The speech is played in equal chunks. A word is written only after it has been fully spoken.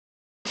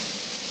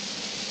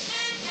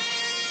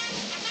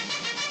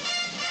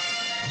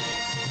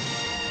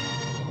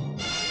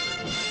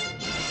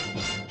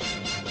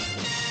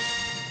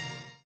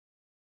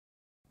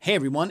Hey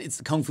everyone, it's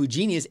the Kung Fu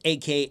Genius,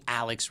 aka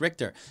Alex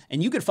Richter,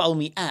 and you can follow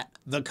me at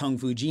the Kung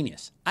Fu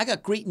Genius. I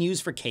got great news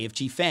for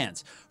KFG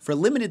fans. For a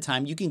limited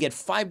time, you can get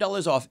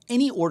 $5 off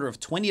any order of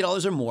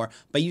 $20 or more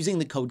by using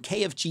the code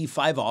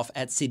KFG5OFF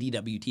at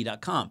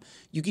citywt.com.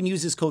 You can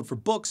use this code for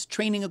books,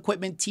 training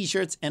equipment,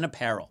 t-shirts, and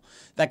apparel.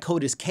 That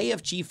code is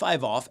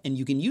KFG5OFF, and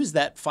you can use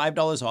that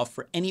 $5 off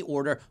for any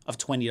order of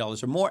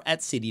 $20 or more at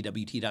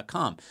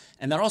citywt.com.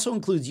 And that also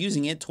includes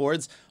using it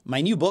towards my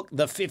new book,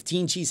 The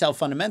 15 Chi Sao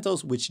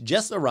Fundamentals, which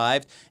just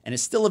arrived and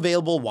is still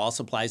available while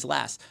supplies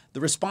last. The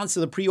response to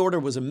the pre-order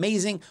was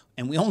amazing,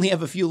 and we only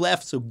have a few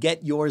left, so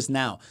get yours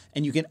now.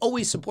 And you can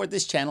always support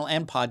this channel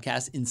and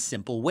podcast in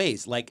simple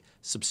ways, like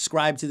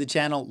subscribe to the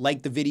channel,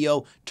 like the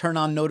video, turn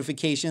on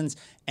notifications,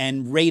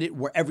 and rate it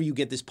wherever you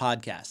get this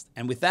podcast.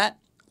 And with that,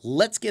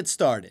 let's get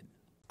started.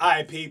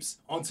 Alright peeps,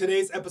 on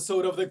today's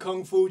episode of the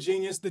Kung Fu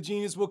Genius, the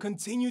genius will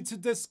continue to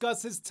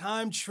discuss his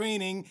time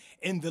training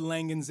in the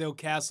Langenzell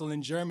Castle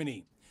in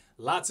Germany.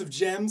 Lots of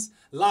gems,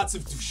 lots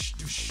of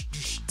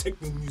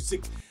techno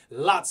music,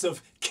 lots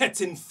of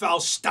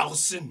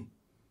Kettenfauststossen.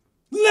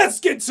 Let's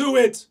get to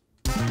it!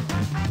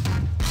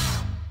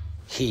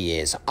 He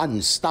is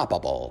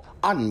unstoppable,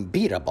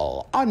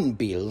 unbeatable,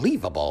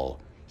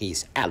 unbelievable.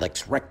 He's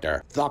Alex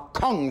Richter, the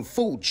Kung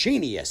Fu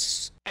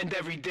Genius. And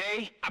every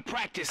day, I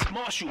practice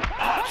martial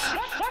arts.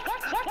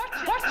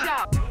 Watch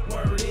out!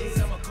 Word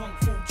is, I'm a Kung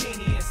Fu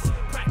Genius.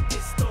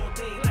 Practiced all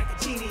day like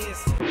a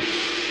genius.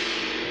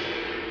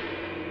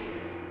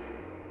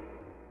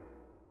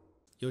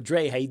 Yo,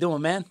 Dre, how you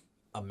doing, man?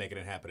 I'm making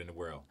it happen in the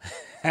world.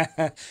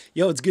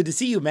 Yo, it's good to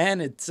see you, man.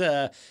 It's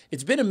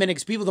been a minute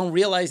because people don't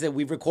realize that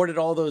we've recorded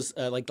all those,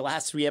 like the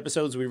last 3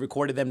 episodes, we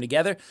recorded them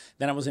together.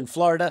 Then I was in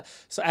Florida.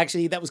 So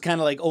actually, that was kind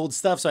of like old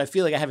stuff. So I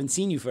feel like I haven't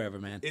seen you forever,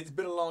 man. It's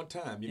been a long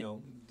time, you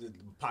know. The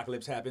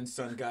apocalypse happened,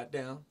 sun got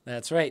down.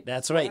 That's right.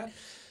 That's right.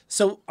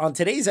 So on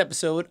today's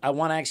episode, I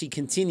want to actually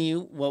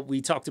continue what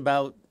we talked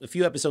about a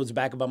few episodes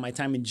back about my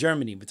time in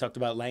Germany. We talked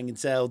about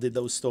Langenzell, did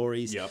those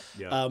stories. Yep.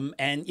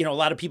 And, you know, a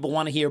lot of people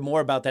want to hear more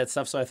about that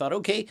stuff. So I thought,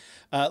 okay,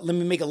 let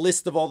me make a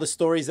list of all the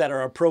stories that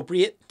are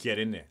appropriate. Get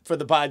in there. For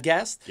the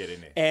podcast. Get in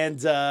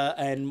there.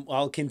 And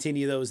I'll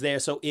continue those there.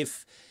 So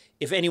if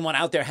anyone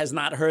out there has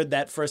not heard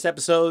that first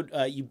episode,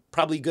 you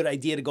probably a good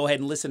idea to go ahead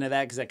and listen to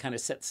that because that kind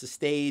of sets the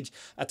stage.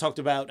 I talked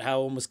about how I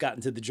almost got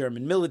into the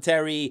German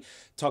military,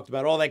 talked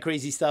about all that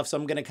crazy stuff. So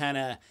I'm going to kind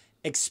of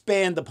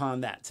expand upon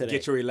that today.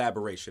 Get your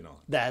elaboration on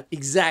that.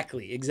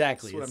 Exactly.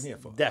 That's what I'm here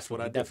for.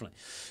 Definitely.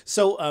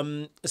 So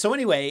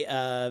anyway,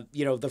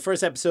 you know, the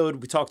first episode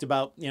we talked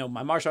about, you know,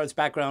 my martial arts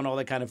background, all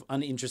that kind of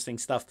uninteresting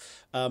stuff.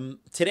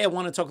 Today I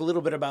want to talk a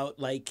little bit about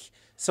like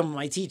some of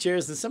my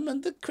teachers and some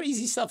of the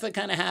crazy stuff that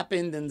kind of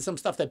happened and some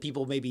stuff that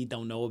people maybe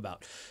don't know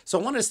about. So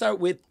I want to start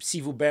with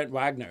Sifu Bernd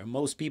Wagner.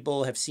 Most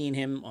people have seen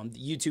him on the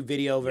YouTube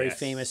video, very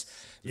famous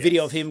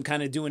video of him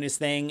kind of doing his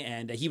thing.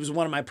 And he was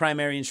one of my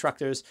primary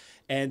instructors.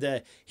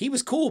 And he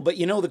was cool. But,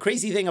 you know, the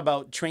crazy thing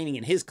about training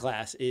in his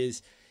class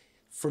is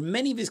for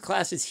many of his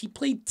classes, he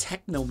played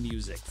techno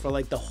music for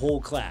like the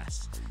whole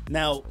class.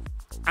 Now,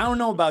 I don't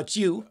know about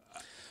you,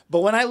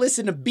 but when I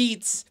listen to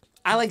beats,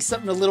 I like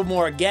something a little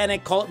more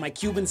organic, call it my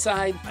Cuban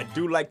side. I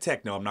do like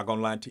techno, I'm not going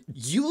to lie to you.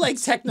 You like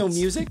techno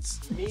music?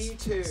 Me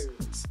too.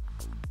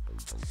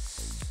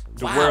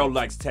 The world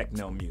likes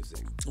techno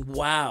music.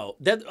 Wow.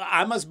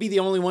 I must be the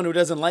only one who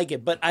doesn't like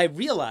it, but I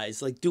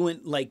realize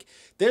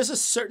there's a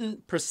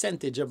certain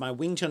percentage of my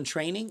Wing Chun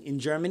training in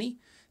Germany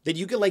that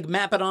you could like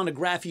map it on a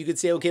graph. You could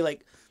say, okay,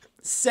 like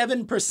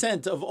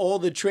 7% of all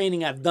the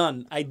training I've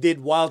done, I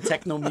did while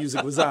techno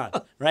music was on,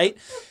 right?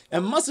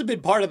 It must have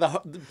been part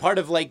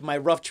of like my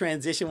rough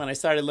transition when I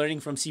started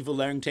learning from Sifu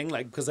Learning,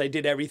 like because I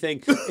did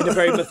everything in a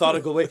very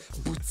methodical way.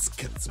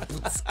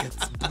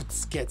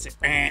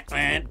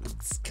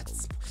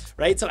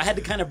 Right? So I had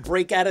to kind of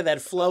break out of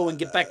that flow and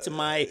get back to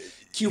my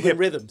Cuban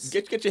rhythms.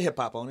 Get your hip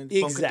hop on it.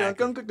 Exactly.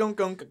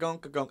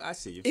 I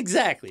see you.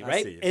 Exactly, right?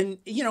 I see you. And,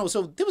 you know,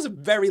 so there was a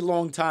very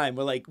long time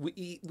where, like,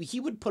 he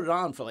would put it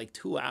on for, like,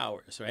 2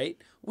 hours, right?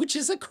 Which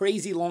is a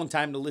crazy long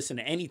time to listen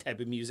to any type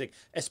of music,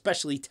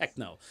 especially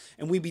techno.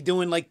 And we'd be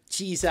doing, like,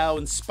 Chi Sao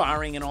and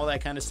sparring and all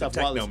that kind of stuff.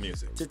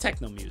 To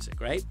techno music,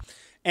 right?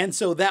 And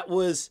so that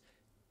was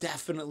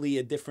definitely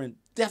a different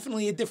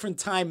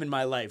time in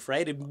my life,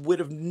 right? It would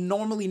have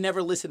normally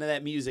never listened to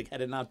that music had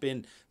it not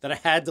been that I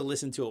had to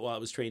listen to it while I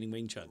was training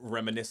Wing Chun.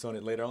 Reminisce on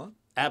it later on?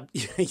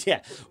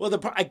 Yeah. Well,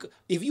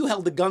 if you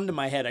held a gun to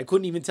my head, I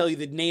couldn't even tell you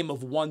the name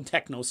of one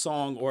techno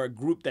song or a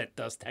group that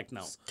does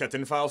techno.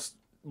 Kettenfaust,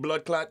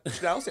 blood clot,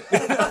 Stossen.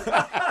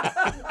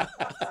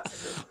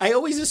 I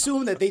always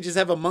assume that they just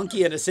have a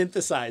monkey and a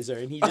synthesizer,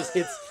 and he just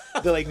hits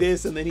like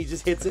this, and then he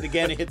just hits it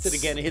again, and hits it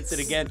again, and hits it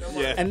again,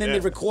 and then they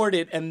record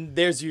it, and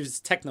there's your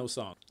techno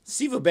song.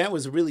 Sifu Bernd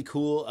was a really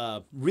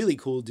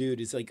cool dude.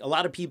 It's like a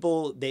lot of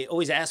people, they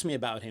always ask me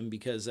about him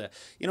because,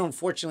 you know,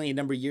 unfortunately, a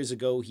number of years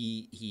ago,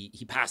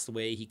 he passed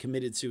away. He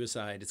committed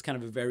suicide. It's kind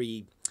of a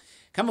very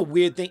kind of a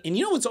weird thing. And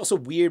you know what's also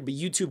weird, but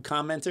YouTube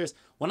commenters,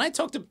 when I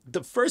talked to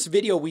the first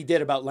video we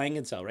did about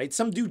Langenzell, right?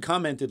 Some dude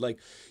commented like,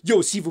 yo,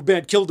 Sifu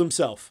Bernd killed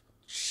himself.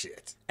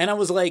 Shit. And I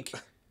was like,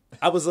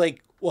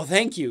 well,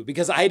 thank you,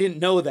 because I didn't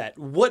know that.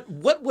 What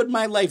would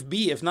my life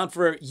be if not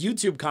for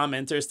YouTube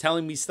commenters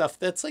telling me stuff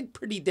that's like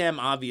pretty damn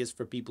obvious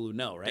for people who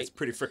know, right? It's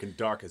pretty freaking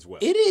dark as well.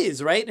 It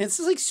is, right? And it's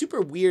just like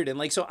super weird. And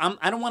like, so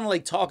I don't want to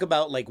like talk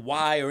about like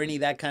why or any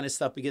of that kind of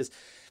stuff, because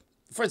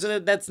first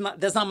that's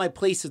not my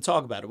place to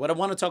talk about it. What I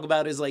want to talk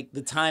about is like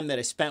the time that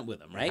I spent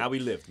with him, right? How we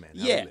lived, man.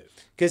 How Yeah, we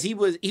lived. because he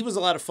was a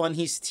lot of fun.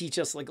 He used to teach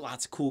us like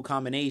lots of cool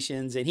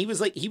combinations, and he was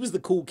the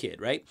cool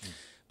kid, right?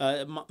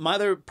 My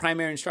other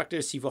primary instructor,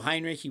 Sifu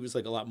Heinrich, he was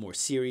like a lot more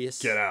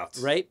serious. Get out.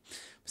 Right?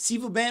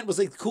 Sifu Band was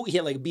like cool. He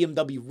had like a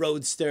BMW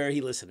Roadster.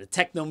 He listened to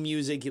techno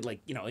music. He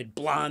had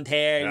blonde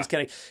hair. He was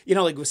kind of,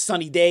 like with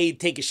sunny day, he'd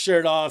take his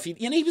shirt off.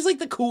 He was like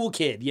the cool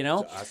kid,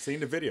 I've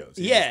seen the videos.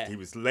 He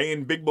was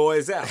laying big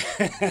boys out.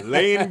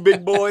 Laying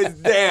big boys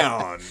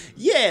down.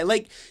 Yeah,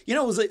 it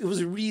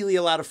was really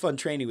a lot of fun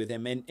training with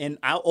him. And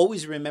I'll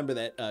always remember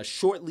that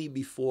shortly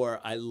before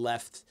I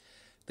left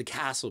the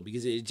castle,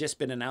 because it had just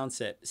been announced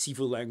that Sifu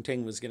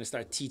Langteng was going to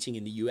start teaching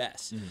in the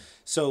U.S.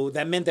 So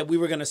that meant that we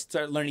were going to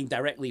start learning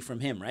directly from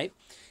him, right?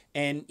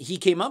 And he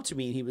came up to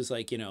me and he was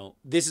like,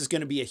 this is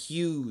going to be a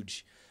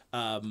huge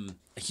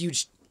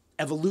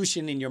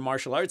evolution in your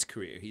martial arts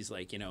career. He's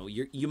like,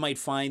 you might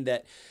find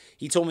that,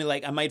 he told me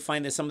like, I might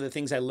find that some of the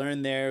things I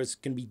learned there is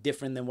going to be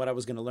different than what I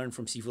was going to learn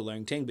from Sifu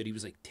Langteng, but he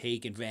was like,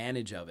 take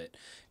advantage of it.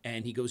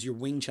 And he goes, your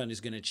Wing Chun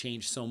is going to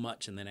change so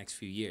much in the next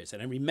few years.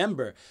 And I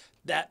remember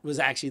that was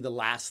actually the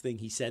last thing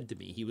he said to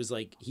me. He was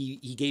like,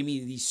 he gave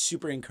me these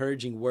super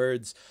encouraging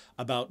words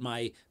about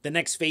the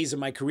next phase of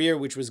my career,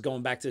 which was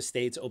going back to the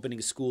States, opening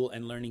a school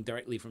and learning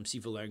directly from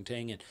Sifu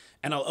Langteng.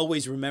 And I'll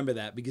always remember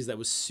that, because that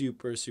was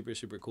super, super,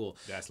 super cool.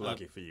 That's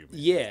lucky for you, man.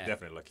 Yeah. That's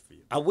definitely lucky for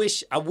you.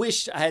 I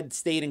wish I had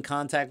stayed in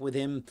contact with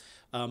him,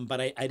 but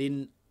I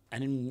didn't.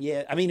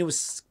 Yeah, I mean, it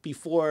was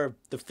before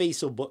the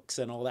Facebook books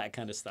and all that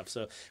kind of stuff,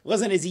 so it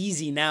wasn't as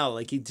easy now.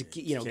 Like, Can't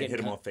hit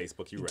him on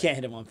Facebook. You're right. Can't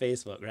hit him on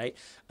Facebook, right?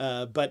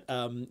 But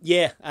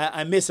yeah,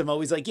 I miss him.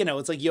 Always like,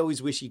 it's like you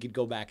always wish you could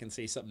go back and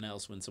say something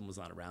else when someone's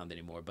not around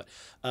anymore. But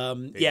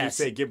yeah,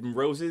 say give them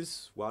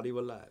roses while they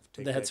were alive.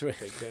 That's right.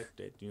 Take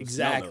that.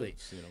 Exactly.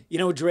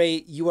 Those,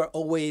 Dre, you are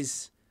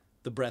always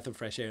the breath of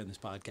fresh air in this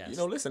podcast.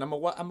 Listen, I'm a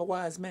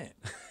wise man.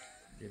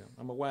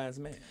 I'm a wise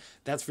man.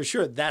 That's for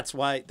sure. That's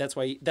why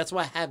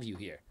I have you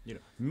here.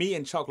 Me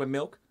and chocolate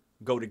milk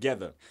go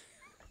together.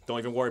 Don't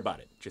even worry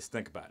about it. Just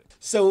think about it.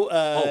 So,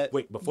 oh,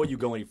 wait, before you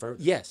go any further.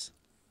 Yes.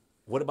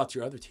 What about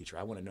your other teacher?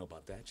 I want to know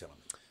about that,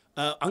 gentleman.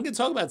 I'm going to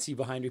talk about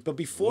Sifu Heinrich, but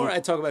before I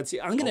talk about Sifu,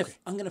 I'm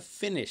going to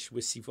finish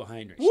with Sifu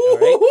Heinrich. All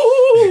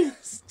right?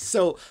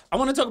 So I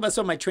want to talk about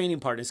some of my training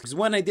partners, because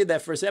when I did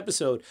that first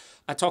episode,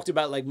 I talked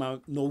about like my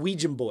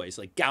Norwegian boys,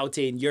 like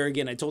Gaute and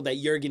Jürgen. I told that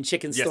Jürgen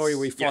chicken story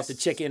where he fought the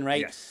chicken,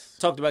 right? Yes.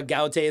 Talked about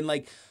Gaute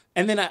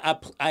and then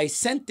I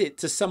sent it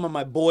to some of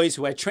my boys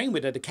who I trained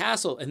with at the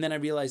castle, and then I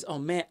realized, oh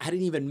man, I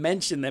didn't even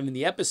mention them in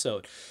the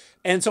episode.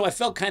 And so I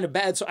felt kind of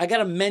bad. So I got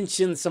to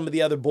mention some of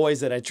the other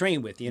boys that I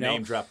trained with,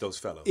 Name drop those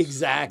fellows.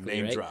 Exactly.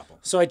 Name right? drop them.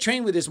 So I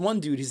trained with this one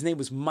dude. His name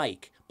was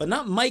Mike. But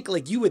not Mike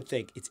like you would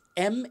think. It's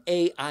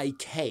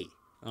M-A-I-K.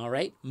 All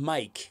right?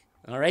 Mike.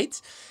 All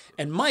right?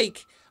 And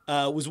Mike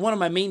was one of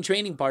my main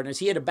training partners.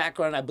 He had a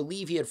background. I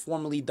believe he had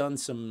formerly done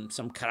some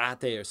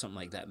karate or something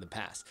like that in the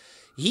past.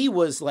 He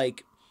was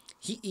like...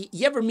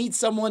 You ever meet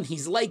someone,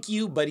 he's like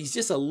you, but he's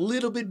just a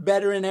little bit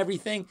better in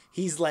everything?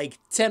 He's like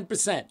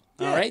 10%,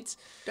 all right?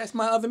 That's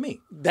my other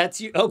me.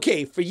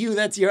 Okay, for you,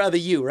 that's your other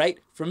you, right?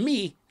 For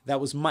me, that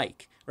was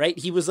Mike, right?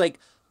 He was like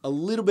a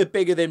little bit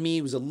bigger than me.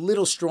 He was a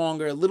little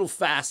stronger, a little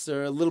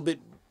faster, a little bit,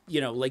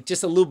 like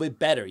just a little bit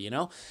better,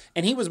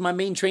 And he was my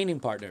main training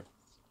partner.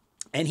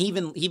 And he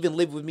even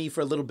lived with me for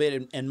a little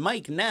bit. And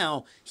Mike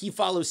now, he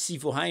follows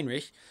Sifu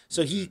Heinrich.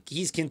 So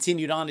he's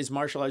continued on his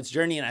martial arts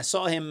journey. And I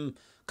saw him...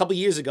 a couple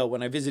years ago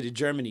when I visited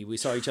Germany. We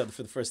saw each other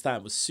for the first time.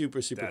 It was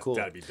super, super cool.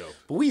 That'd be dope.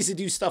 But we used to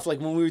do stuff like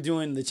when we were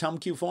doing the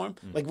Chum-Kyu form,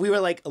 like we were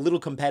like a little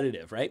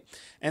competitive, right?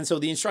 And so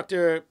the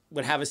instructor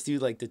would have us do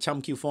like the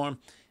Chum-Kyu form,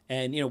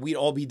 and we'd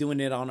all be doing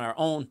it on our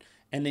own.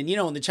 And then,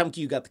 in the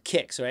Chum-Kyu, you got the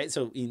kicks, right?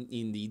 So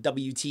in the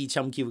WT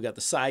Chum-Kyu, we got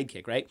the side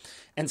kick, right?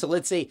 And so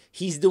let's say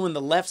he's doing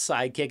the left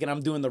side kick and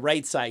I'm doing the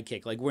right side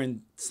kick. Like we're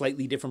in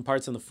slightly different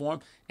parts on the form.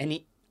 And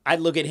I'd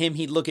look at him,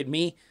 he'd look at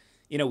me.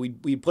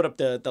 We put up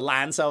the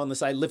Langenzell on the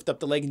side, lift up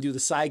the leg and do the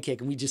side kick.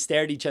 And we just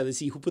stare at each other to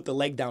see who put the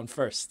leg down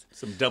first.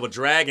 Some double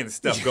dragon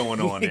stuff going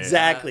on there.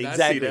 Exactly. I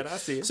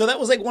see it. So that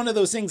was like one of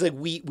those things, like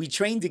we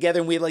trained together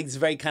and we had like this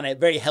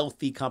very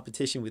healthy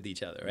competition with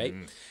each other, right?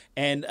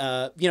 And,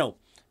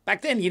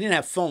 back then you didn't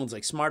have phones,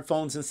 like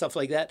smartphones and stuff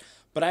like that.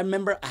 But I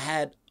remember I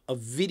had a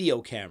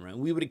video camera and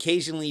we would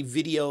occasionally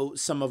video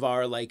some of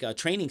our like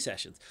training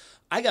sessions.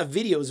 I got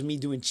videos of me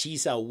doing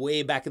Chisao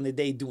way back in the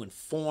day, doing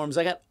forms.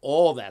 I got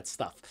all that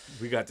stuff.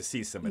 We got to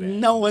see some of that.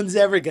 No one's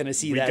ever going to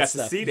see that got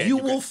stuff. to see that. You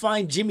will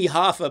find Jimmy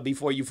Hoffa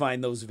before you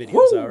find those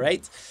videos, all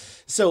right?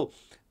 So,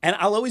 and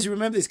I'll always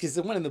remember this because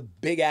they're one of the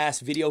big-ass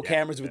video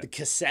cameras with the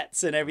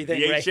cassettes and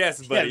everything, right?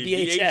 VHS, buddy.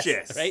 Yeah,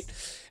 VHS. right?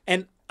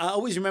 And I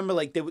always remember,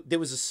 like, there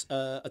was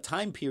a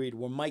time period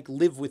where Mike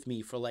lived with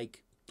me for,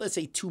 like let's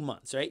say 2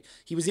 months, right?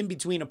 He was in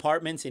between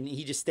apartments and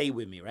he just stayed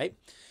with me, right?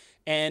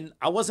 And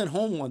I wasn't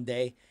home one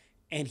day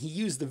and he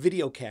used the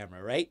video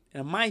camera, right?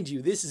 And mind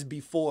you, this is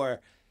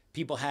before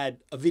people had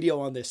a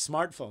video on their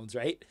smartphones,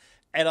 right?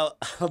 And I'll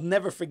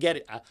never forget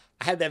it. I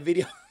had that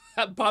video.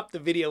 I popped the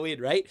video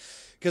in, right?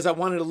 Because I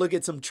wanted to look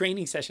at some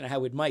training session I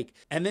had with Mike.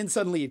 And then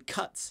suddenly it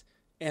cuts.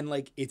 And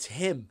like, it's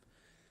him.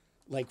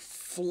 Like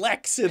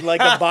flexing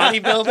like a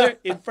bodybuilder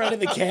in front of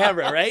the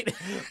camera, right?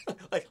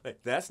 Like,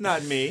 that's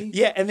not me.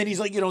 Yeah, and then he's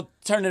like,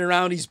 turning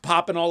around. He's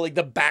popping all like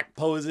the back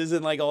poses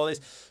and like all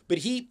this. But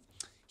he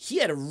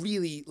had a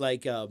really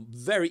like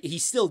he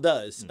still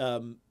does.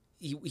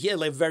 He had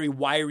like very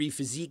wiry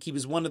physique. He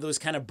was one of those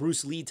kind of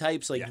Bruce Lee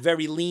types, like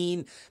very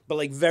lean, but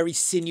like very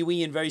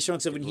sinewy and very strong.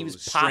 So when he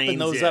was popping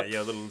those up.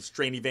 Yeah, little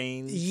strainy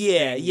veins.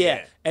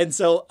 Yeah. And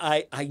so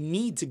I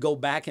need to go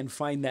back and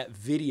find that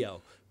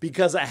video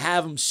because I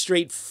have him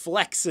straight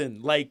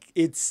flexing. Like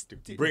it's.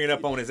 Bring it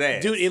up on his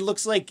ass. Dude, it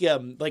looks like a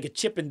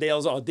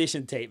Chippendales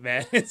audition tape,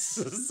 man.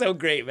 It's so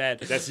great, man.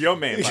 That's your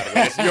man, by the way.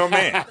 That's your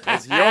man.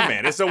 That's your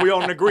man. That's so we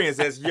all in agreement.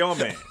 That's your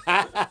man.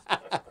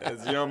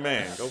 That's your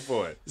man. Go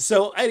for it.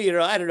 So I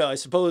don't know. I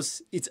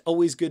suppose it's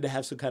always good to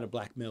have some kind of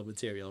blackmail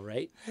material,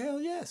 right? Hell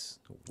yes.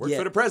 Work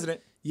for the president.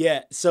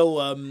 Yeah. So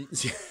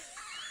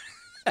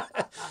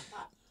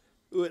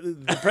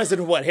the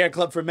president of what? Hair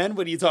Club for Men?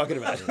 What are you talking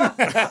about?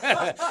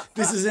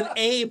 This is an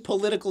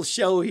apolitical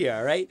show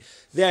here, right?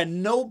 There are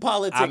no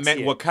politics. I meant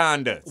here.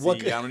 Wakanda.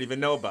 See, I don't even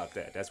know about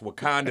that. That's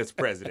Wakanda's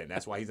president.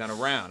 That's why he's not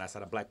around. That's how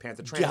the Black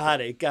Panther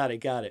transferred.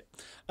 Got it.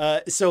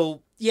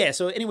 So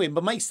anyway,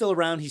 but Mike's still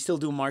around. He's still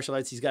doing martial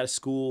arts. He's got a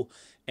school.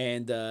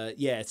 And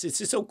it's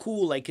just so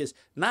cool, like, because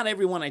not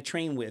everyone I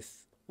train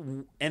with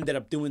ended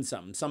up doing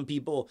something. Some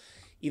people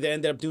either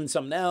ended up doing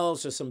something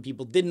else or some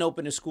people didn't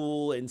open a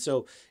school. And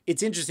so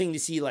it's interesting to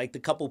see, like, the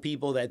couple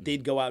people that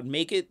did go out and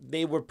make it,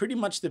 they were pretty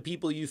much the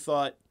people you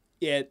thought,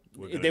 they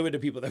were the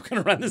people that were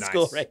going to run the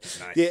school, right?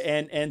 Nice.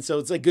 Yeah, and so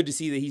it's, like, good to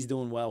see that he's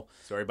doing well.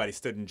 So everybody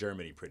stood in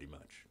Germany pretty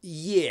much.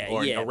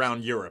 Or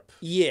around Europe.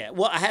 Yeah.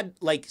 Well, I had,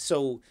 like,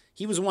 so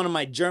he was one of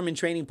my German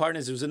training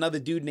partners. There was another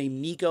dude named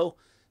Nico.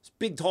 This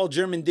big, tall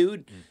German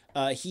dude.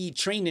 He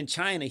trained in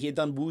China. He had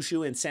done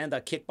wushu and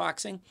sanda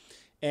kickboxing.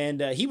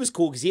 And he was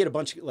cool because he had a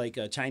bunch of like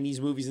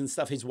Chinese movies and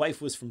stuff. His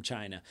wife was from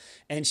China,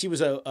 and she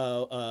was like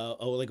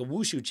a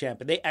wushu champ.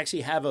 But they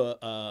actually have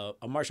a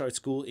martial arts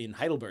school in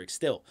Heidelberg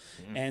still,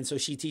 and so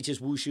she teaches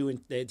wushu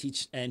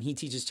and he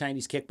teaches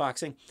Chinese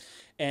kickboxing.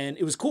 And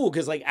it was cool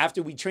because like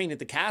after we trained at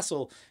the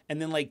castle,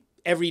 and then like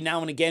every now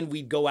and again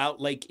we'd go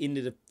out like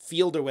into the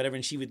field or whatever,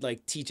 and she would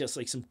like teach us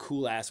like some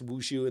cool ass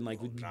wushu and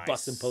like we'd be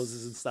busting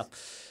poses and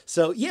stuff.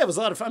 So yeah, it was a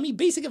lot of fun. I mean,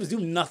 basically I was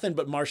doing nothing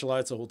but martial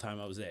arts the whole time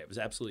I was there. It was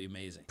absolutely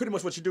amazing. Pretty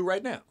much what you do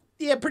right now.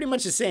 Yeah, pretty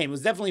much the same. It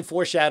was definitely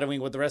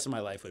foreshadowing what the rest of my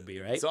life would be,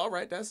 right? It's all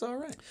right. That's all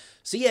right.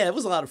 So yeah, it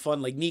was a lot of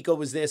fun. Like Nico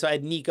was there. So I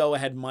had Nico, I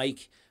had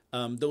Mike.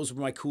 Those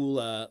were my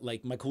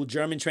cool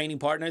German training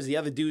partners. The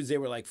other dudes, they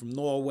were like from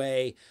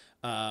Norway,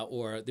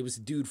 or there was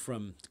a dude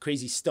from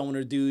crazy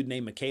stoner dude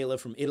named Michaela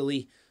from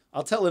Italy.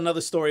 I'll tell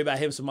another story about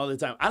him some other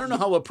time. I don't know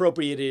how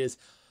appropriate it is.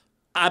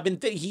 I've been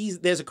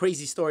there's a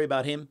crazy story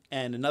about him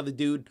and another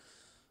dude.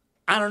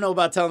 I don't know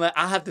about telling that.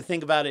 I'll have to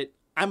think about it.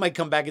 I might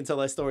come back and tell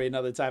that story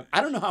another time.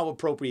 I don't know how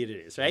appropriate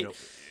it is, right?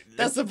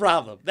 That's the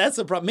problem.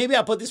 Maybe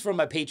I'll put this for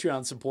my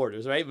Patreon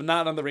supporters, right? But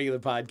not on the regular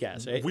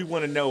podcast, right? We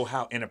want to know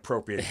how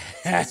inappropriate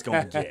it's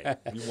going to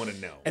get. We want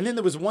to know. And then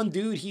there was one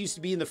dude, he used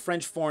to be in the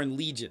French Foreign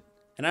Legion.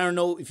 And I don't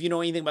know if you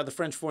know anything about the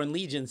French Foreign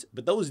Legions,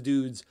 but those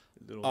dudes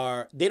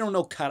they don't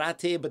know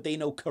karate, but they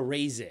know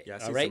kareze. Yeah, I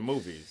see some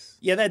movies.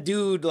 Yeah, that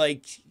dude,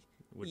 like,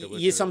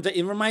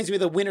 it reminds me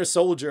of the Winter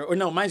Soldier. Or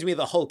no, it reminds me of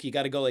the Hulk. You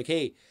got to go like,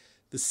 hey,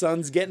 the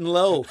sun's getting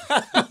low.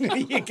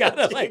 You got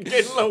to like,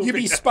 you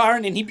be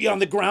sparring and he'd be on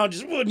the ground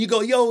just, and you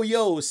go,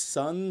 yo,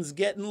 sun's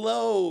getting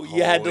low.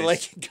 You had to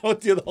like go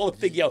through the whole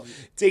thing. Yo,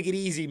 take it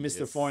easy,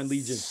 Mr. Foreign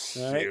Legion.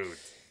 All right?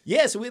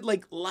 Yeah, so we had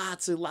like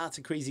lots of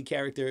crazy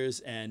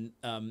characters, and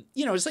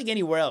it's like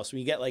anywhere else when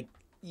you get like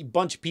a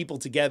bunch of people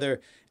together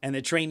and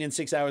they're training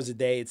 6 hours a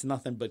day. It's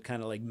nothing but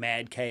kind of like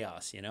mad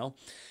chaos,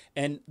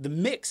 And the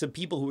mix of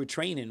people who were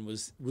training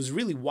was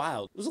really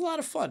wild. It was a lot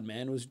of fun,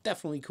 man. It was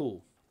definitely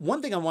cool.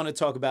 One thing I want to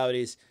talk about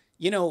is,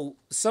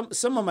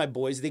 some of my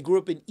boys, they grew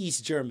up in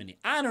East Germany.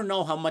 I don't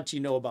know how much you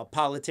know about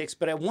politics,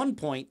 but at one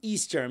point,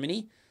 East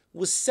Germany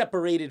was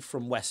separated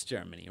from West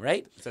Germany,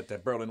 right? Is that the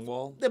Berlin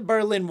Wall? The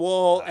Berlin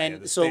Wall,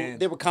 and so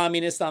they were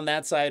communists on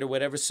that side or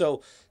whatever.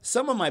 So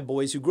some of my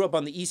boys who grew up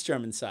on the East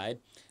German side,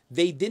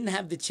 they didn't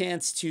have the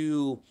chance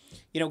to,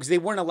 because they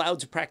weren't allowed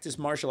to practice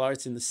martial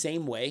arts in the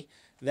same way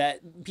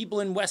that people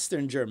in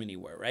Western Germany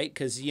were, right?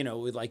 Because,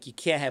 like you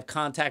can't have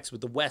contacts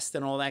with the West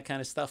and all that kind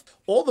of stuff.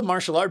 All the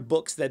martial art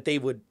books that they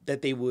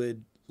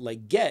would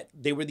like get,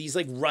 they were these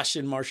like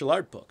Russian martial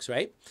art books,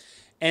 right?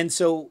 And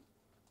so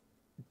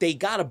they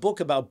got a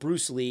book about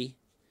Bruce Lee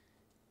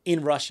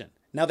in Russian.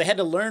 Now they had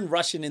to learn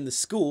Russian in the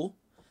school,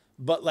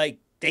 but like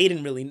they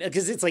didn't really know,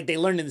 because it's like they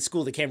learned in the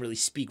school they can't really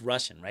speak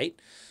Russian, right?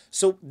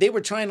 So they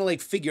were trying to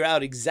like figure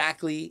out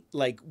exactly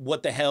like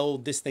what the hell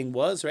this thing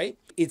was, right?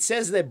 It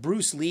says that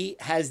Bruce Lee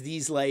has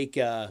these like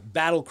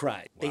battle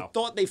cries. Wow. They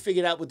thought they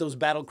figured out what those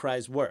battle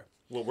cries were.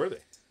 What were they?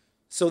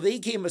 So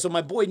so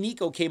my boy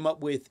Nico came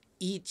up with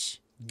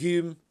Ich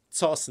Gum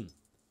Tossen,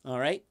 all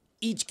right?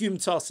 Ich Gum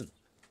Tossen,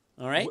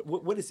 all right?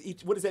 What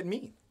does that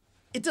mean?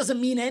 It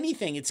doesn't mean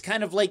anything. It's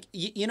kind of like,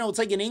 you know, it's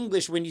like in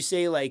English when you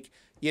say like,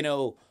 you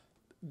know,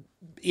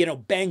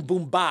 bang,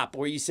 boom, bop,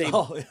 or you say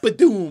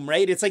badoom,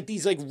 right? It's like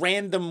these like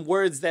random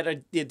words that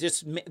are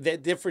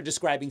they're for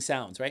describing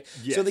sounds, right?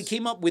 Yes. So they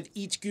came up with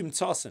Ich Gum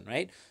Tossen,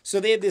 right? So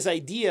they had this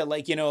idea,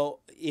 like, you know,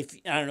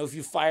 if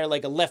you fire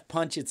like a left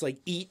punch, it's like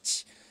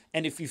each.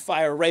 And if you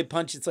fire a right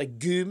punch, it's like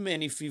gum.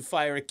 And if you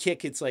fire a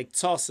kick, it's like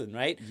tossen,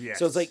 right? Yes.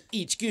 So it's like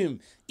each gum,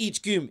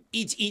 each gum,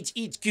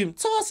 each gum,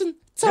 tossen,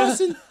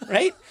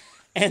 right?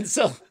 And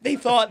so they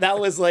thought that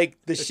was like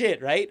the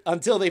shit, right?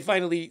 Until they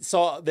finally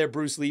saw their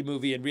Bruce Lee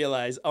movie and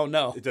realized, oh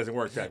no. It doesn't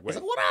work that way.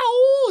 It's like,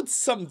 it's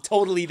something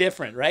totally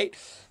different, right?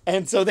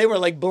 And so they were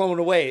like blown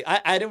away.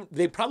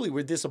 They probably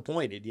were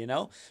disappointed, you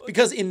know?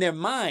 Because in their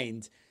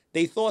mind,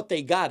 they thought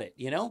they got it,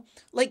 you know?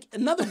 Like,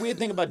 another weird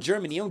thing about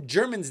Germany, you know,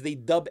 Germans, they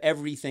dub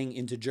everything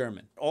into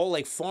German. All,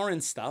 like, foreign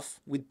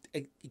stuff, with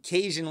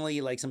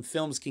occasionally, like, some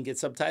films can get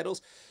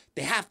subtitles,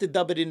 they have to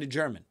dub it into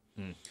German.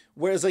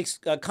 Whereas, like,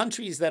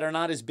 countries that are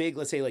not as big,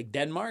 let's say, like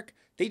Denmark,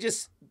 they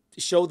just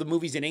show the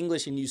movies in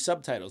English and use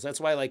subtitles. That's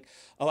why, like,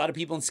 a lot of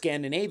people in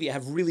Scandinavia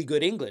have really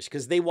good English,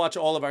 because they watch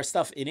all of our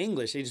stuff in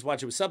English. They just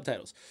watch it with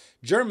subtitles.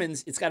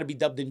 Germans, it's got to be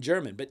dubbed in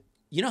German. But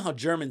you know how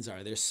Germans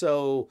are. They're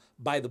so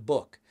by the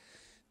book.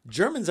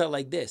 Germans are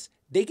like this.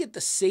 They get the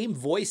same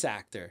voice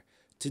actor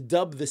to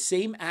dub the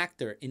same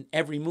actor in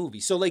every movie.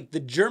 So like the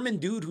German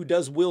dude who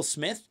does Will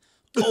Smith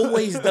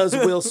always does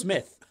Will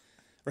Smith,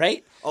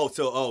 right?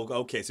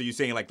 Okay. So you're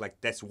saying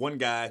like that's one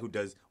guy who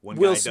does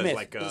Will Smith. Does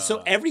like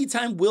So every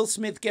time Will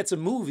Smith gets a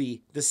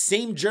movie, the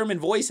same German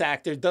voice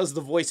actor does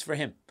the voice for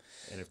him.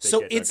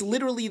 So it's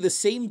literally the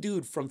same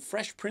dude from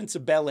Fresh Prince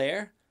of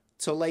Bel-Air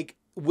to like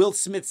Will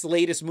Smith's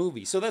latest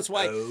movie. So that's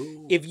why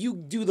if you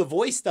do the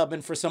voice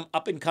dubbing for some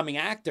up-and-coming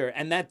actor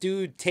and that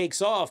dude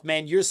takes off,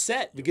 man, you're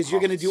set, because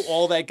you're going to do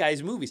all that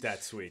guy's movies.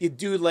 That's sweet. You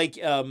do like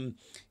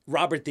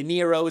Robert De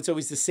Niro, it's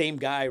always the same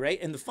guy, right?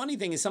 And the funny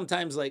thing is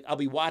sometimes like I'll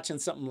be watching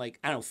something like,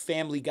 I don't know,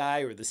 Family Guy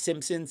or The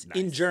Simpsons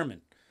in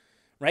German,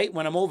 right?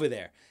 When I'm over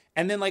there.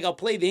 And then like I'll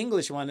play the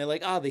English one. They're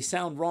like, they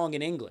sound wrong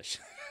in English.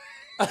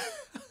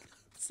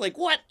 It's like,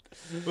 what?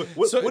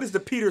 What does the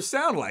Peter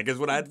sound like? Is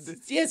what I.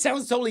 Yeah, it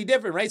sounds totally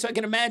different, right? So I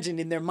can imagine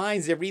in their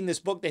minds, they're reading this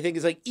book, they think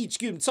it's like, each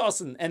gum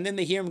tossen, and then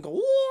they hear him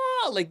go,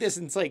 whoa, like this,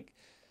 and it's like,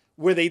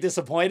 were they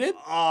disappointed?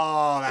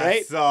 Oh, that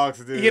right? sucks,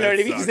 dude. You know what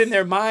I mean? Because in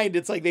their mind,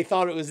 it's like they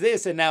thought it was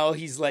this, and now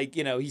he's like,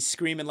 you know, he's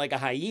screaming like a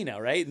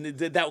hyena, right? And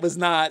that was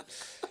not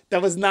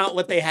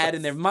what they had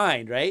in their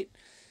mind, right?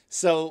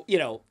 So, you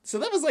know, so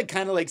that was like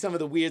kind of like some of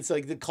the weird,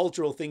 like the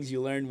cultural things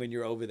you learn when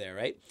you're over there,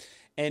 right?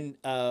 And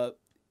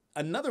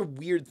another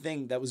weird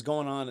thing that was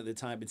going on at the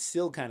time, it's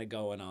still kind of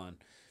going on,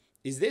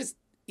 is this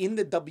in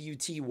the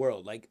WT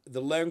world, like the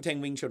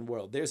Langenzell Wing Chun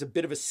world, there's a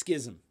bit of a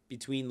schism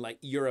between like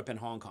Europe and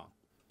Hong Kong.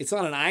 It's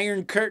not an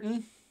iron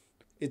curtain.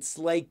 It's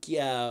like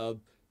a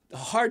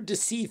hard to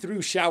see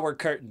through shower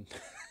curtain.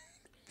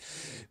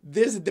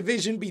 There's a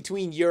division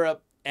between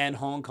Europe and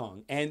Hong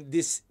Kong. And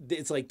it's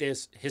like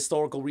there's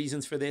historical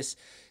reasons for this.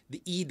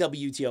 The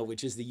EWTO,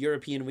 which is the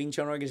European Wing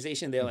Chun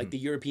organization, they're like the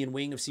European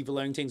wing of Sifu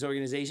Leung-Ting's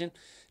organization.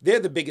 They're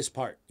the biggest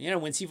part. You know,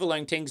 when Sifu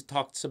Leung-Ting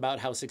talks about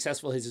how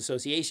successful his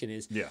association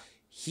is,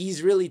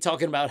 he's really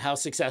talking about how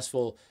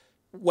successful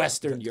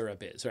Western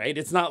Europe is, right?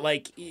 It's not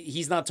like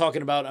he's not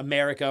talking about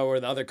America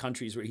or the other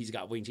countries where he's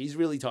got Wing Chun. He's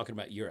really talking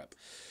about Europe.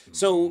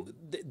 So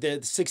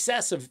the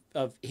success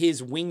of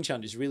his Wing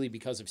Chun is really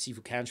because of Sifu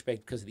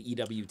Kanspek, because of the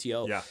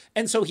EWTO. Yeah.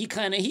 And so he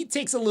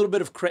takes a little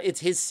bit of credit. It's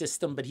his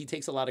system, but he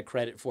takes a lot of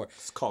credit for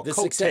it's called the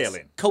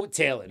coattailing.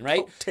 Coattailing,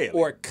 right? Coattailing.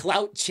 Or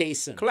clout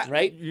chasing,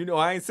 right? You know,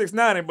 I ain't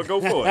 6'9", but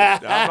go for it.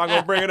 I'm not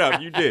going to bring it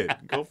up. You did.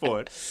 Go for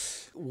it.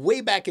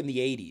 Way back in the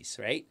 80s,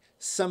 right?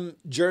 Some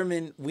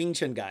German Wing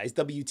Chun guys,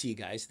 WT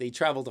guys, they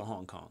traveled to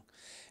Hong Kong.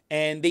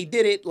 And they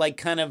did it like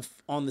kind of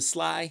on the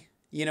sly.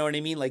 You know what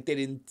I mean? Like they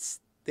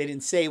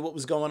didn't say what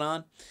was going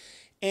on.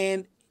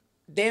 And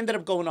they ended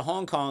up going to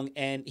Hong Kong.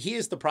 And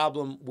here's the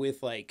problem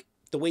with like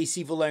the way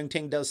Sifu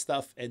Leung-Ting does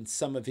stuff and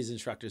some of his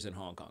instructors in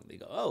Hong Kong. They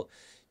go, oh,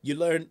 you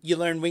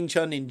learn Wing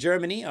Chun in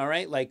Germany, all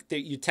right? Like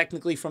you're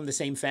technically from the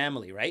same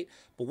family, right?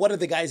 But what are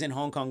the guys in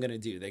Hong Kong going to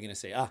do? They're going to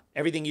say,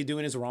 everything you're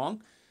doing is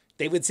wrong.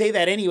 They would say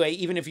that anyway,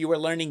 even if you were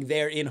learning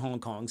there in Hong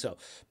Kong.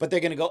 But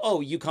they're going to go,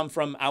 oh, you come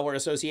from our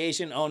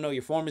association. Oh, no,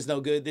 your form is no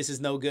good. This is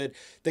no good.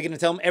 They're going to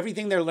tell them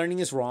everything they're learning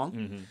is wrong.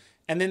 Mm-hmm.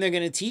 And then they're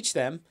going to teach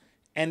them.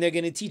 And they're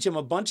going to teach them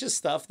a bunch of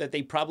stuff that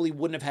they probably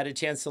wouldn't have had a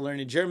chance to learn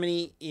in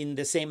Germany in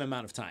the same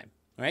amount of time.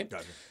 Right?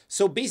 Gotcha.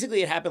 So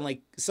basically it happened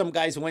like some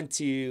guys went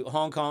to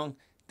Hong Kong.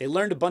 They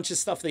learned a bunch of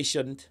stuff they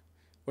shouldn't.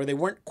 or they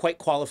weren't quite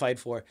qualified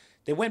for.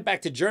 They went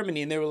back to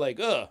Germany and they were like,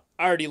 I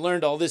already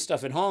learned all this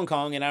stuff in Hong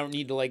Kong and I don't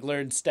need to like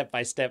learn step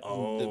by step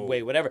the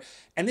way, whatever.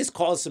 And this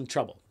caused some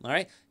trouble, all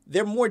right?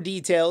 There are more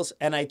details,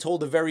 and I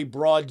told a very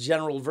broad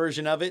general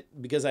version of it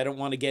because I don't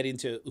want to get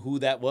into who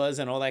that was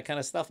and all that kind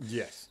of stuff.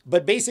 Yes.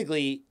 But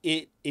basically,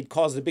 it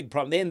caused a big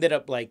problem. They ended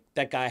up like,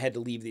 that guy had to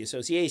leave the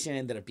association,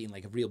 ended up being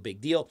like a real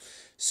big deal.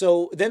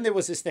 So then there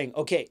was this thing,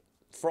 okay,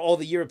 for all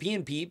the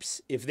European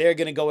peeps, if they're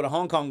going to go to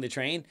Hong Kong to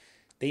train,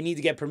 they need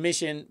to get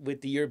permission with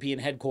the European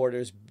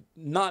headquarters,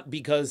 not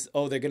because,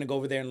 they're going to go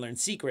over there and learn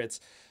secrets,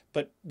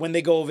 but when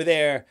they go over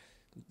there,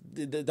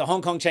 the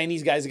Hong Kong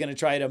Chinese guys are going to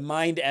try to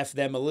mind F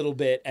them a little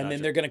bit, and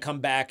then they're going to come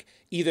back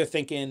either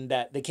thinking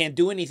that they can't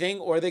do anything,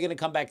 or they're going to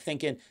come back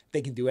thinking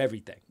they can do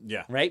everything.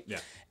 Yeah. Right? Yeah.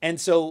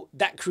 And so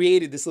that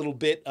created this little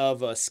bit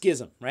of a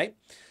schism, right?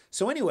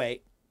 So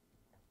anyway,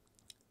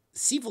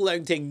 Sifu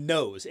Langting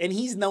knows, and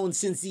he's known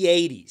since the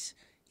 80s,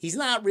 he's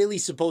not really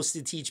supposed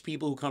to teach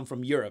people who come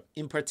from Europe,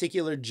 in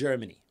particular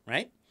Germany,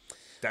 right?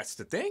 That's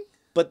the thing?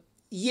 But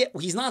yeah,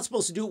 he's not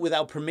supposed to do it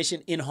without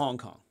permission in Hong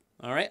Kong.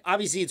 All right.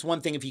 Obviously, it's one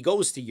thing if he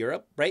goes to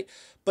Europe, right?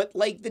 But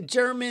like the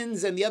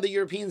Germans and the other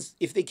Europeans,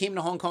 if they came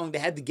to Hong Kong, they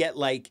had to get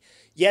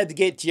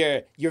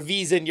your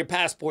visa and your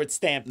passport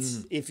stamped,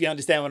 if you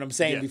understand what I'm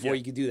saying, before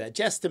you could do that,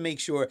 just to make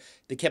sure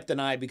they kept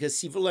an eye, because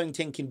Sifu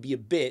Langting can be a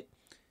bit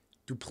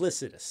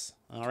duplicitous.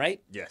 All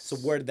right. Yes.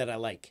 It's a word that I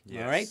like.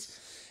 Yes. All right.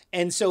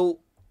 And so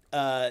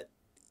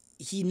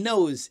he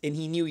knows, and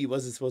he knew he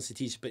wasn't supposed to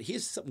teach, but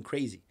here's something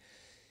crazy.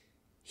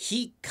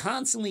 He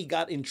constantly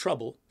got in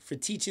trouble for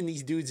teaching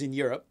these dudes in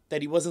Europe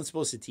that he wasn't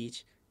supposed to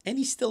teach, and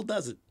he still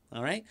does it,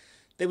 all right?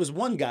 There was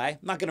one guy, I'm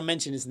not going to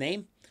mention his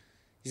name.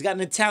 He's got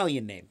an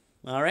Italian name,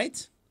 all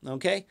right?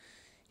 Okay?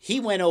 He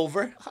went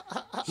over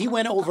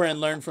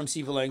and learned from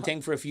Sifu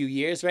Langting for a few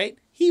years, right?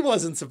 He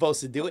wasn't supposed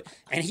to do it,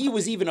 and he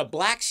was even a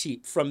black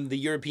sheep from the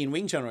European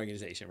Wing Chun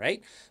organization,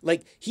 right?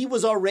 Like, he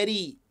was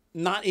already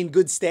not in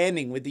good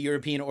standing with the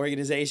European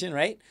organization,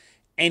 right?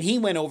 And he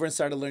went over and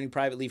started learning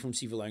privately from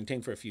Sifu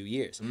Langting for a few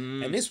years.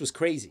 And this was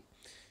crazy.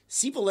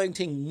 Sifu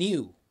Langting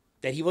knew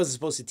that he wasn't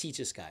supposed to teach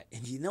this guy.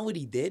 And you know what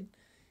he did?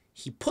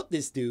 He put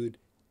this dude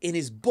in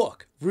his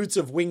book, Roots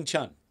of Wing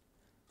Chun.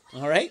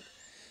 All right?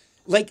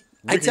 Like,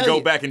 We can go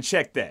back and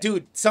check that.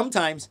 Dude,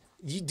 sometimes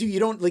you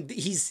don't, like,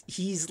 he's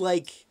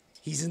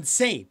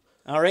insane.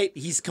 All right?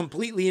 He's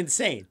completely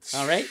insane.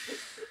 All right?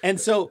 And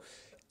so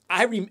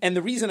and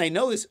the reason I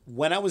know this,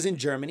 when I was in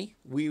Germany,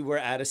 we were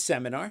at a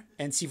seminar,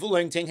 and Sifu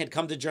Langting had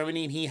come to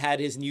Germany, and he had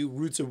his new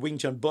Roots of Wing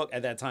Chun book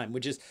at that time,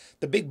 which is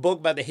the big book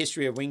about the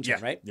history of Wing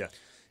Chun, right? Yeah.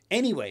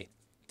 Anyway,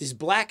 this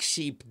black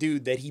sheep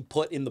dude that he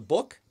put in the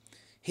book,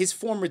 his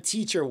former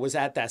teacher was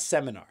at that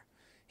seminar.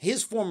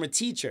 His former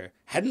teacher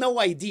had no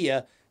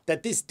idea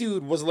that this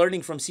dude was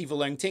learning from Sifu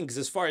Langting, because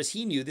as far as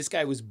he knew, this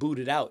guy was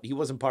booted out. He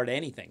wasn't part of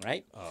anything,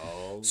 right?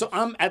 Oh. So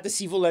I'm at the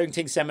Sifu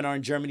Langting seminar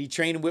in Germany,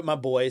 training with my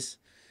boys.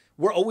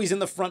 We're always in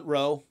the front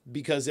row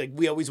because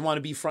we always want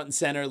to be front and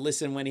center,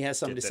 listen when he has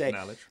something to say.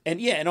 Knowledge.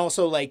 And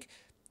also like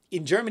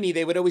in Germany,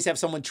 they would always have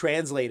someone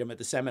translate him at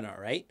the seminar,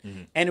 right?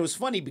 Mm-hmm. And it was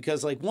funny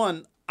because like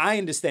I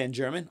understand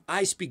German,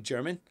 I speak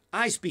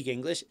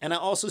English, and I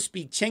also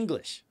speak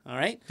Chinglish, all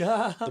right?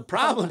 The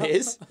problem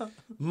is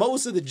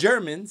most of the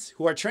Germans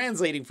who are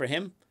translating for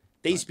him,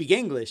 they speak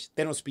English,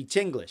 they don't speak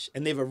Chinglish,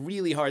 and they have a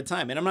really hard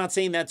time. And I'm not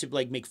saying that to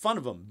like make fun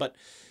of them, but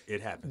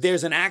it happens.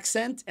 There's an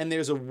accent and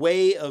there's a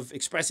way of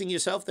expressing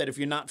yourself that if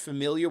you're not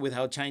familiar with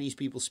how Chinese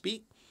people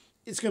speak,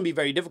 it's going to be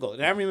very difficult.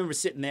 And I remember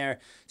sitting there,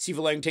 Sifu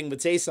Langting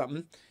would say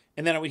something,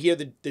 and then I would hear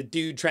the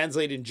dude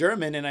translate in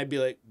German, and I'd be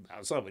like,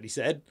 that's not what he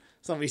said.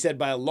 That's not what he said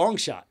by a long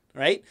shot,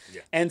 right?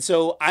 Yeah. And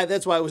so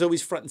that's why I was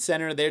always front and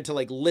center there to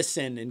like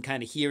listen and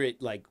kind of hear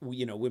it like,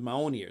 with my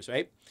own ears,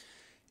 right?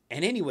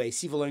 And anyway,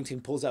 Sifu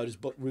Langting pulls out his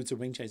book, Roots of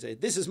Wing Chun. He says,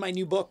 this is my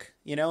new book,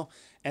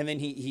 And then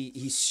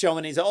he's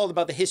showing, he's all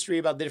about the history,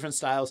 about the different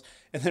styles.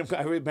 And then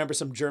I remember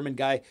some German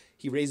guy,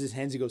 he raises his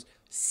hands, he goes,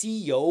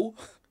 "Siyo,"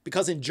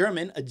 because in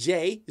German, a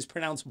J is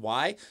pronounced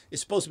Y.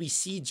 It's supposed to be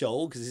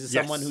Sijo, because this is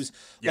someone who's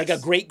like a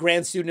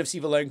great-grand student of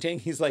Sifu Langting.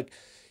 He's like,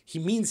 he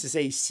means to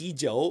say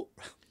Sijo.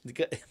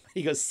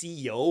 He goes,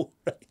 Siyo.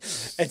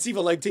 And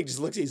Sifu Langting just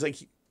looks at him, he's like,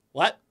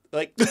 what?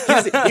 Like,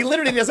 he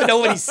literally doesn't know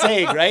what he's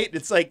saying, right?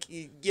 It's like,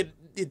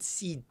 it's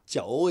Si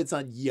Joe, it's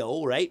not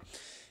Yo, right?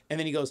 And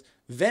then he goes,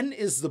 when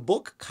is the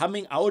book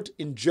coming out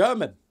in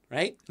German,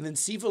 right? And then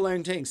Sifu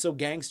Langting, so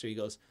gangster, he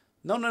goes,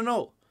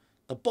 no,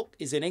 the book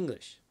is in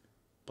English,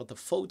 but the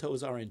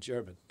photos are in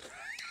German.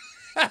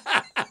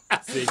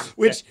 See,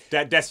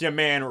 that's your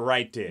man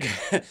right there.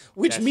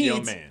 which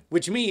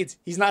means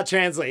he's not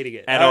translating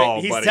it. At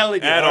all, He's buddy.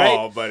 telling you, At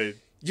all, buddy.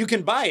 You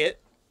can buy it.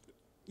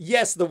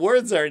 Yes, the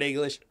words are in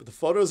English, but the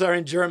photos are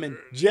in German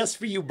just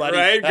for you, buddy.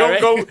 Right?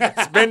 Go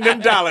spend them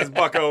dollars,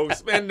 bucko.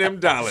 Spend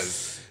them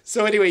dollars.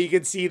 So anyway, you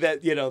can see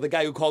that, the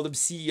guy who called him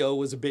CEO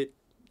was a bit,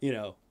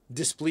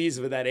 displeased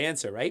with that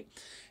answer, right?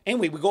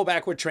 Anyway, we go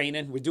back, we're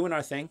training, we're doing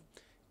our thing.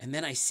 And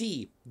then I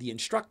see the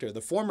instructor, the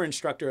former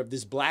instructor of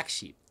this black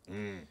sheep.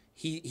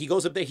 He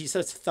goes up there. He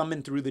starts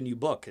thumbing through the new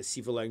book because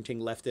Sifu Leung-Ting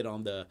left it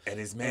on the. And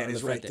his man on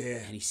is the right front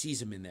there. and he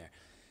sees him in there.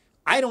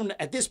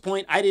 At this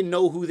point, I didn't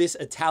know who this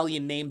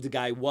Italian named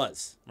guy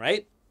was,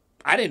 right?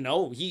 I didn't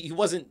know. He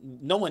wasn't,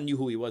 no one knew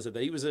who he was at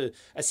that. He was as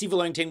Sifu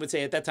Leung-Ting would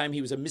say at that time,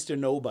 he was a Mr.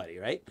 Nobody,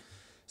 right?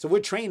 So we're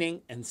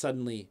training and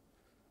suddenly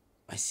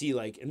I see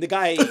and the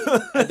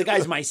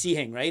guy's my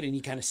Siheng, right? And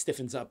he kind of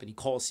stiffens up and he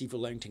calls Sifu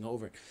Leung-Ting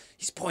over.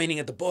 He's pointing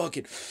at the book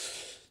and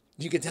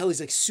you can tell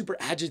he's super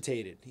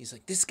agitated. He's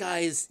like, this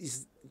guy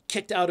he's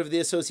kicked out of the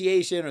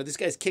association, or this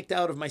guy's kicked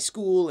out of my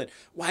school, and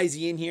why is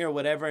he in here or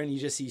whatever? And you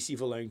just see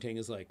Sifu Leung-Ting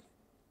is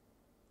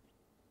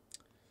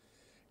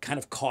kind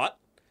of caught.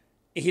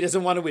 He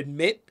doesn't want to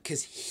admit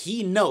because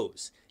he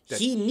knows.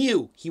 He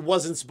knew he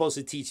wasn't supposed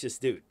to teach this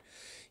dude.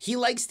 He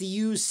likes to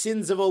use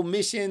sins of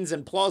omissions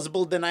and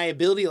plausible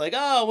deniability.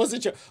 I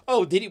wasn't sure.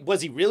 Oh,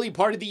 was he really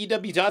part of the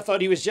EWT? I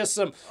thought he was just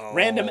some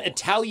random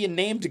Italian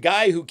named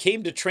guy who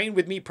came to train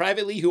with me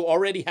privately who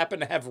already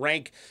happened to have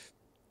rank.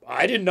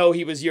 I didn't know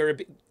he was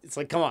European. It's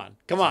come on.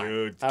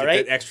 Dude, all get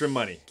right? that extra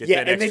money.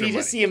 And then you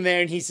just see him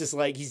there and he's just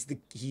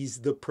he's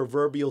the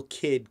proverbial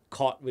kid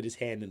caught with his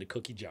hand in a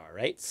cookie jar,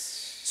 right?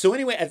 So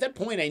anyway, at that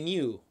point I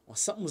knew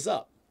something was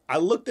up. I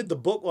looked at the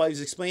book while he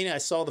was explaining. I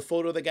saw the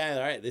photo of the guy. All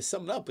right, there's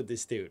something up with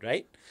this dude,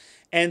 right?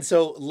 And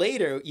so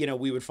later,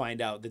 we would find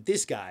out that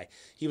this guy,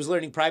 he was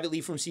learning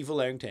privately from Sifu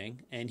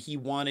Leung-Ting, and he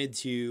wanted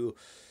to,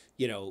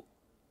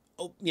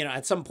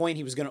 at some point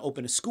he was going to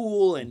open a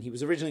school, and he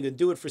was originally going to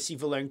do it for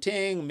Sifu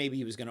Leung-Ting. Maybe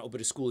he was going to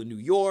open a school in New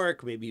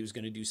York. Maybe he was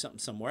going to do something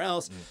somewhere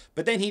else.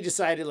 But then he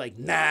decided,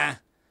 nah,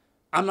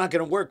 I'm not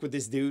going to work with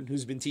this dude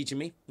who's been teaching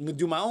me. I'm going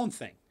to do my own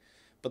thing.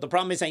 But the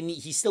problem is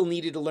he still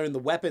needed to learn the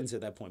weapons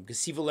at that point because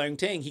Sifu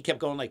Leung-Ting, he kept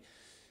going when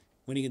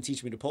are you going to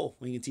teach me to pull?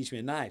 When are you going to teach me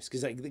the knives?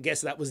 Because I guess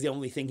that was the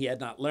only thing he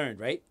had not learned,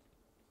 right?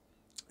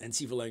 And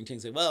Sifu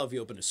Leung-Ting's well, if you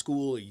open a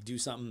school or you do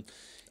something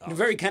in a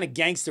very kind of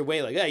gangster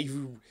way,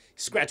 you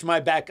scratch my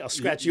back, I'll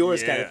scratch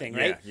yours kind of thing,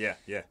 right?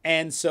 Yeah.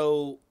 And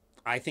so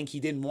I think he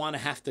didn't want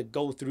to have to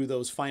go through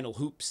those final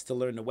hoops to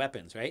learn the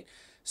weapons, right?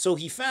 So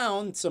he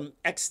found some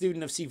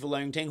ex-student of Sifu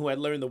Leung-Ting who had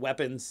learned the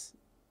weapons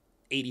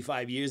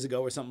 85 years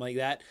ago or something like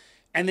that,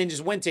 and then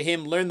just went to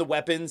him, learned the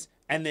weapons,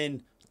 and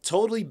then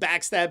totally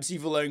backstabbed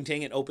Sifu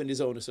Leung-Ting and opened his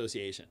own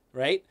association,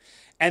 right?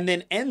 And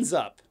then ends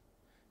up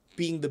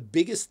being the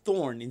biggest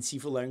thorn in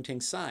Sifu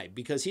Leung-Ting's side.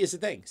 Because here's the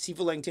thing. Sifu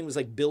Leung-Ting was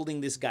building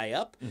this guy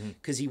up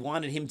because he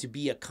wanted him to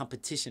be a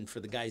competition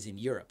for the guys in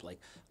Europe.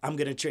 I'm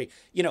going to train.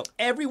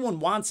 Everyone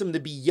wants him to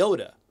be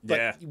Yoda.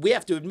 But we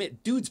have to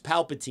admit, dude's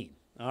Palpatine,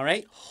 all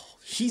right?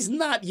 He's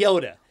not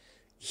Yoda.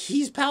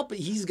 He's got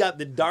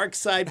the dark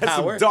side power.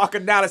 That's some dark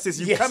analysis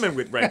you're coming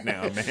with right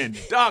now, man.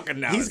 Dark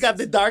analysis. He's got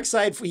the dark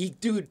side. He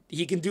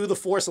can do the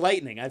Force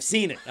lightning. I've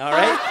seen it. All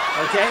right?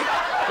 Okay?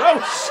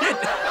 Oh, shit.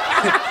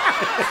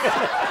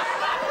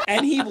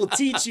 And he will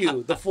teach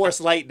you the Force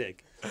lightning.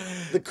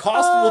 The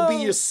cost will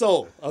be your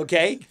soul,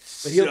 okay?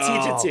 But he'll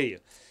teach it to you.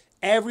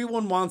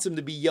 Everyone wants him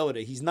to be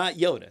Yoda. He's not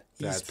Yoda.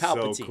 He's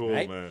Palpatine, so cool,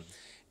 right? Man.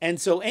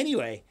 And so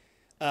anyway,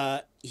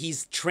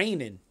 he's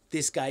training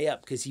this guy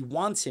up because he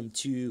wants him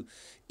to.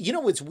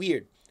 What's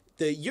weird?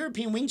 The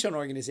European Wing Chun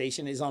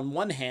organization is on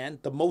one hand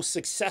the most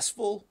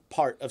successful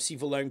part of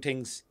Sifu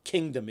Leung-Ting's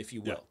kingdom, if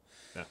you will.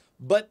 Yeah.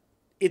 But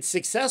it's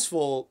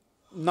successful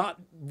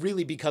not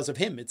really because of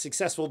him. It's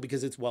successful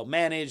because it's well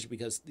managed,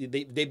 because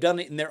they've done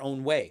it in their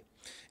own way,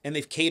 and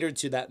they've catered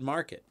to that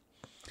market.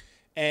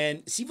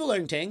 And Sifu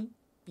Leung-Ting,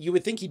 you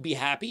would think he'd be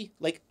happy.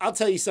 I'll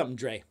tell you something,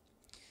 Dre.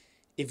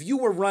 If you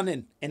were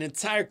running an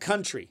entire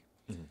country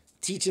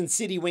teaching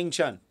city Wing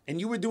Chun, and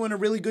you were doing a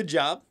really good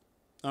job,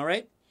 all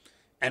right?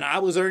 And I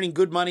was earning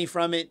good money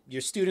from it.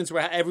 Your students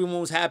everyone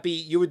was happy.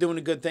 You were doing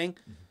a good thing.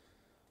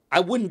 I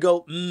wouldn't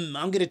go, I'm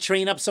going to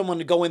train up someone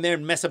to go in there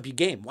and mess up your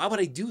game. Why would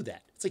I do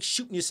that? It's like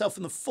shooting yourself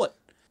in the foot.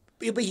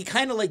 But he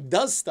kind of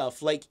does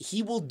stuff.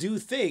 He will do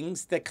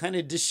things that kind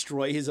of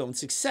destroy his own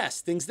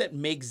success. Things that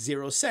make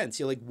zero sense.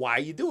 You're like, why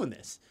are you doing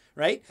this?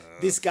 Right?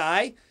 This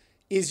guy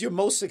is your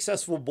most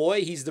successful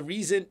boy. He's the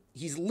reason.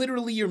 He's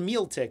literally your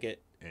meal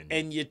ticket.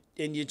 And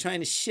you're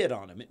trying to shit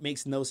on him. It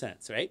makes no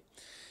sense, right?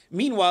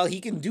 Meanwhile,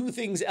 he can do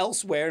things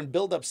elsewhere and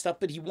build up stuff,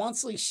 but he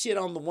wants to shit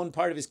on the one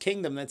part of his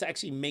kingdom that's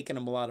actually making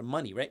him a lot of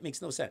money, right? Makes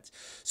no sense.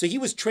 So he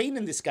was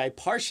training this guy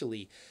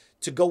partially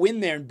to go in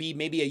there and be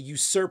maybe a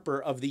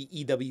usurper of the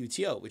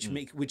EWTO,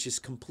 which is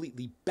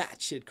completely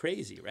batshit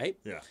crazy, right?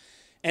 Yeah.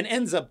 And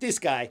ends up this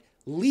guy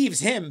leaves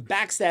him,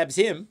 backstabs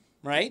him,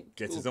 right?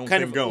 Gets his own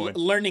kind thing of going.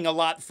 Learning a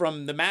lot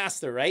from the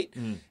master, right?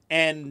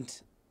 And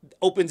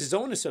opens his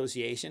own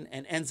association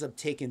and ends up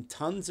taking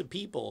tons of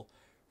people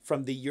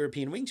from the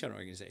European Wing Chun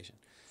organization.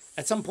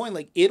 At some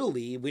point,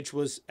 Italy, which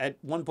was at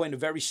one point a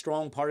very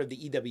strong part of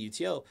the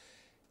EWTO,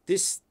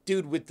 this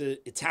dude with the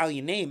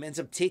Italian name ends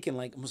up taking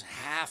almost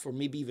half or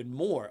maybe even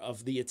more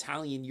of the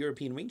Italian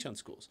European Wing Chun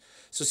schools.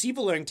 So Sifu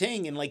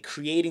Leung-Ting, in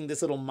creating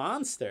this little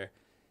monster,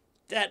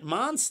 that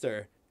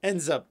monster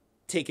ends up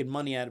taking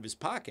money out of his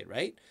pocket,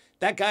 right?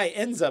 That guy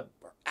ends up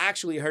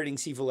actually hurting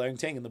Sifu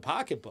Leung-Ting in the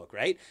pocketbook,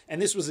 right?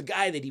 And this was a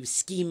guy that he was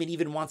scheming,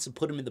 even wants to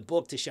put him in the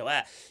book to show,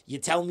 you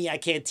tell me I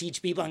can't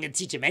teach people, I'm going to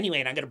teach him anyway,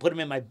 and I'm going to put him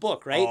in my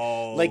book, right?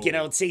 Oh. Like,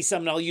 say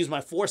something, I'll use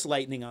my force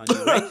lightning on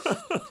you, right?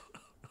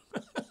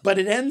 But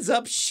he ends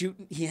up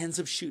shooting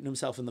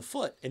himself in the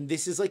foot. And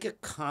this is like a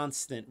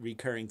constant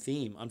recurring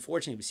theme,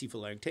 unfortunately, with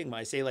Sifu Leung-Ting.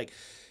 I say, like,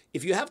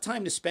 if you have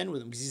time to spend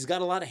with him, because he's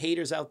got a lot of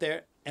haters out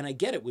there, and I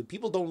get it, when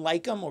people don't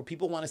like him or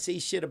people want to say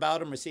shit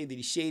about him or say that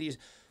he's shady,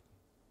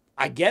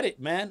 I get it,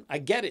 man. I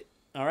get it.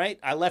 All right.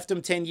 I left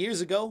him 10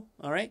 years ago.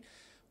 All right.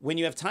 When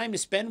you have time to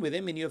spend with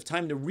him and you have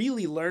time to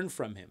really learn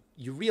from him,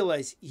 you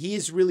realize he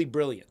is really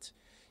brilliant.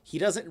 He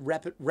doesn't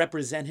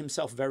represent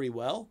himself very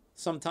well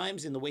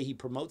sometimes in the way he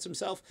promotes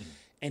himself,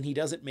 and he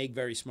doesn't make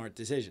very smart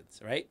decisions,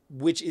 right?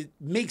 Which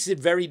makes it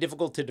very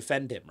difficult to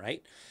defend him,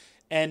 right?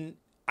 And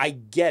I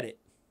get it,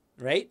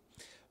 right?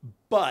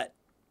 But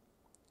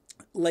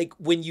like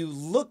when you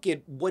look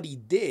at what he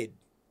did,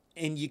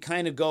 and you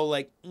kind of go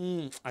like,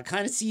 I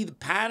kind of see the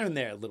pattern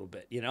there a little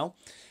bit,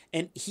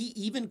 And he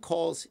even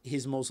calls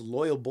his most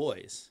loyal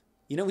boys,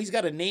 he's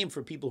got a name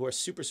for people who are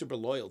super, super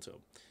loyal to him.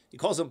 He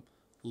calls them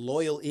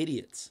loyal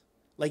idiots.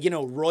 Like,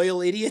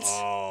 royal idiots.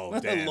 Oh,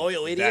 damn.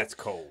 Loyal idiot. That's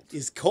cold.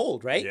 Is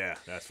cold, right? Yeah,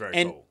 that's very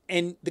cold.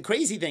 And the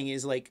crazy thing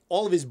is, like,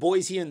 all of his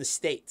boys here in the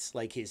States,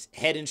 like his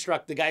head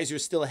instructor, the guys who are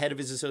still ahead of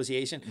his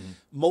association,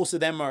 most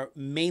of them are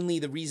mainly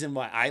the reason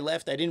why I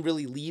left. I didn't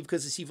really leave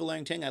because of Sifu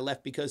Leung-Ting. I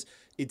left because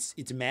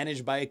it's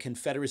managed by a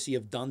confederacy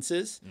of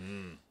dunces.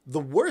 The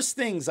worst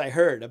things I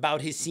heard about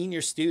his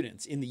senior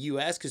students in the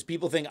U.S., because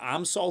people think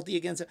I'm salty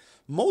against it,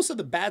 most of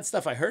the bad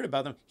stuff I heard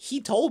about them,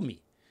 he told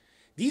me.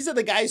 These are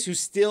the guys who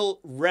still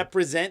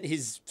represent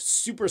his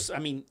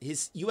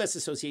his U.S.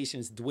 association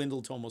has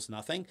dwindled to almost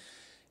nothing.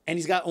 And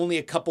he's got only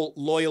a couple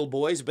loyal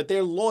boys, but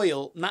they're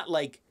loyal, not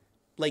like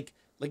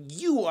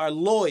you are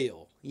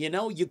loyal.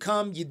 You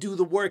come, you do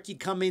the work, you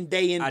come in,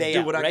 day out. I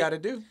do what right? I got to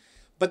do.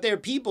 But they're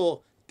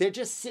people, they're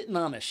just sitting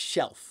on a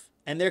shelf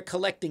and they're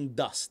collecting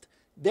dust.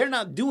 They're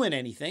not doing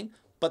anything,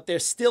 but they're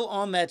still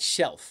on that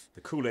shelf.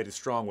 The Kool-Aid is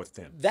strong with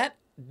them.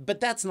 But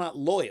that's not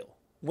loyal.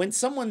 When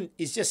someone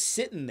is just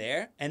sitting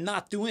there and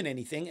not doing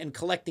anything and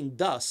collecting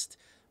dust,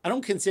 I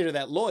don't consider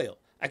that loyal.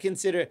 I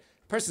consider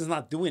the person's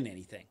not doing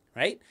anything,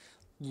 right?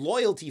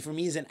 Loyalty for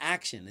me is an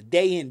action, a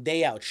day in,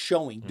 day out,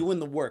 showing, doing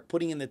the work,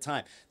 putting in the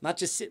time, not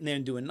just sitting there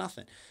and doing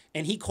nothing.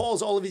 And he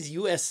calls all of his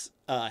U.S.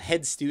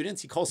 Head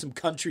students, he calls them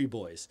country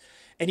boys.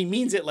 And he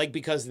means it like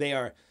because they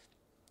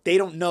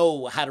don't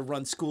know how to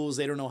run schools,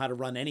 they don't know how to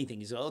run anything.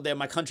 He's like, they're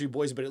my country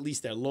boys, but at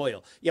least they're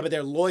loyal. Yeah, but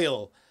they're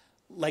loyal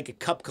like a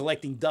cup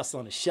collecting dust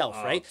on a shelf,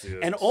 right?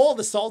 Dude. And all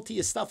the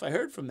saltiest stuff I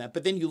heard from that.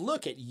 But then you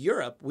look at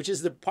Europe, which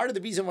is the part of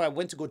the reason why I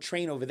went to go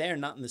train over there,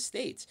 not in the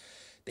States.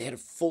 They had a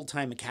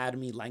full-time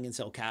academy,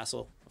 Langenzell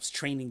Castle. I was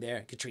training there.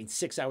 I could train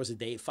 6 hours a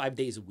day, 5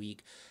 days a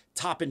week.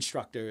 Top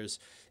instructors.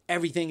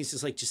 Everything is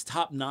just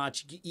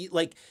top-notch.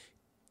 Like,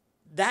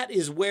 that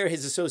is where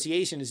his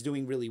association is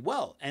doing really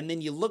well. And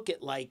then you look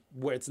at, like,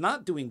 where it's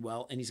not doing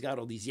well, and he's got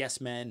all these yes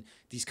men,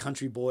 these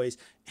country boys,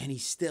 and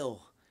he's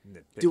still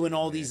doing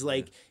all these,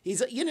 like, he's,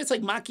 it's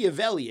like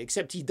Machiavelli,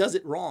 except he does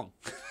it wrong.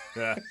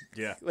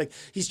 Yeah. Like,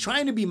 he's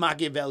trying to be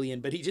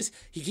Machiavellian, but he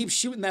keeps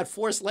shooting that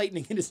force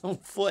lightning in his own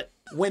foot.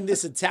 When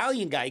this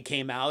Italian guy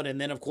came out, and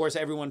then, of course,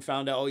 everyone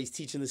found out, he's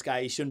teaching this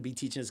guy, he shouldn't be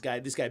teaching this guy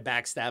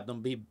backstabbed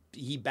him,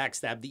 he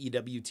backstabbed the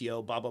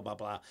EWTO, blah, blah, blah,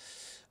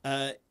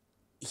 blah.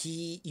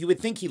 You would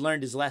think he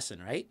learned his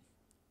lesson, right?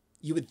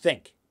 You would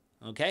think,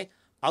 okay?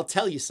 I'll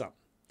tell you something.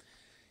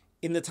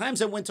 In the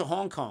times I went to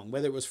Hong Kong,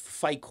 whether it was for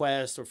Fight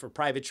Quest or for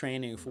private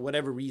training or for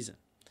whatever reason,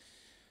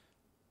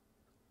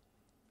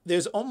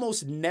 there's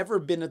almost never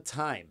been a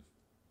time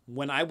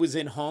when I was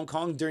in Hong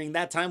Kong, during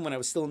that time when I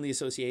was still in the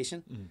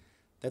association,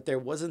 that there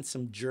wasn't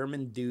some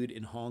German dude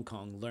in Hong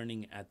Kong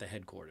learning at the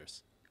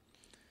headquarters.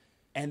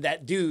 And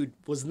that dude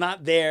was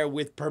not there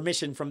with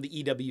permission from the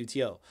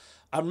EWTO.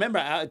 I remember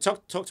I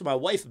talked to my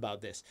wife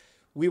about this.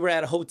 We were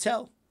at a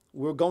hotel.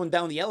 We were going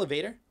down the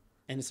elevator,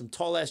 and some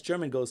tall-ass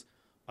German goes,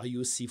 "Are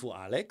you a Sifu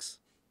Alex?"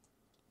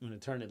 I'm going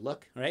to turn and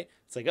look, right?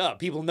 It's like,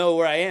 people know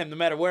where I am no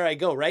matter where I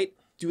go, right?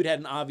 Dude had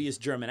an obvious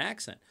German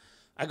accent.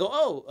 I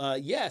go,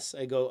 yes.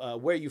 I go,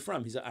 where are you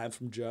from? He's like, I'm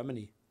from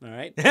Germany, all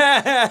right?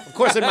 Of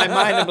course, in my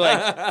mind, I'm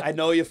like, I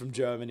know you're from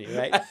Germany,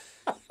 right?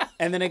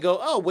 And then I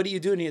go, what are you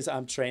doing? He's like,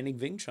 I'm training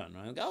Wing Chun.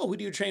 I go, who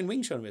do you train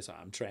Wing Chun with?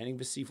 I'm training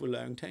with Sifu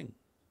Leung-Ting.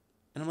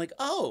 And I'm like,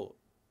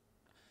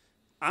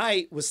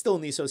 I was still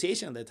in the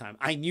association at that time.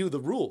 I knew the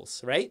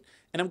rules, right?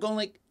 And I'm going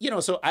like,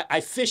 so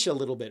I fish a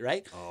little bit,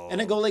 right?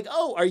 And I go like,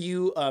 are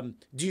you,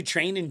 do you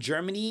train in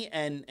Germany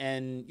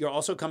and you're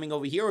also coming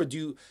over here, or do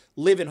you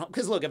live in,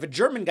 because look, if a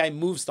German guy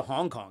moves to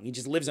Hong Kong, he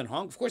just lives in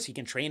Hong Kong, of course he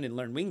can train and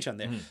learn Wing Chun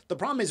there. The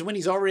problem is when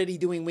he's already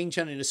doing Wing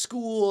Chun in a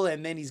school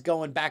and then he's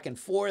going back and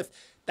forth,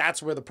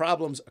 that's where the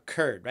problems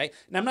occurred, right?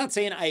 And I'm not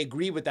saying I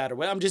agree with that or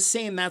what, I'm just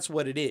saying that's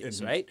what it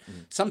is, right?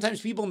 Sometimes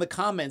people in the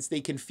comments,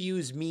 they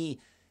confuse me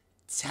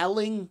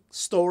telling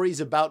stories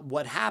about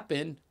what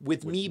happened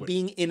with me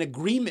being in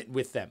agreement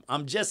with them.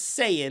 I'm just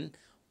saying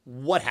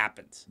what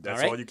happens.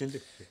 That's all, all you can do.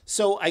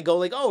 So I go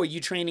like, oh, are you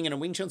training in a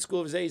Wing Chun school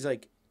over there? He's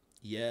like,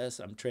 yes,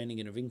 I'm training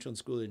in a Wing Chun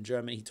school in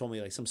Germany. He told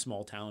me like some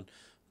small town,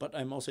 but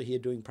I'm also here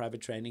doing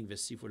private training with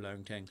Sifu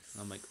Langenzell.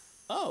 I'm like,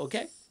 oh,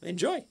 okay,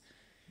 enjoy.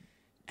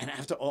 And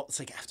after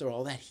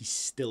all that, he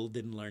still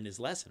didn't learn his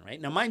lesson,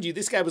 right? Now, mind you,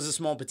 this guy was a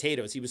small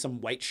potatoes. He was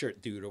some white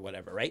shirt dude or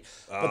whatever, right?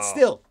 But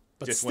still,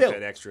 just want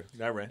that extra.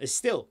 That right.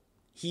 Still,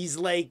 he's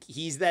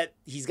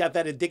got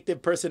that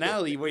addictive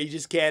personality where you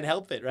just can't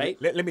help it, right?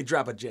 Let me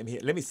drop a gem here.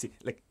 Let me see.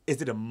 Like,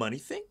 is it a money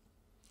thing?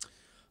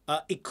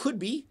 It could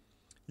be.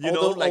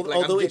 Although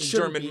I'm getting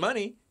German be.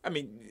 Money. I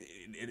mean,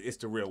 it's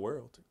the real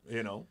world,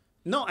 you know?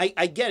 No,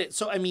 I get it.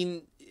 So, I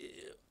mean,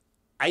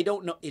 I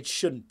don't know. It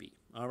shouldn't be.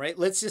 All right.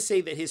 Let's just say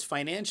that his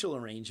financial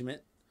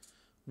arrangement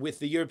with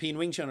the European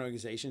Wing Chun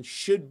organization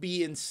should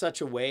be in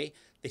such a way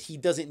that he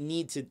doesn't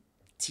need to.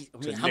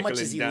 How much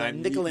is he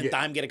learn? Nickel and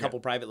dime, get a couple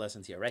private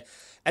lessons here, right?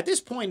 At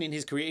this point in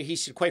his career, he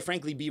should quite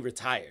frankly be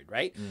retired,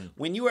 right?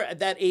 When you are at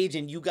that age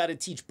and you got to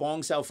teach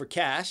bong sao for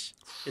cash,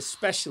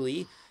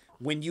 especially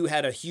when you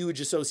had a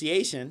huge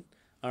association,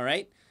 all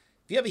right?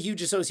 If you have a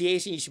huge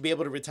association, you should be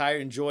able to retire,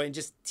 enjoy, and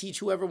just teach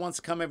whoever wants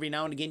to come every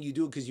now and again. You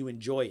do it because you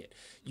enjoy it.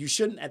 You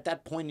shouldn't, at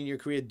that point in your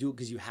career, do it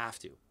because you have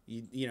to.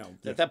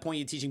 At that point,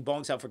 you're teaching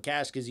bong sao for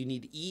cash because you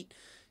need to eat.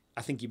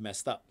 I think you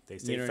messed up. They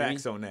say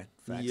facts on that.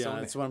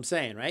 That's what I'm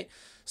saying, right?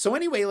 So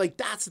anyway, like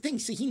that's the thing.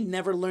 So he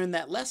never learned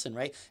that lesson,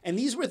 right? And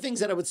these were things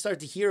that I would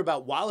start to hear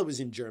about while I was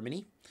in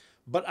Germany,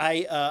 but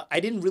I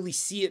didn't really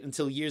see it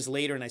until years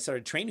later, and I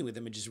started training with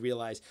him and just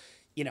realized,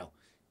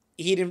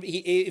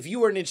 if you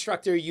were an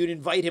instructor, you'd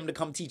invite him to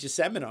come teach a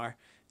seminar,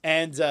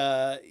 and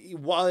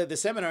while at the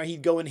seminar,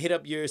 he'd go and hit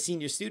up your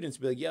senior students,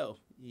 and be like, "Yo,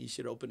 you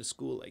should open a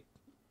school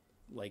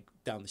like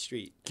down the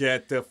street.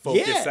 Get the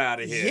focus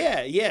out of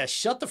here." Yeah.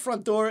 Shut the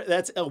front door.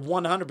 That's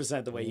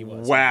 100% the way he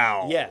was.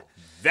 Wow. Yeah.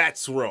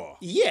 That's raw.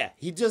 Yeah,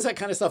 he does that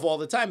kind of stuff all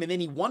the time, and then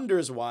he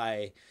wonders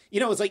why.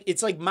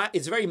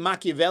 It's very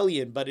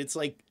Machiavellian, but it's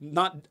like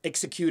not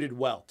executed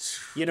well.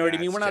 You know what I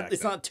mean?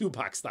 It's not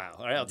Tupac style.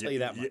 All right, I'll tell you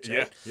that much.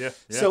 Right? Yeah.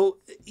 So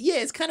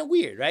it's kind of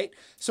weird, right?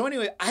 So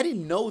anyway, I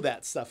didn't know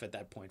that stuff at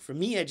that point. For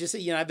me, I just I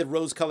had the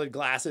rose-colored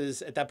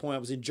glasses. At that point, I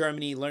was in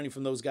Germany learning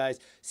from those guys.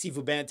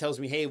 Sifu Bant tells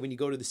me, hey, when you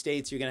go to the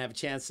States, you're gonna have a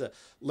chance to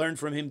learn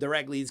from him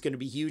directly. It's gonna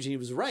be huge, and he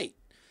was right.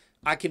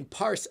 I can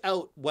parse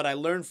out what I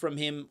learned from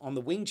him on the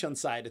Wing Chun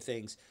side of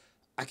things.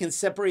 I can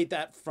separate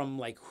that from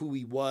like who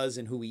he was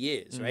and who he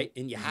is, right?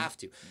 And you have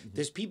to.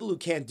 There's people who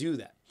can't do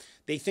that.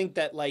 They think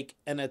that like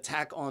an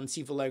attack on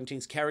Sifu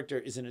Langenzell's character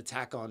is an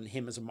attack on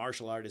him as a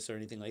martial artist or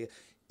anything like that.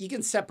 You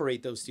can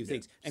separate those two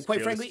things. And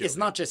quite frankly, it's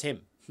not just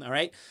him, all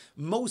right?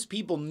 Most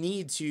people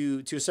need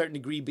to a certain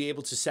degree, be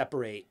able to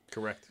separate.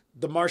 Correct.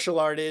 The martial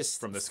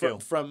artist from the skill,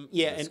 from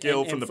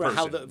the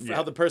person,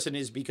 how the person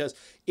is, because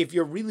if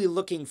you're really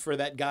looking for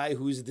that guy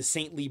who's the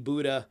saintly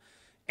Buddha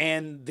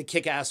and the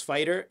kick-ass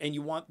fighter, and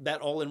you want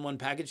that all in one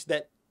package,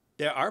 that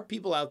there are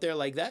people out there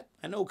like that.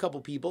 I know a couple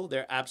people.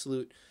 They're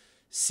absolute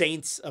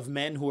saints of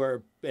men who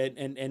are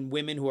and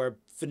women who are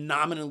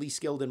phenomenally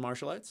skilled in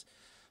martial arts,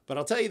 but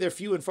I'll tell you, they're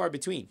few and far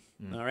between.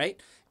 All right,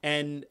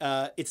 and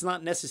it's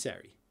not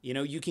necessary.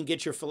 You can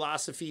get your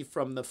philosophy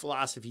from the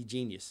philosophy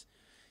genius.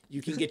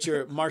 You can get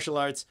your martial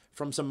arts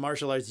from some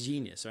martial arts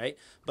genius, right?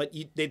 But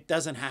it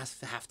doesn't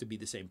have to be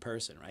the same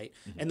person, right?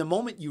 And the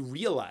moment you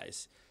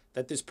realize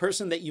that this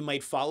person that you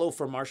might follow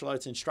for martial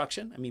arts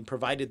instruction, I mean,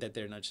 provided that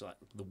they're not just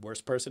the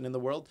worst person in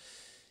the world,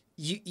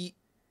 you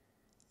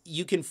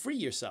can free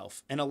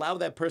yourself and allow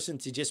that person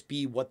to just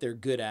be what they're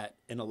good at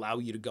and allow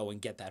you to go and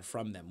get that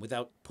from them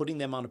without putting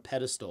them on a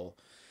pedestal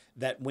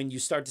that when you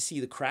start to see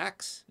the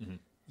cracks,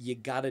 you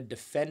got to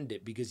defend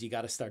it because you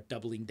got to start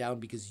doubling down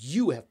because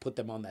you have put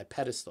them on that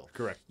pedestal.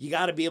 Correct. You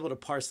got to be able to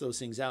parse those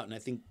things out. And I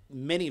think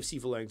many of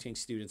Sifu Langenzell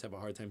students have a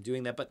hard time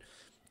doing that. But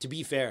to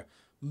be fair,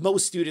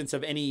 most students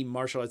of any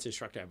martial arts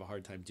instructor have a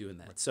hard time doing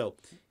that. So,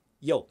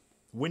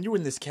 when you were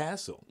in this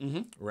castle,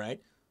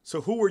 right? So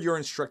who were your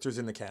instructors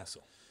in the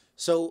castle?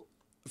 So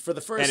for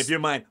the first... And if you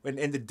mind,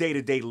 in the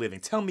day-to-day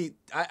living, tell me,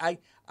 I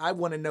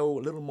want to know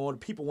a little more.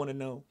 People want to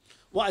know.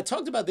 Well, I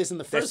talked about this in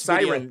the first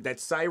video.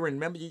 That siren,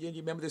 remember you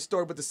remember this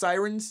story with the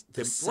sirens?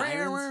 The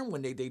sirens?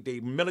 When they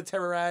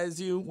militarize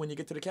you when you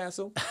get to the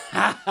castle?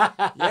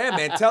 Yeah,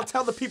 man.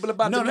 Tell the people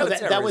about the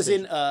military. That was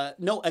in,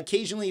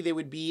 occasionally there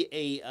would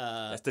be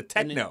that's the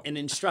techno. An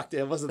instructor.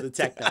 It wasn't the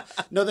techno.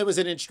 No, there was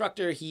an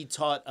instructor. He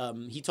taught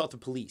the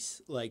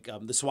police, like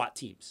the SWAT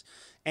teams.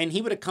 And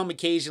he would have come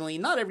occasionally,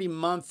 not every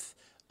month,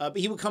 but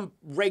he would come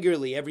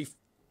regularly every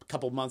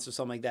couple months or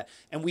something like that.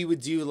 And we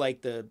would do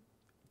like the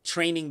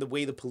training the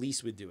way the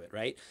police would do it,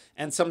 right?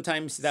 And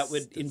sometimes that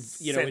would,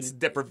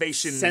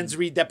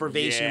 sensory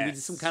deprivation. Yes. We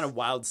did some kind of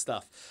wild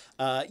stuff.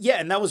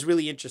 And that was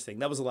really interesting.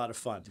 That was a lot of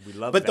fun. We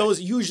love But that.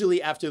 those,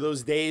 usually after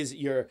those days,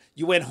 you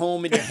went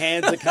home and your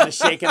hands are kind of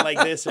shaking like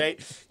this, right?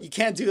 You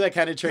can't do that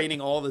kind of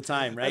training all the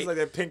time, right? That's like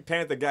that Pink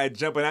Panther guy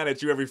jumping out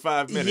at you every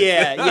 5 minutes.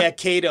 Yeah,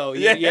 Kato.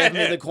 You have him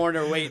in the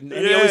corner waiting.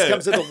 And he always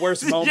comes at the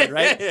worst moment,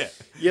 right?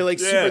 You're like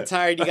super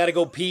tired. You got to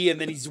go pee,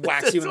 and then he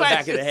whacks you in the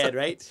back of the head,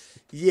 right?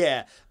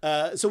 Yeah.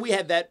 So we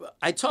had that.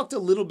 I talked a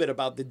little bit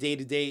about the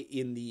day-to-day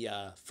in the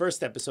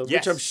first episode,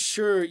 Yes. which I'm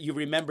sure you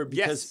remember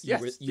because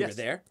Yes, you were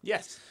there.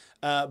 Yes.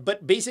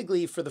 But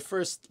basically, for the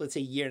first, let's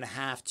say, year and a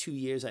half, 2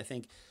 years, I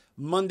think,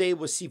 Monday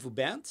was Sifu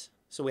Bant.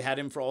 So we had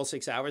him for all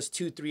 6 hours,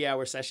 2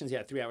 3-hour sessions. He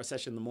had a 3-hour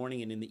session in the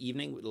morning and in the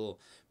evening with a little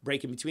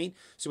break in between.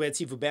 So we had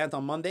Sifu Bant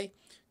on Monday.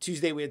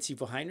 Tuesday, we had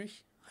Sifu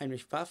Heinrich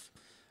Pfaff.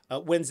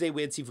 Wednesday,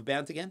 we had Sifu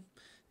Bant again.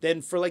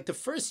 Then for like the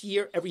first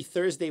year, every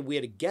Thursday, we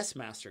had a guest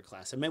master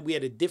class. I mean, we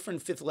had a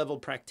different 5th level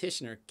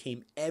practitioner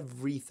came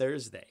every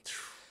Thursday.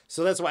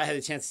 So that's why I had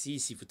a chance to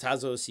see Sifu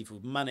Tazo,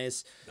 Sifu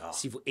Manis,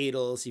 Sifu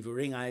Edel, Sifu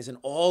Ring Eyes, and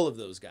all of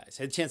those guys.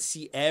 I had a chance to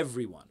see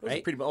everyone, Those are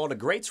right? pretty much all the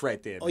greats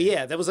right there. Oh,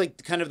 yeah. That was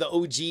like kind of the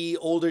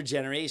OG, older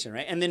generation,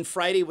 right? And then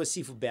Friday was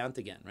Sifu Bant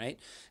again, right?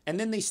 And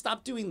then they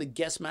stopped doing the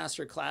guest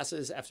master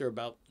classes after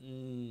about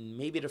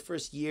maybe the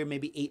first year,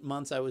 maybe 8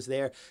 months I was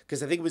there,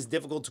 because I think it was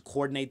difficult to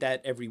coordinate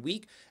that every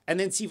week. And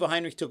then Sifu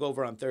Heinrich took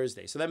over on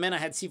Thursday. So that meant I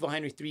had Sifu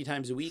Heinrich 3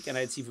 times a week, and I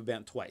had Sifu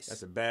Bant twice.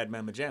 That's a bad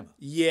mamma jamma.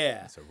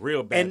 Yeah. That's a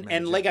real bad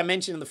And like I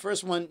mentioned in the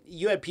first one,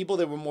 you had people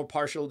that were more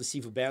partial to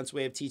Sifu Bant's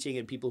way of teaching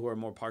and people who are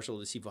more partial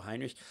to Sifu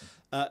Heinrich.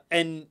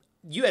 And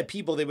you had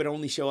people that would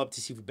only show up to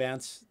Sifu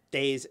Bant's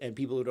days and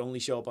people would only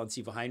show up on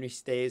Sifu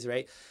Heinrich's days,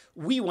 right?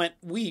 We went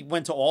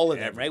to all of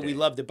them, Every right? We day.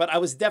 loved it. But I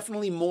was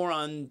definitely more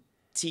on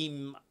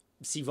team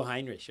Sifu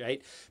Heinrich,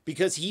 right?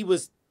 Because he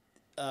was...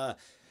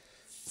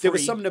 there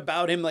was Free. something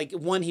about him, like,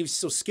 one, he was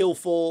so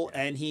skillful,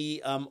 and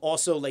he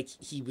also, like,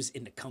 he was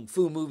in the kung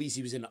fu movies,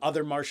 he was in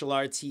other martial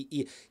arts,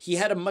 he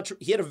had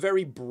a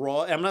very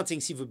broad, I'm not saying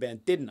Sifu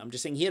Bant didn't, I'm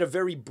just saying he had a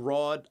very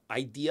broad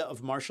idea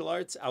of martial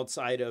arts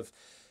outside of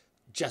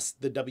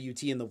just the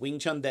WT and the Wing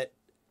Chun that,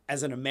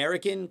 as an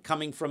American,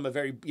 coming from a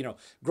very,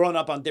 growing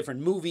up on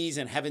different movies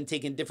and having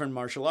taken different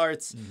martial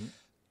arts,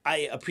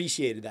 I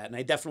appreciated that, and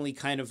I definitely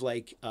kind of,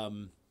 like,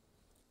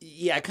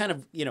 I kind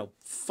of,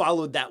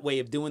 followed that way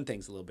of doing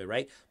things a little bit,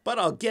 right? But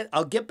I'll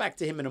get back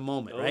to him in a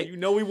moment, right? You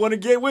know we want to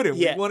get with him.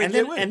 Yeah, We want to and get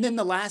then with him. and then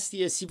the last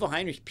year, Sifu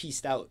Heinrich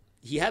pieced out.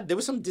 There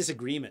was some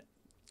disagreement.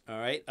 All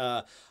right,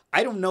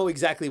 I don't know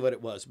exactly what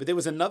it was, but there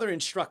was another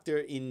instructor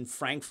in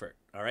Frankfurt.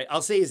 All right,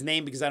 I'll say his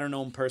name because I don't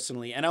know him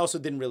personally, and I also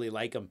didn't really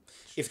like him.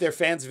 If they're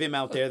fans of him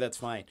out there, that's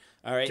fine.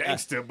 All right,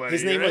 Gangster, buddy,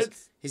 his name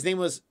right?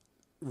 was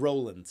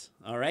Roland.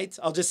 All right,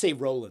 I'll just say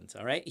Roland.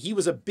 All right, he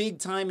was a big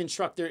time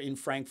instructor in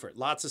Frankfurt.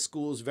 Lots of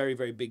schools, very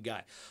very big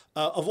guy.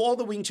 Of all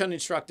the Wing Chun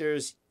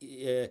instructors,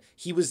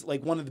 he was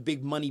like one of the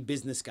big money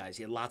business guys.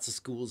 He had lots of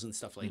schools and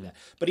stuff like that.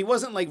 But he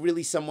wasn't like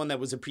really someone that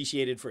was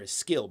appreciated for his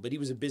skill. But he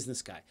was a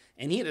business guy,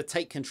 and he had a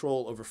tight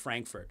control over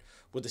Frankfurt,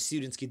 what the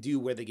students could do,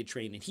 where they could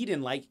train. And he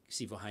didn't like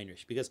Sifu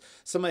Heinrich because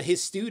some of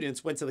his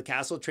students went to the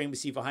castle, trained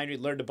with Sifu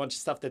Heinrich, learned a bunch of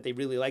stuff that they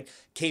really liked,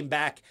 came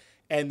back.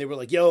 And they were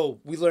like, yo,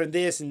 we learned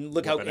this, and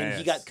look Whooping and he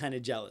ass. got kind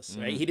of jealous,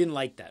 right? He didn't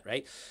like that,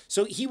 right?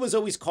 So he was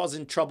always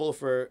causing trouble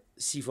for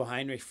Sifu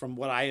Heinrich from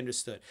what I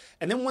understood.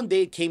 And then one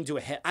day it came to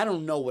a head. I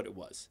don't know what it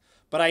was,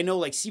 but I know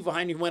like Sifu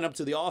Heinrich went up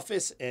to the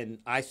office, and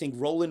I think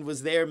Roland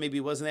was there, maybe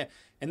he wasn't there,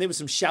 and there was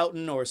some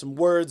shouting or some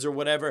words or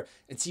whatever,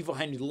 and Sifu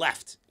Heinrich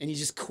left, and he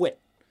just quit.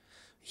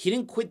 He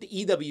didn't quit the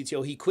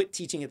EWTO, he quit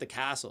teaching at the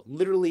castle.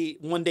 Literally,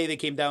 one day they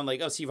came down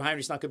like, oh, Sifu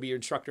Heinrich's not going to be your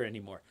instructor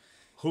anymore.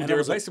 Who and they I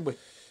was replace him with?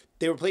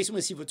 They replaced him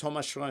with Sifu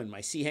Thomas Schrein,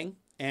 my Siheng.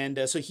 And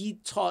so he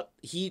took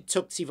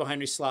Sifu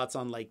Heinrich slots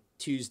on like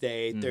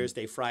Tuesday,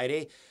 Thursday,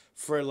 Friday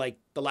for like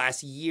the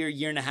last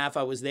year and a half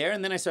I was there.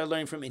 And then I started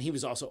learning from him, and he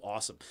was also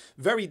awesome.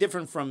 Very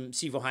different from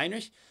Sifu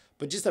Heinrich,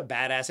 but just a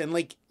badass. And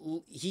like,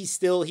 he's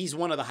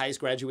one of the highest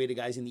graduated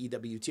guys in the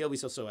EWTO.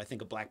 He's also, I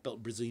think, a black belt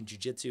in Brazilian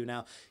Jiu-Jitsu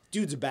now.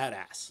 Dude's a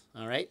badass,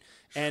 all right?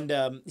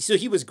 And so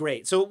he was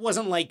great. So it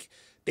wasn't like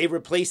they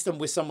replaced him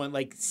with someone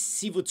like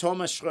Sifu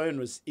Thomas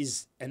Schrein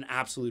is an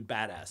absolute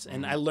badass.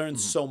 And I learned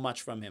so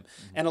much from him.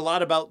 And a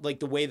lot about like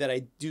the way that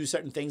I do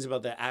certain things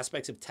about the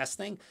aspects of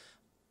testing.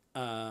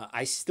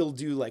 I still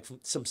do like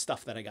some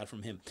stuff that I got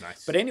from him.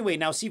 Nice. But anyway,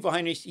 now Sifu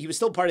Heinrich, he was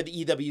still part of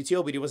the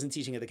EWTO, but he wasn't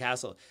teaching at the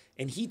castle.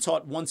 And he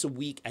taught once a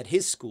week at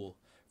his school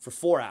for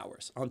 4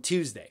 hours on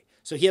Tuesday.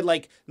 So he had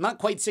like not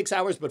quite 6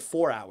 hours, but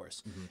 4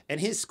 hours. And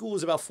his school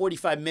was about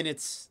 45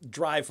 minutes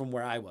drive from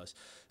where I was.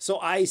 So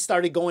I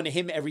started going to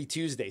him every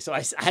Tuesday. So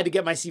I had to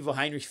get my Sifu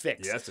Heinrich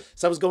fixed. Yes, sir.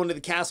 So I was going to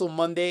the castle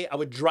Monday. I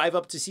would drive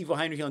up to Sifu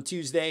Heinrich on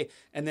Tuesday.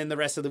 And then the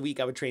rest of the week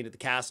I would train at the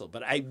castle.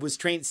 But I was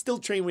still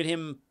trained with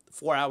him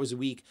 4 hours a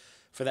week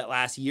for that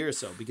last year or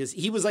so. Because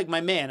he was like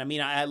my man. I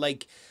mean,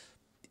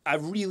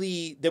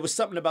 there was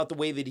something about the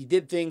way that he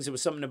did things. There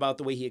was something about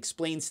the way he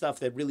explained stuff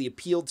that really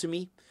appealed to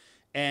me.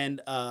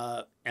 And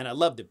I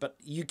loved it. But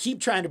you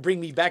keep trying to bring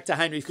me back to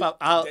Heinrich Pfaff.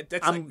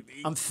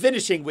 I'm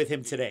finishing with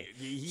him today.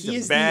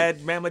 He's a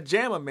bad mamma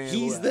jamma, man.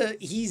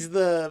 He's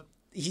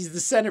the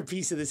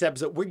centerpiece of this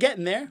episode. We're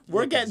getting there.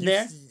 We're getting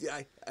there.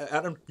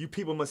 You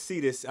people must see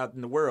this out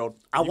in the world.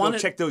 I want to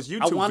check those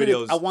YouTube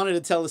videos. I wanted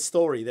to tell a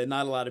story that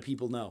not a lot of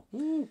people know.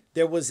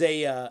 There was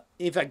in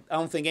fact, I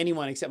don't think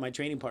anyone except my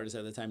training partners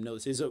at the time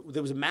knows.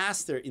 There was a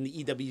master in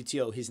the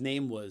EWTO. His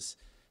name was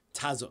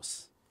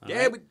Tazos.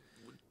 Yeah, but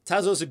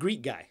Tazos, a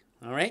Greek guy,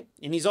 All right?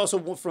 And he's also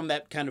from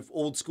that kind of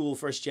old school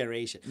first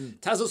generation.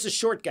 Tazo's a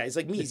short guy. He's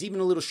like me. He's even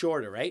a little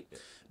shorter, right?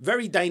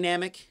 Very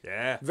dynamic.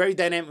 Yeah. Very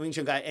dynamic Wing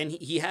Chun guy. And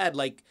he had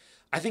like,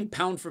 I think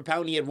pound for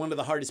pound, he had one of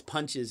the hardest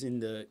punches in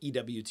the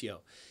EWTO.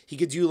 He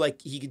could do like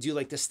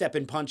the step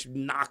and punch,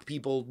 knock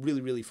people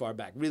really, really far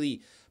back.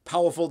 Really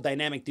powerful,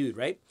 dynamic dude,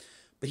 right?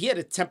 But he had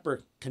a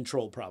temper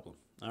control problem.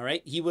 All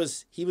right? He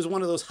was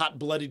one of those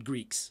hot-blooded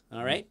Greeks,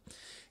 all right?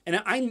 And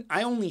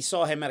I only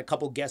saw him at a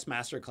couple guest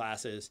master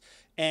classes,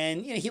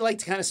 and he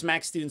liked to kind of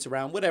smack students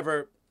around,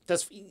 whatever.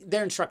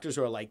 Their instructors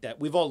are like that.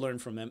 We've all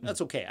learned from him.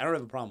 That's okay. I don't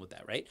have a problem with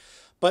that, right?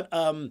 But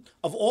of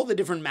all the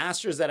different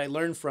masters that I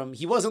learned from,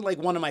 he wasn't like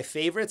one of my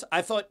favorites.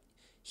 I thought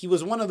he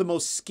was one of the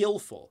most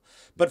skillful.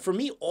 But for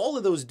me, all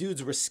of those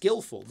dudes were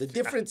skillful. The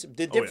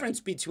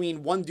difference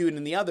between one dude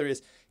and the other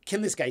is,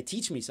 can this guy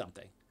teach me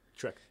something?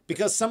 Trick.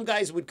 Because some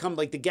guys would come,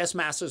 like the guest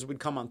masters would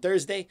come on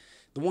Thursday.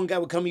 The one guy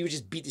would come, he would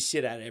just beat the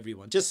shit out of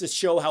everyone just to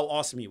show how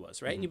awesome he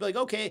was, right? And you'd be like,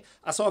 okay,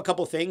 I saw a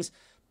couple things,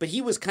 but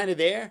he was kind of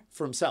there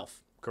for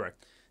himself.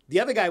 Correct. The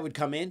other guy would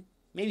come in,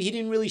 maybe he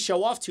didn't really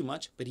show off too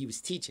much, but he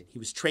was teaching, he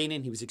was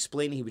training, he was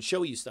explaining, he would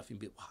show you stuff. You'd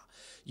be, wow.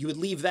 You would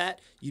leave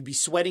that, you'd be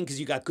sweating because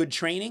you got good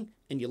training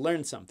and you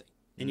learned something.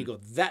 And you go,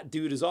 that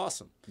dude is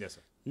awesome. Yes,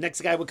 sir. Next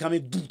guy would come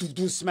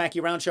in, smack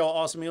you around, show how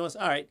awesome he was.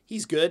 All right,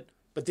 he's good,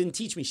 but didn't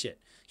teach me shit.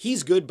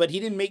 He's good, but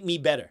he didn't make me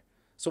better.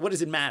 So what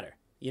does it matter?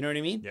 You know what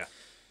I mean? Yeah.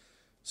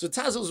 So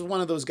Tazo was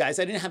one of those guys.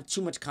 I didn't have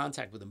too much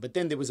contact with him. But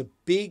then there was a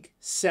big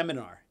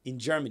seminar in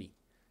Germany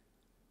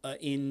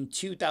in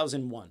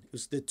 2001. It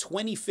was the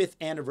 25th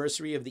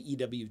anniversary of the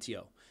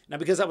EWTO. Now,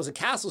 because I was a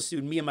Castle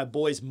student, me and my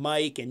boys,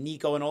 Mike and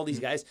Nico and all these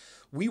guys,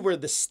 we were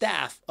the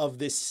staff of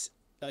this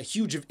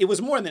huge, it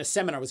was more than a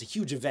seminar, it was a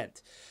huge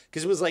event.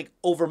 Because it was like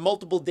over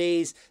multiple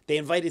days, they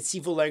invited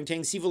Sifu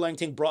Langting. Sifu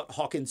Langting brought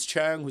Hawkins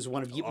Chung, who's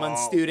one of Yip Mun's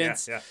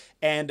students. Yeah.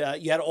 And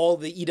you had all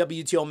the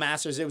EWTO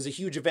masters. It was a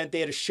huge event. They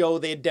had a show,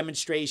 they had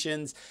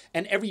demonstrations.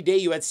 And every day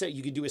you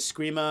could do a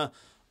screama.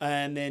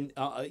 And then,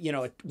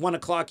 at 1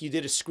 o'clock, you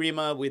did a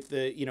screama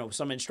with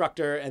some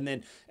instructor. And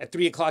then at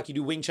 3 o'clock, you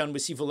do Wing Chun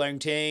with Sifu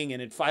Langting.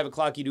 And at 5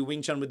 o'clock, you do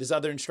Wing Chun with this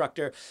other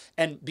instructor.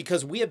 And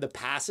because we had the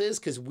passes,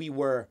 because we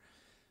were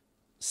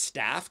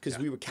staff, because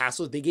we were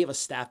castles, they gave us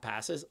staff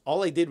passes.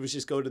 All I did was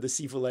just go to the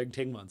Sifu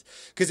Langting ones.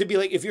 Because it'd be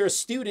like, if you're a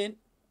student,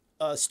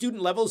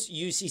 student levels,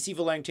 you see Sifu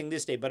Langting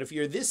this day. But if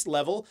you're this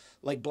level,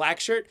 like black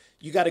shirt,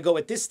 you got to go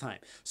at this time.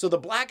 So the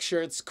black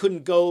shirts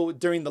couldn't go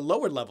during the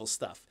lower level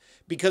stuff.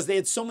 Because they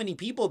had so many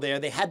people there,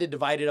 they had to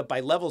divide it up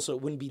by level so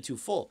it wouldn't be too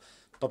full.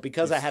 But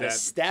because I had a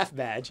staff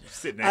badge,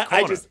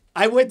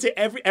 I went to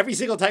every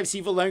single time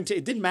Sifu Langting.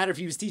 It didn't matter if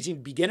he was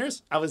teaching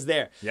beginners, I was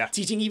there. Yeah.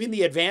 Teaching even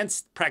the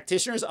advanced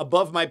practitioners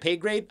above my pay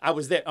grade, I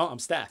was there. Oh, I'm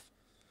staff.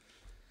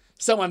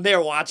 So I'm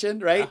there watching,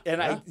 right?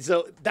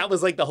 So that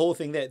was like the whole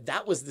thing.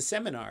 That was the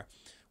seminar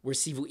where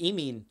Sifu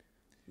Imin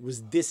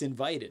was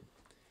disinvited.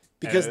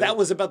 Because that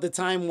was about the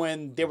time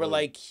when they were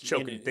like...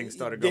 Choking things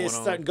started going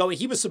on.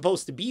 He was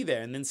supposed to be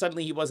there, and then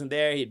suddenly he wasn't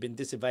there. He had been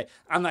disinvited.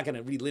 I'm not going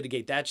to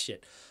relitigate that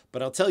shit.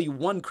 But I'll tell you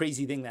one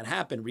crazy thing that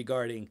happened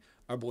regarding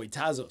our boy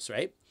Tazos,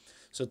 right?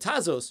 So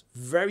Tazos,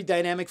 very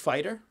dynamic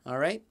fighter, all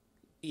right?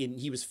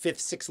 He was 5th,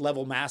 6th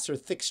level master,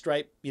 thick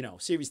stripe,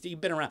 series.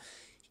 He'd been around.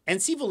 And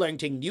Sifu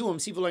Langting knew him.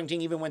 Sifu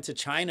Langting even went to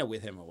China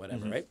with him or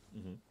whatever, right?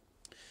 Mm-hmm.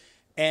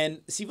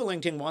 And Sifu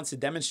Langting wants to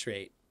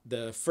demonstrate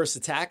the first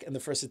attack and the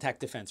first attack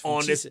defense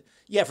from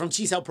from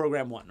Chisao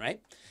Program 1, right?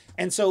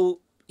 And so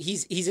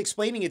he's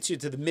explaining it to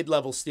the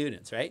mid-level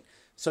students, right?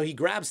 So he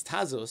grabs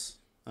Tazos,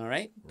 all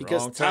right?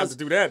 Because wrong time to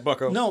do that,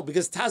 bucko. No,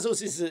 because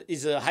Tazos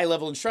is a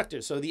high-level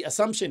instructor. So the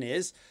assumption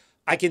is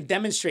I can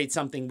demonstrate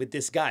something with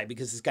this guy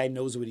because this guy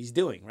knows what he's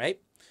doing,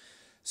 right?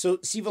 So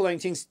Sifu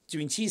Langting's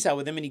doing Chisao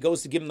with him, and he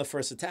goes to give him the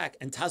first attack,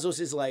 and Tazos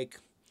is like,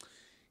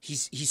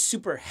 he's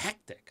super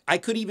hectic. I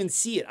could even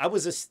see it. I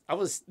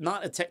was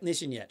not a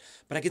technician yet,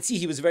 but I could see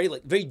he was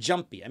very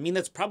jumpy. I mean,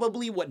 that's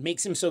probably what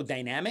makes him so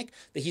dynamic,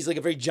 that he's like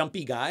a very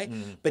jumpy guy.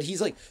 But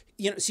he's like,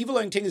 Sifu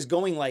Langting is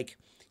going like,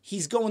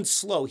 he's going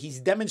slow. He's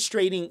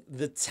demonstrating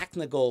the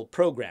technical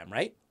program,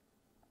 right?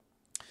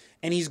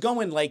 And he's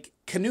going like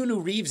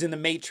Keanu Reeves in The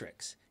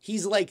Matrix.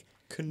 He's like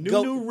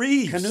Keanu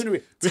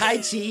Reeves. Tai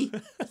Chi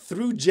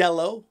through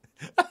Jello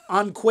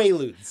on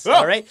Quaaludes,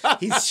 all right?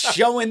 He's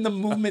showing the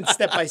movement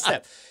step by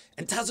step.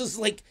 And Tazo's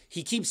like,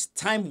 he keeps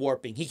time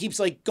warping. He keeps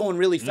like going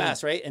really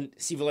fast, right? And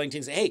Sifu Langting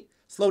says, hey,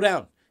 slow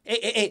down.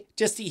 Hey,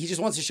 he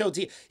just wants to show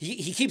to you.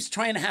 He keeps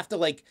trying to have to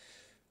like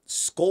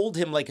scold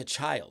him like a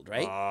child,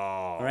 right?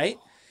 Oh. Right?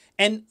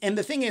 And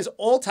the thing is,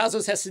 all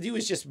Tazos has to do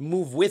is just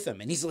move with him.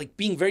 And he's like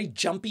being very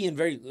jumpy and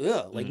very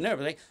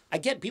nervous. Like, I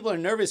get people are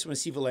nervous with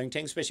Sifu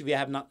Langting, especially if you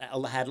have not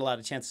had a lot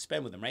of chance to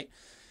spend with him, right?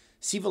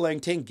 Sifu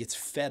Langting gets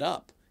fed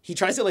up. He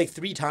tries it like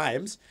 3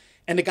 times,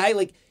 and the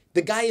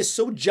guy is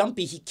so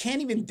jumpy, he can't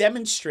even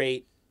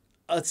demonstrate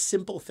a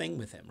simple thing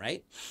with him,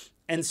 right?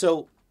 And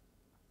so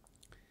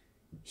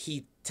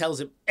he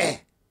tells him,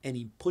 and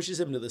he pushes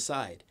him to the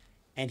side,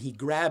 and he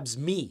grabs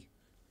me.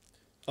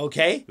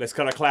 Okay? Let's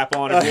cut a clap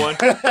on everyone.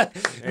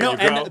 No,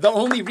 and the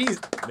only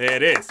reason...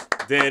 There it is.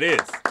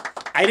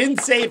 I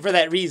didn't say it for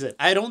that reason.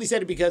 I had only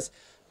said it because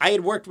I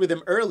had worked with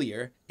him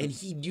earlier, and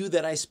he knew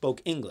that I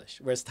spoke English,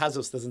 whereas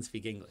Tazos doesn't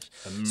speak English.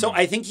 So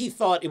I think he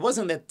thought it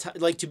wasn't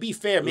that, like, to be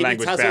fair, maybe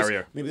Language Tazos,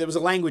 barrier. maybe there was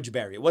a language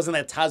barrier. It wasn't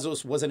that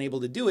Tazos wasn't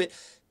able to do it.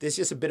 There's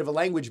just a bit of a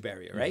language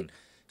barrier, right?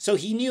 So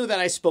he knew that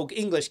I spoke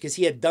English because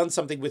he had done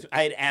something with,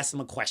 I had asked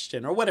him a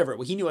question or whatever.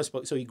 Well, he knew I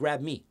spoke, so he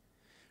grabbed me,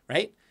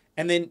 right?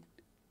 And then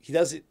he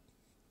does it.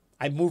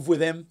 I move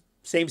with him,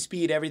 same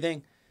speed,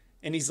 everything.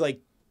 And he's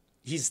like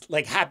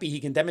happy he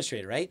can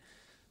demonstrate it, right?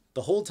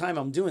 The whole time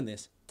I'm doing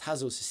this,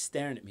 Tazos is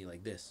staring at me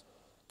like this.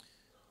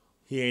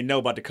 He ain't know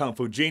about the Kung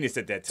Fu Genius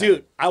at that time.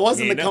 Dude, I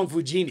wasn't He the ain't know. Kung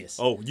Fu genius.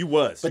 Oh, you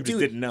was. but You just dude,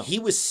 didn't know. he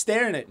was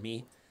staring at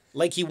me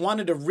like he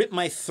wanted to rip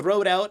my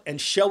throat out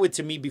and show it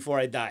to me before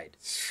I died.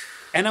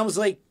 And I was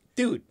like,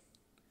 dude,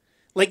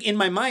 like in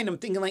my mind, I'm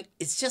thinking like,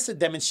 it's just a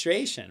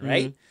demonstration,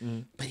 right?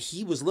 But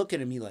he was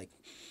looking at me like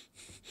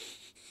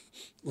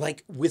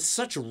with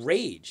such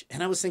rage.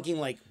 And I was thinking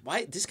like,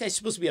 why, this guy's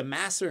supposed to be a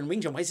master in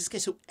Wing Chun. Why is this guy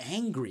so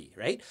angry,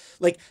 right?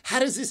 Like, how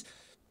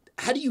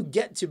do you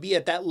get to be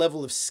at that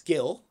level of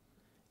skill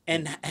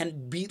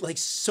and be like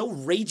so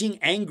raging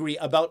angry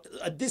about,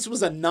 this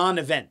was a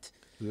non-event.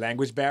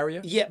 Language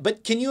barrier? Yeah,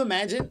 but can you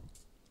imagine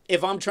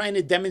if I'm trying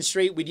to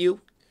demonstrate with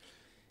you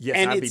Yes,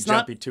 and I'd be it's not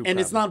jumpy too. and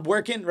it's probably. not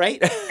working, right?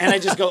 And I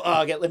just go,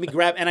 oh, okay, let me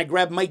grab, and I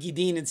grab Mikey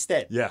Deane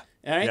instead. Yeah.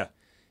 All right. Yeah.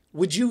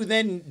 Would you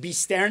then be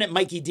staring at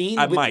Mikey Deane?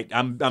 I with- might.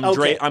 I'm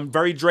Okay. I'm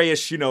very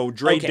Dre-ish,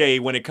 Dre Okay. Day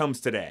when it comes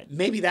to that.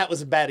 Maybe that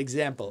was a bad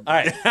example. All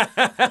right.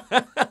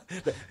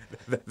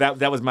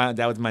 That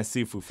was my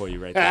seafood for you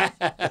right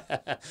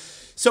there.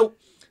 So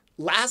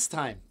last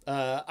time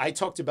I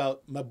talked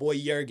about my boy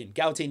Jürgen,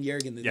 Gauten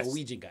Jürgen, the Yes.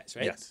 Norwegian guys,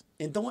 right? Yes.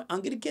 And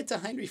I'm gonna get to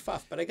Heinrich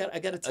Pfaff, but I got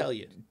to tell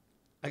you.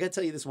 I got to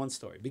tell you this one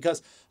story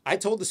because I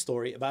told the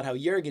story about how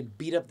Jürgen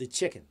beat up the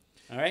chicken.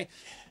 All right,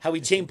 how he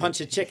chain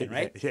punched a chicken,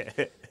 right?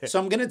 Yeah. So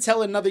I'm gonna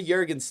tell another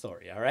Jürgen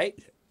story. All right.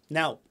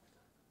 Now,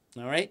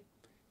 all right,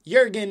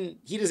 Jürgen,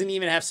 he doesn't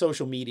even have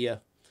social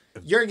media.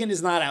 Jürgen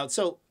is not out,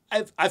 so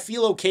I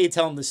feel okay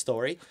telling the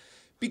story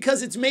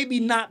because it's maybe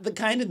not the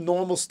kind of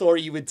normal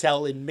story you would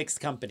tell in mixed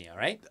company. All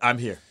right. I'm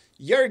here.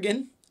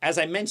 Jürgen, as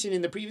I mentioned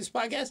in the previous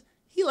podcast,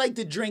 he liked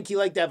to drink. He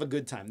liked to have a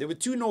good time. There were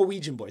two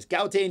Norwegian boys,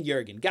 Gaute and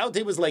Jürgen.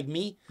 Gaute was like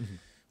me.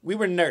 We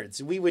were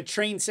nerds. We would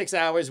train 6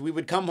 hours. We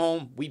would come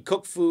home. We'd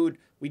cook food.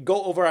 We'd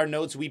go over our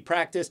notes. We'd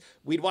practice.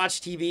 We'd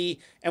watch TV.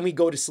 And we'd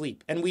go to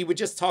sleep. And we would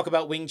just talk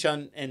about Wing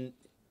Chun. And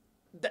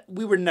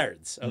we were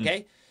nerds,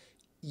 okay?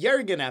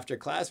 Jürgen, after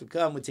class, would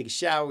come, would take a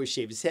shower, would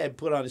shave his head,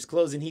 put on his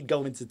clothes, and he'd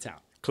go into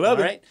town.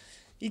 Clubbing. All right?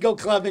 He'd go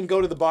clubbing,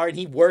 go to the bar, and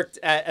he worked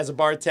as a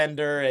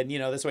bartender. And,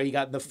 that's why he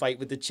got in the fight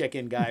with the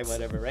chicken guy,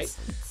 whatever, right?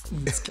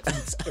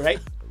 Right?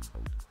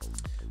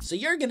 So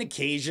Jürgen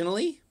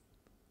occasionally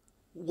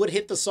would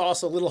hit the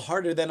sauce a little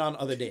harder than on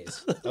other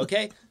days.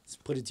 Okay? Let's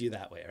put it to you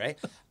that way, right?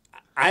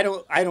 I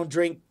don't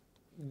drink.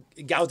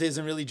 Gaute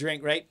doesn't really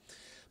drink, right?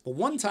 But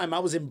one time I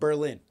was in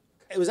Berlin.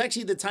 It was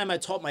actually the time I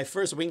taught my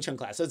first Wing Chun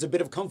class. That's a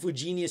bit of Kung Fu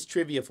Genius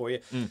trivia for you.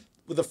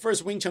 With the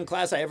first Wing Chun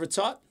class I ever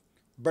taught,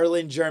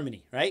 Berlin,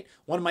 Germany, right?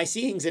 One of my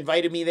Seeings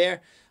invited me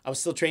there. I was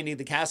still training at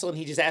the castle, and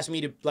he just asked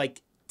me to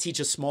teach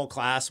a small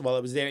class while I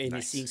was there in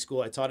his Seeing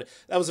school. I taught it.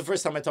 That was the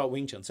first time I taught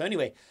Wing Chun. So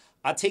anyway,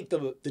 I take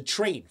the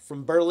train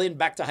from Berlin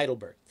back to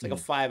Heidelberg. It's like a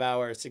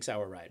 5-hour,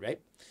 6-hour ride, right?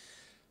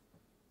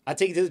 I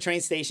take it to the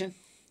train station.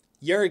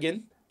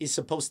 Jürgen is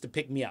supposed to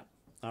pick me up,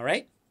 all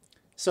right?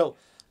 So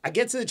I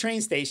get to the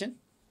train station.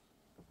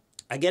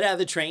 I get out of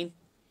the train,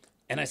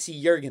 and I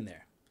see Jürgen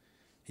there.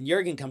 And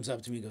Jürgen comes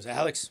up to me and goes,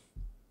 Alex,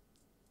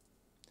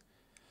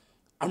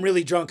 I'm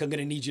really drunk. I'm going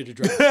to need you to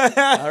drive.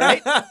 All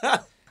right?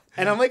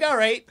 And I'm like, all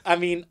right. I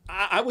mean,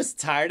 I was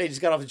tired. I just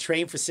got off the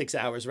train for 6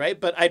 hours, right?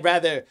 But I'd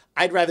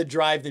rather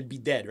drive than be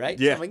dead, right?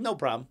 Yeah. So I'm like, no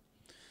problem.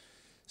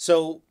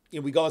 So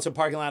we go out to the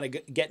parking lot. I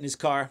get in his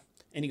car,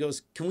 and he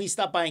goes, can we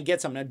stop by and get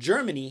something? Now,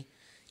 Germany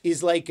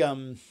is like,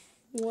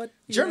 What?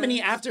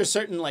 Germany after a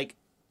certain,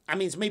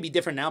 it's maybe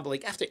different now,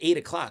 but after 8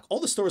 o'clock, all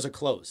the stores are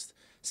closed.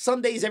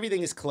 Sundays,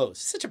 everything is closed.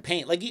 It's such a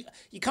pain.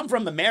 You come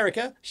from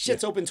America,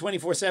 shit's open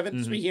 24/7.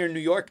 It's here in New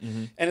York.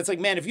 And it's like,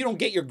 man, if you don't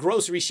get your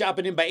grocery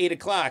shopping in by 8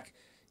 o'clock,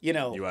 You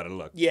out of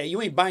luck. yeah,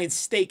 you ain't buying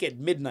steak at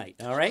midnight,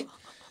 all right?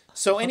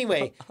 So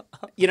anyway,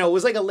 it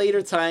was like a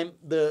later time.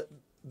 The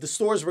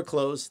stores were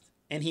closed,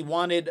 and he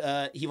wanted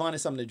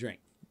something to drink.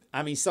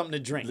 Something to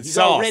drink. He's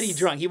sauce. already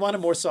drunk. He wanted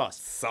more sauce.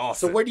 Sauce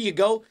So it. where do you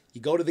go? You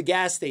go to the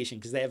gas station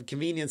because they have a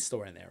convenience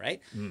store in there, right?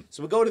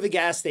 So we go to the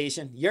gas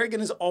station.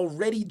 Jürgen is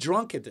already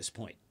drunk at this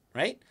point,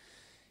 right?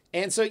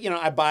 And so,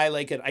 I buy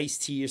an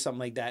iced tea or something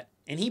like that.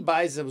 And he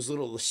buys those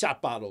little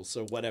shot bottles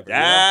or whatever.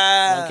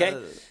 Ah,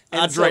 Okay?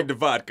 I And drank the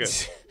vodka.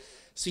 So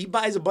he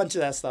buys a bunch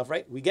of that stuff,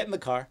 right? We get in the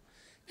car.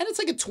 And it's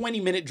like a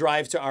 20-minute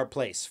drive to our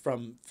place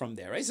from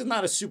there, right? It's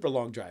not a super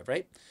long drive,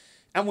 right?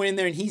 And we're in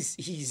there, and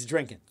he's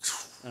drinking.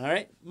 All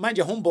right? Mind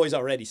you, homeboy's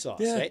already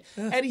sauce, right?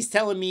 And he's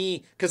telling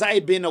me, because I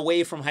had been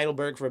away from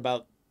Heidelberg for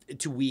about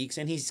 2 weeks,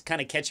 and he's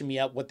kind of catching me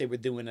up what they were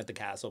doing at the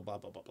castle, blah,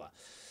 blah, blah, blah.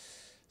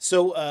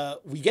 So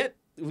we get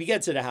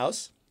to the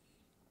house,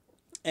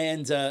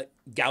 And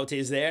Gaute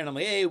is there, and I'm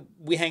like, hey,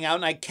 we hang out,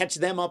 and I catch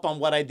them up on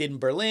what I did in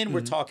Berlin.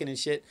 We're talking and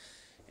shit.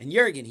 And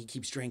Jurgen, he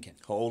keeps drinking.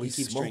 Holy he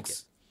keeps smokes. drinking.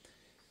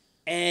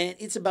 And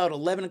it's about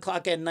 11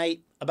 o'clock at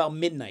night, about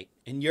midnight.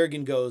 And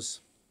Jurgen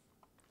goes,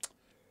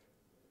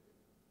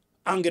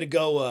 I'm gonna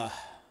go.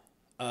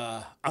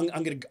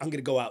 I'm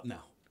gonna go out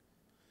now.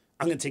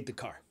 I'm gonna take the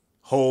car.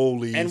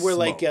 Holy. And we're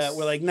smokes.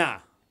 like, nah,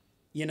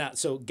 you're not.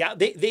 So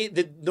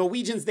the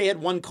Norwegians, they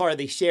had one car.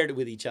 They shared it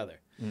with each other.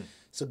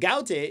 So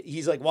Gaute,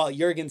 he's like, while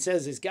Jurgen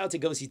says this, Gaute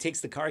goes, he takes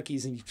the car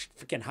keys and he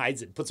freaking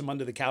hides it, puts them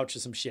under the couch or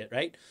some shit,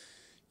 right?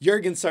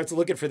 Jurgen starts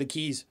looking for the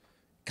keys,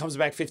 comes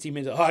back 15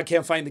 minutes. Oh, I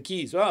can't find the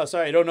keys. Oh,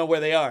 sorry, I don't know where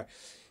they are.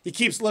 He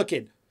keeps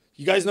looking.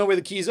 You guys know where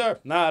the keys are?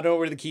 Nah, I don't know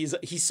where the keys are.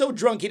 He's so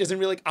drunk, he doesn't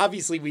really,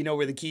 obviously we know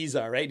where the keys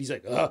are, right? He's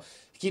like, oh,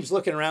 he keeps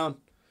looking around.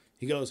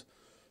 He goes,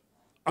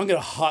 I'm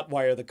going to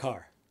hotwire the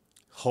car.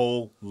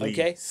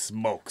 Holy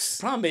smokes.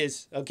 Problem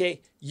is,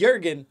 okay,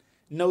 Jurgen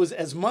knows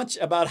as much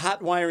about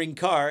hot wiring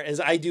car as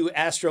I do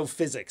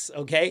astrophysics,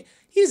 okay?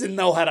 He doesn't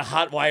know how to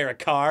hotwire a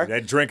car.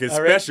 That drink is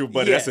all right? special,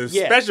 but that's a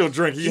special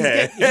drink he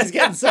had. He's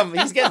getting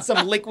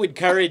some liquid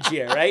courage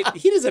here, right?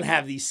 He doesn't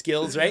have these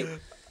skills, right?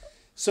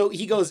 So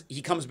he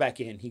comes back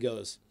in. He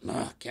goes,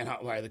 can't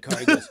hotwire the car.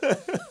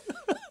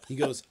 He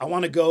goes, I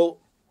want to go,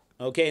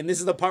 okay? And this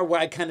is the part where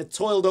I kind of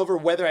toiled over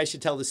whether I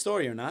should tell the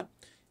story or not.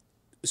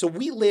 So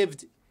we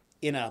lived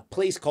in a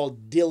place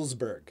called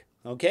Dilsberg,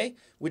 okay?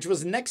 Which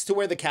was next to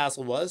where the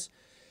castle was.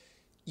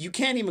 You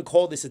can't even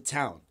call this a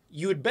town.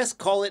 You would best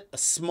call it a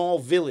small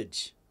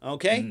village,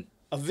 okay?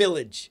 A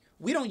village.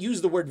 We don't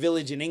use the word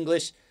village in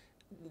English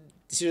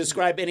to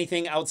describe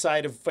anything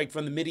outside of, like,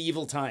 from the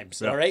medieval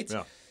times, all right?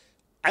 Yeah.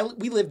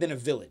 We lived in a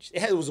village.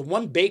 It was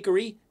one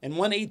bakery and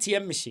one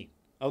ATM machine,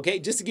 okay?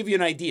 Just to give you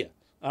an idea,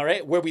 all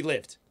right, where we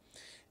lived.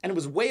 And it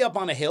was way up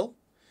on a hill,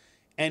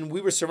 and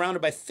we were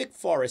surrounded by thick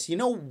forests. You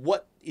know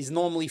what is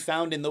normally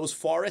found in those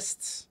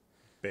forests?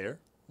 Bear?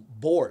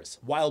 Boars,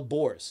 wild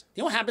boars.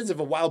 You know what happens if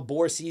a wild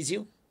boar sees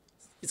you?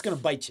 It's going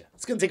to bite you.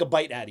 It's going to take a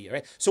bite out of you,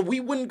 right? So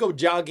we wouldn't go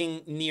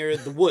jogging near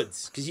the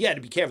woods because you had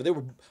to be careful. There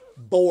were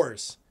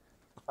boars.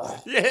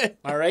 Yeah.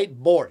 All right?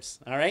 Boars.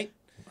 All right?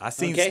 I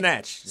seen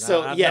Snatch.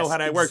 So, I yes, know how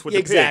that works with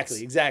the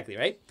pigs. Exactly,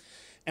 right?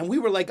 And we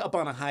were like up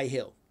on a high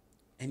hill.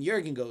 And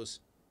Jurgen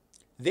goes,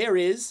 there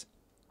is,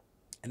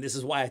 and this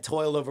is why I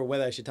toiled over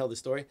whether I should tell the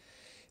story,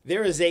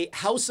 there is a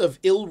house of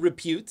ill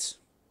repute,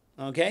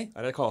 okay?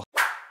 I call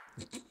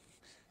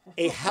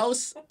A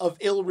house of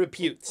ill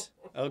repute,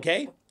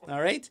 okay?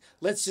 All right?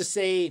 Let's just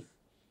say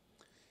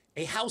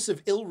a house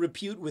of ill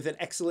repute with an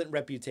excellent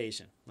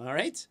reputation, all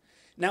right?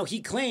 Now,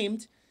 he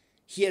claimed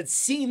he had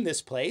seen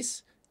this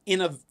place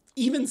in a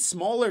even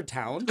smaller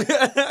town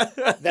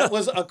that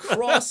was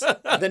across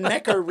the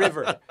Neckar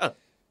River.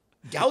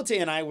 Gaute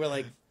and I were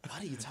like,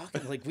 what are you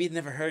talking? Like, we'd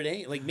never heard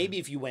any. Like, maybe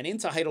if you went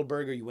into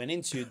Heidelberg or you went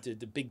into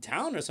the big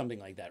town or something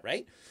like that,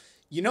 right?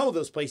 You know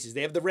those places.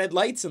 They have the red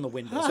lights in the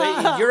windows.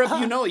 Right? In Europe,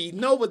 you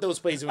know what those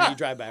places when you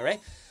drive by, right?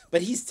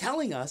 But he's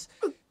telling us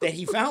that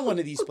he found one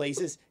of these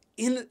places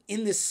in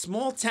this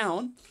small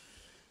town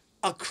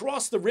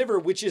across the river,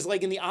 which is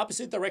like in the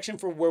opposite direction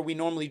from where we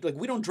normally, like,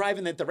 we don't drive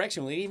in that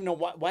direction. We don't even know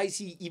why is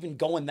he even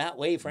going that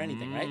way for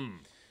anything, right?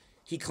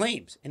 He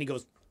claims, and he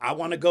goes, I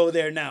want to go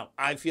there now.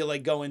 I feel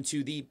like going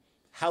to the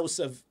house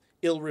of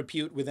ill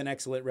repute with an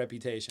excellent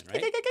reputation,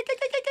 right?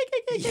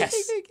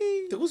 Yes.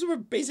 Those were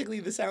basically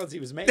the sounds he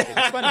was making.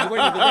 It's funny, you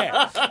weren't even there.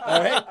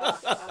 All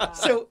right?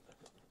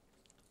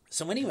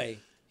 So anyway,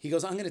 he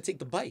goes, I'm going to take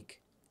the bike.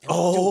 And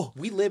dude,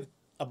 we lived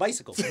a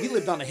bicycle. We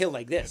lived on a hill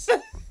like this.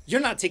 You're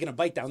not taking a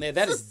bike down there.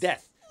 That is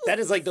death. That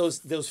is like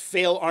those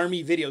fail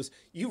army videos.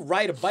 You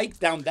ride a bike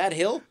down that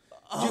hill,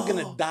 you're going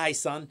to die,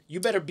 son. You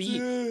better be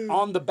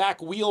on the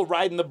back wheel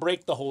riding the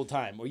brake the whole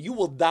time, or you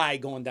will die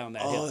going going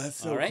that hill. Oh, that's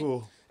so all right?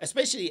 cool.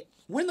 Especially,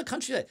 we're in the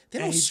country. They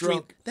don't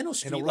street no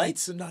lights.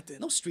 lights or nothing.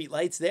 No street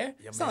lights there.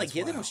 Yeah, it's not like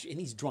here. They don't street, and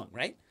he's drunk,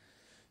 right?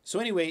 So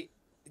anyway,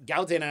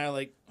 Gaute and I are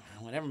like,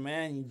 whatever,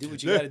 man. You do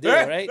what you got to do,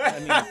 right? I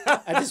mean,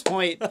 at this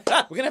point, we're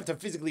going to have to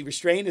physically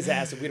restrain his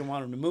ass if we don't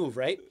want him to move,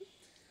 right?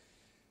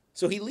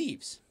 So he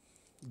leaves.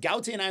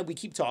 Gaute and I, we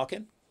keep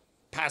talking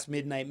past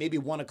midnight, maybe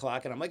 1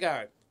 o'clock, and I'm like, all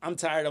right, I'm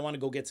tired. I want to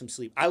go get some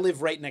sleep. I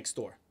live right next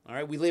door, all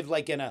right? We live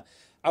like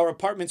our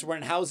apartments were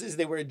in houses.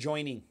 They were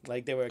adjoining,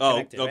 like they were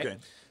connected, okay. right?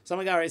 So I'm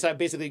like, all right, so I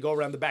basically go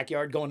around the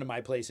backyard, go into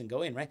my place and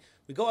go in, right?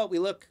 We go out, we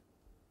look.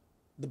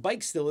 The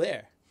bike's still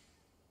there,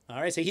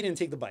 all right? So he didn't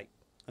take the bike,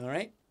 all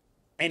right?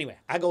 Anyway,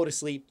 I go to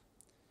sleep.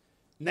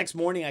 Next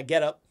morning, I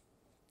get up,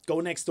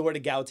 go next door to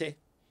Gaute,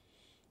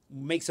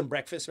 make some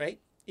breakfast, right?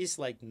 It's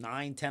like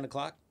 9, 10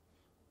 o'clock.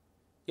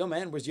 Yo,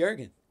 man, where's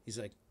Jurgen? He's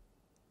like,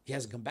 he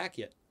hasn't come back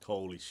yet.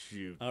 Holy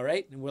shoot. All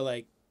right? And we're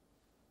like,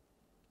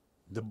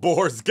 the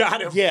boars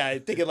got him. yeah,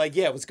 thinking like,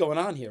 yeah, what's going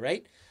on here,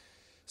 right?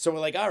 So we're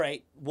like, all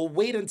right, we'll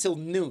wait until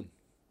noon.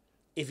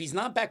 If he's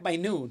not back by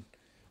noon,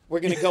 we're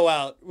going to go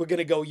out. We're going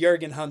to go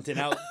Jurgen hunting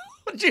out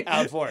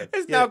for it.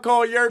 It's now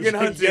called Jurgen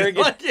hunting.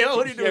 Jurgen- Like, yo,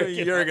 what are you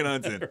doing? Jurgen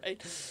hunting.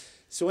 Right?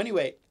 So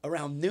anyway,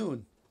 around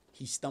noon,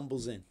 he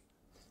stumbles in,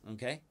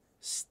 okay?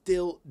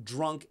 still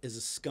drunk as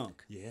a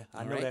skunk. Yeah, I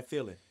All know right? that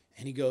feeling.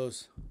 And he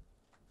goes,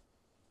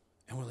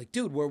 and we're like,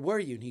 dude, where were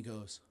you? And he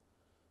goes,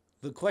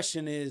 the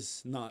question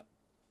is not,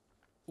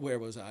 where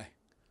was I?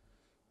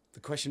 The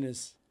question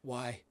is,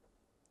 why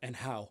and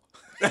how?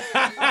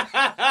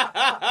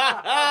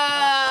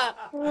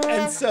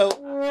 And so,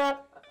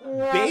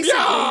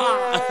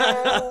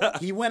 basically,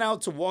 he went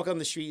out to walk on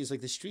the street. He's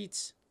like, the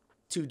street's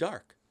too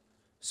dark.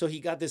 So he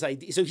got this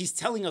idea. So he's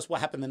telling us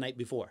what happened the night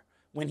before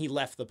when he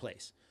left the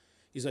place.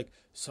 He's like,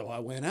 so I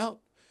went out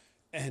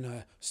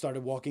and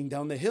started walking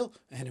down the hill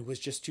and it was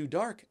just too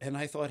dark. And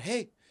I thought,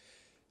 hey,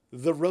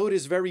 the road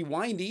is very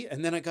windy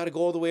and then I got to go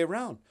all the way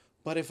around.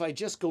 But if I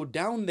just go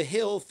down the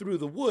hill through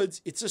the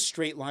woods, it's a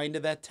straight line to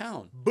that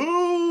town.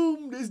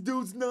 Boom! This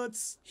dude's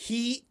nuts.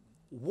 He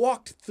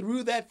walked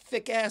through that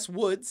thick ass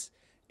woods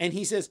and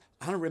he says,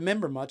 I don't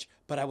remember much,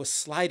 but I was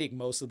sliding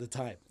most of the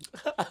time.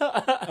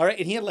 All right.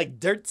 And he had like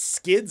dirt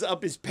skids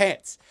up his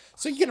pants.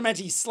 So you can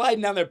imagine he's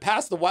sliding down there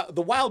past the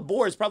wild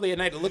boars probably at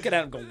night and looking at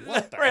him and going,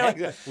 what the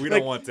heck? We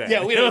don't want that.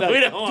 Yeah, we don't want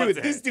that.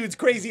 Dude, this dude's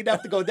crazy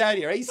enough to go down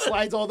here. Right? He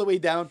slides all the way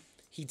down.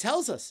 He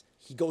tells us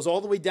he goes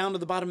all the way down to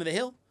the bottom of the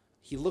hill.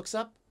 He looks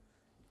up.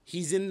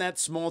 He's in that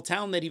small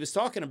town that he was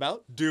talking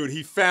about. Dude,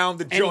 he found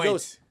the And joint. he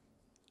goes,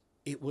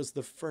 it was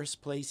the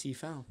first place he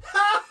found.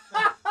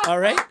 All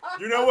right?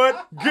 You know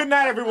what? Good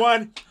night,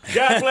 everyone.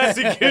 God bless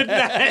you. Good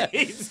night.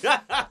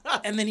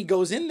 And then he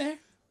goes in there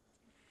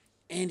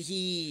and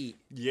he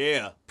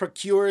Yeah.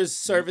 procures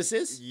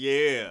services.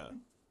 Yeah.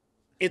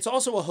 It's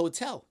also a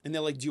hotel. And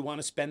they're like, do you want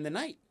to spend the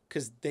night?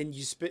 Because then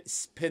you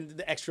spend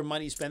the extra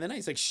money, spend the night.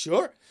 He's like,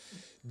 sure.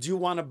 Do you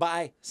want to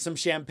buy some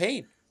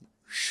champagne?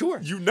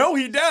 Sure. You know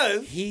he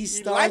does. He likes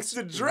starts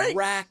to drink.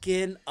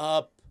 racking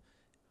up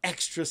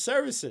extra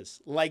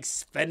services, like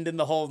spending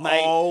the whole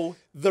night, Oh.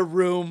 the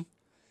room,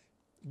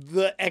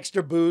 the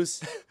extra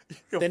booze.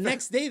 The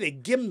next day, they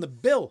give him the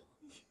bill.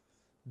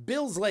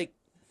 Bill's like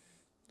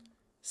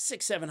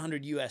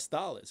 $600-700 US,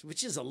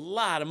 which is a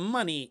lot of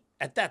money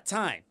at that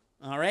time.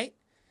 All right.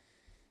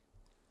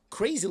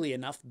 Crazily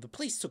enough, the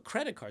place took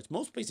credit cards.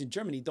 Most places in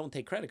Germany don't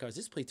take credit cards.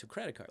 This place took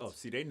credit cards. Oh,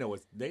 see, they know what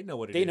it is. They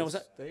know.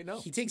 They know.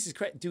 He takes his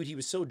credit. Dude, he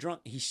was so drunk.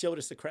 He showed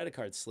us the credit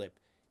card slip.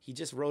 He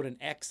just wrote an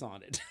X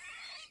on it.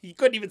 He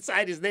couldn't even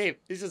sign his name.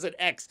 It's just an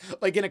X,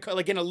 like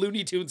in a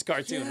Looney Tunes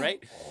cartoon,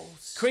 right?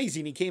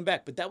 Crazy. And he came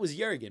back. But that was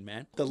Jurgen,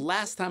 man. The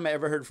last time I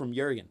ever heard from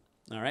Jurgen,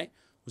 all right,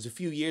 was a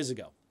few years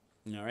ago.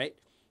 All right,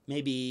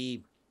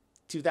 maybe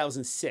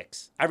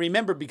 2006. I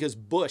remember because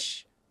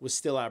Bush was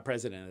still our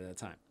president at that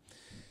time.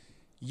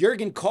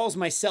 Jurgen calls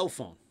my cell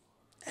phone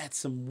at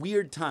some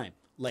weird time,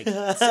 like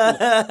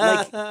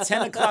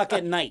 10 o'clock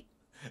at night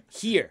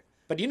here.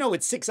 But you know,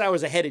 it's 6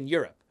 hours ahead in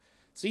Europe.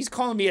 So he's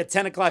calling me at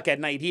 10 o'clock at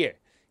night here.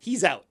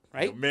 He's out,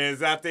 right? The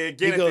man's out there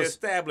again at the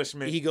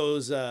establishment. He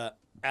goes,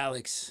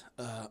 Alex,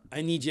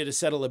 I need you to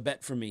settle a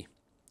bet for me.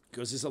 He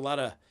goes, there's a lot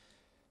of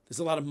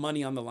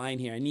money on the line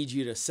here. I need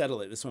you to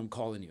settle it. That's why I'm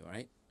calling you, all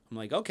right? I'm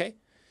like, okay.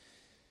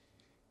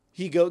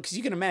 He goes, because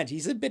you can imagine,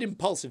 he's a bit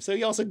impulsive. So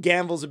he also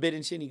gambles a bit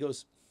and shit. And he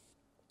goes,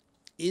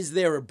 is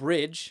there a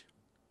bridge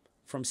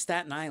from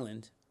Staten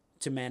Island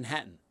to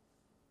Manhattan?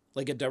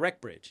 Like a direct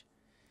bridge?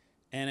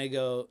 And I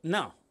go,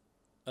 no.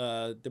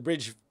 The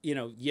bridge, you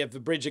know, you have the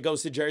bridge that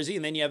goes to Jersey,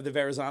 and then you have the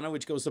Verrazano,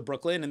 which goes to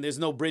Brooklyn, and there's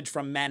no bridge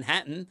from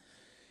Manhattan.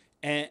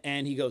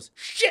 And he goes,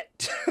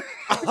 shit!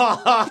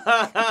 Oh,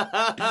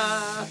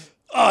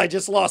 I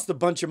just lost a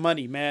bunch of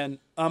money, man.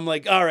 I'm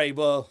like, all right,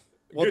 well,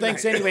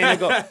 thanks anyway.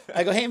 And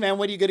I go, hey, man,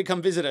 when are you going to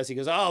come visit us? He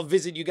goes, I'll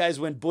visit you guys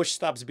when Bush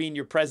stops being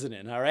your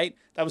president, all right?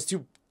 That was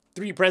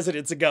 3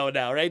 presidents ago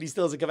now, right? He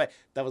still hasn't come back.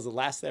 That was the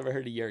last I ever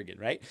heard of Jurgen,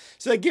 right?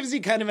 So it gives you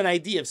kind of an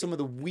idea of some of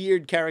the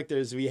weird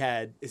characters we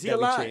had. Is he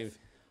alive?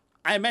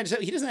 I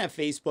imagine he doesn't have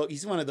Facebook.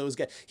 He's one of those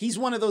guys. He's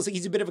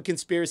a bit of a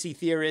conspiracy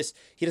theorist.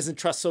 He doesn't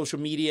trust social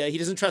media. He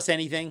doesn't trust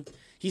anything.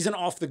 He's an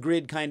off the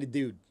grid kind of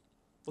dude.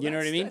 Well, you know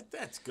what I mean?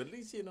 That's good. At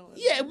least, you know.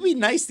 Yeah, it would be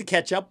nice to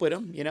catch up with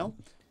him, you know?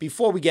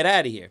 Before we get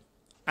out of here,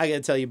 I got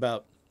to tell you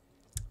about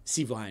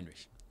Sivo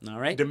Heinrich,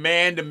 all right? The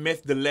man, the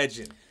myth, the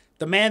legend.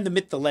 The man, the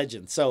myth, the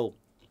legend. So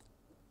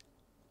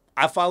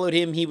I followed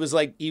him. He was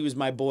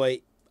my boy.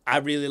 I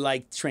really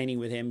liked training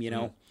with him, you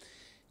know? Mm.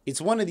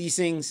 It's one of these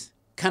things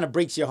kind of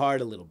breaks your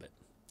heart a little bit.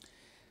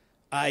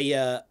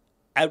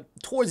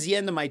 Towards the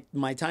end of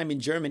my time in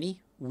Germany,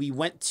 we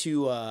went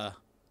to,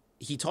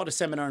 he taught a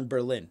seminar in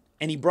Berlin,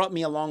 and he brought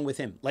me along with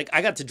him. Like,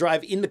 I got to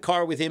drive in the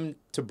car with him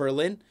to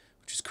Berlin,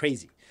 which was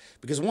crazy.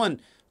 Because when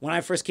I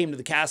first came to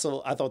the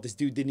castle, I thought this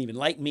dude didn't even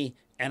like me,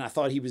 and I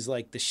thought he was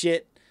like the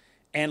shit.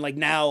 And like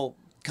now,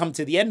 come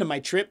to the end of my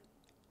trip,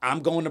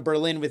 I'm going to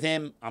Berlin with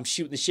him. I'm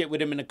shooting the shit with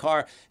him in the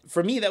car.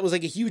 For me, that was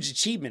like a huge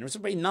achievement. It was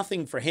really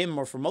nothing for him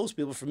or for most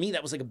people. For me,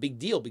 that was like a big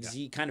deal because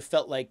he kind of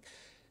felt like,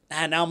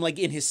 now I'm like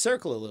in his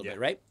circle a little bit,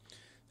 right?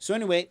 So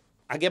anyway,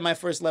 I get my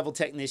first level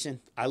technician.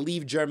 I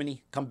leave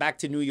Germany, come back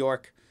to New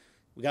York.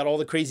 We got all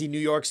the crazy New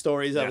York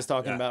stories I was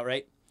talking about,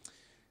 right?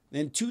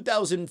 Then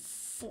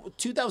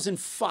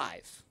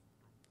 2005,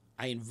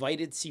 I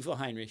invited Sivo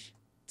Heinrich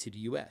to the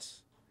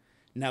U.S.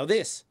 Now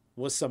this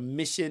was some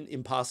Mission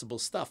Impossible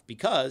stuff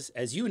because,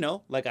 as you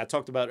know, like I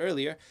talked about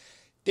earlier,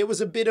 there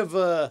was a bit of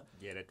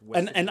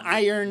an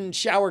iron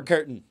shower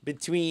curtain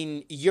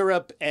between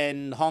Europe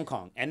and Hong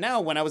Kong. And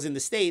now when I was in the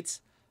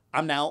States,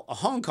 I'm now a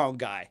Hong Kong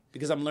guy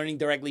because I'm learning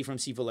directly from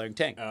Sifu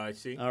Leung-Ting. I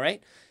see. All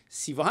right?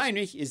 Sifu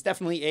Heinrich is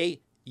definitely a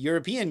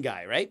European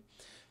guy, right?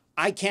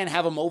 I can't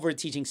have him over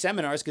teaching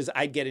seminars because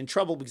I'd get in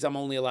trouble because I'm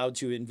only allowed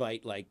to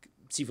invite like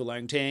Sifu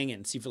Leung-Ting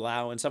and Sifu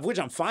Lao and stuff, which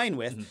I'm fine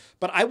with.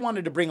 But I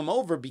wanted to bring him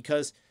over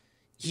because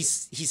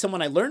he's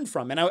someone I learned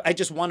from. And I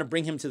just want to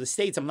bring him to the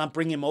States. I'm not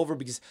bringing him over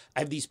because I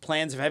have these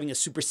plans of having a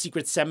super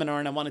secret seminar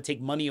and I want to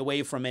take money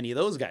away from any of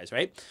those guys,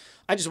 right?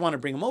 I just want to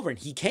bring him over. And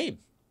he came.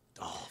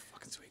 Oh,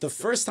 fucking sweet. The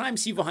first time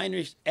Sifu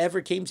Heinrich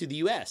ever came to the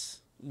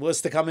U.S.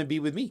 was to come and be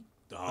with me.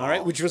 All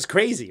right, which was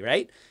crazy,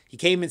 right? He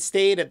came and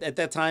stayed. At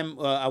that time,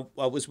 I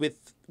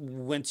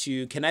went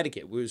to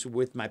Connecticut. We was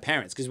with my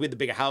parents because we had the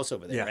bigger house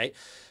over there, right?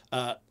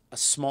 A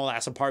small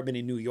ass apartment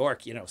in New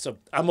York, you know. So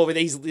I'm over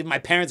there. My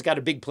parents got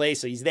a big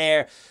place, so he's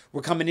there.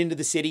 We're coming into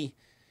the city,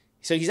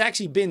 so he's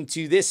actually been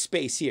to this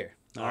space here.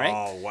 All right.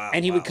 Oh wow.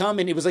 And he would come,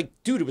 and it was like,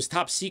 dude, it was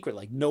top secret,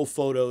 like no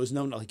photos,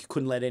 no, like you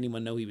couldn't let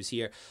anyone know he was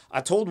here.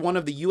 I told one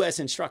of the U.S.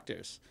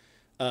 instructors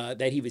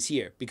that he was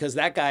here because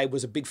that guy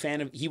was a big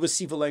fan of. He was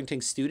Sifu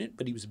Leung-Ting's student,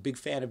 but he was a big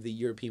fan of the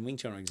European Wing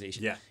Chun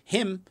organization. Yeah.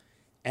 Him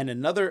and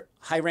another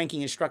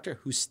high-ranking instructor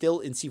who's still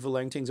in Sifu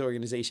Leung-Ting's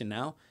organization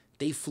now.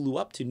 They flew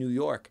up to New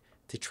York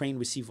to train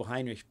with Sifu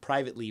Heinrich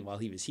privately while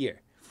he was here.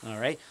 All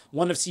right.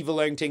 One of Sifu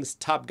Leung-Ting's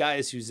top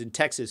guys who's in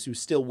Texas,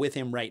 who's still with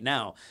him right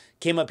now,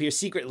 came up here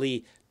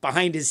secretly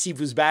behind his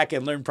Sifu's back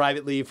and learned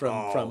privately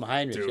from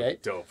Heinrich, dude,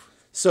 right? Dope.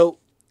 So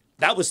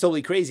that was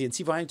totally crazy. And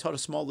Sifu Heinrich taught a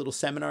small little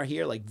seminar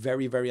here, like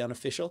very, very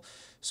unofficial.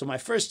 So my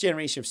first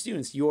generation of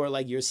students, your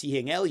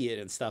Sihing Elliott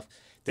and stuff,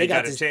 They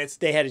got a chance.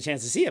 They had a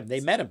chance to see him. They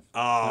met him. Oh,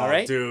 all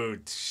right?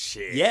 dude,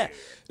 shit. Yeah,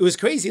 it was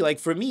crazy. Like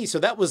for me, so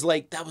that was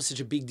such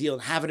a big deal.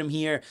 And having him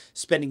here,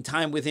 spending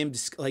time with him,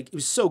 just, like it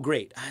was so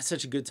great. I had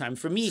such a good time.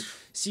 For me,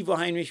 Sifu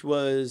Heinrich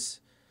was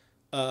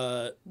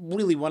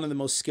really one of the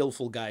most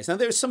skillful guys. Now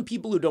there's some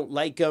people who don't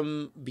like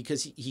him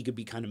because he could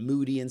be kind of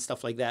moody and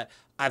stuff like that.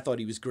 I thought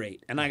he was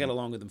great, and I got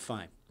along with him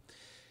fine.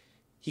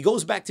 He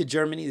goes back to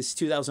Germany. This is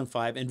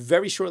 2005, and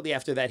very shortly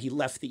after that, he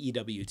left the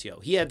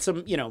EWTO. He had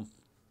some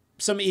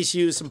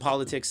issues, some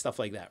politics, stuff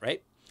like that,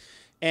 right?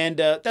 And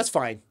that's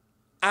fine.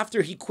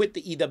 After he quit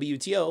the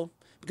EWTO,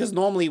 because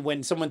normally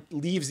when someone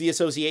leaves the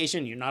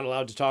association, you're not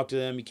allowed to talk to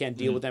them. You can't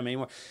deal with them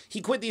anymore.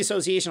 He quit the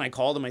association. I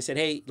called him. I said,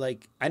 hey,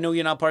 like, I know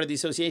you're not part of the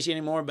association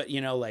anymore, but,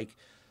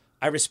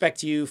 I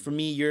respect you. For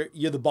me, you're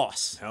the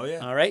boss. Hell yeah.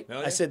 All right?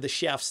 Hell yeah. I said the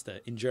Chefste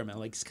in German.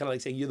 Like, it's kind of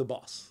like saying you're the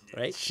boss,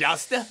 right?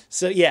 Shasta?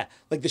 So, yeah,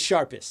 like the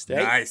sharpest,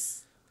 right?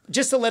 Nice.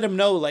 Just to let him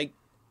know, like,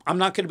 I'm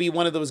not going to be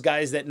one of those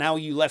guys that now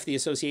you left the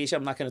association,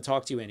 I'm not going to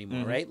talk to you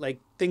anymore, right? Like,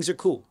 things are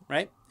cool,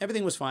 right?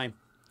 Everything was fine.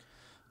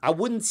 I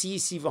wouldn't see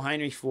Sifu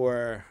Heinrich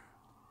for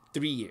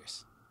 3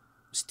 years.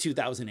 It was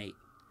 2008.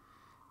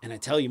 And I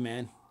tell you,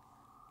 man,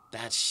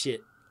 that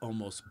shit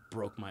almost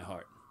broke my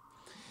heart.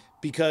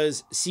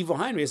 Because Sifu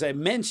Heinrich, as I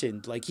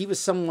mentioned, like, he was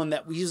someone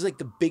that he was like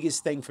the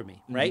biggest thing for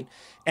me, right?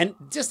 And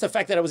just the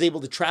fact that I was able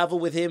to travel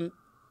with him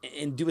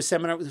and do a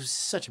seminar, it was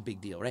such a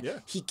big deal, right? Yeah.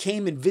 He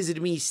came and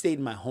visited me. He stayed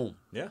in my home.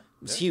 Yeah.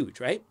 It was huge,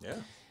 right? Yeah.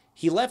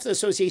 He left the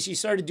association. He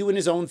started doing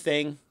his own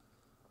thing,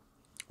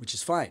 which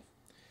is fine.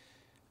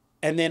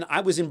 And then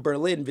I was in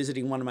Berlin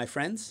visiting one of my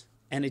friends.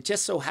 And it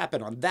just so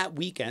happened on that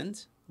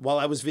weekend, while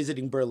I was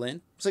visiting Berlin,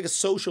 it was like a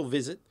social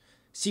visit.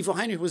 Sifu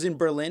Heinrich was in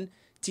Berlin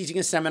teaching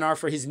a seminar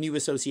for his new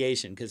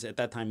association, because at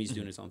that time he's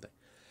doing his own thing.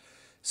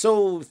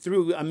 So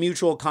through a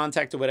mutual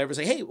contact or whatever, it's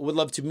like, hey, would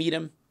love to meet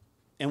him.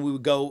 And we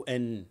would go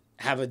and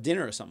have a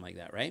dinner or something like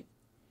that, right?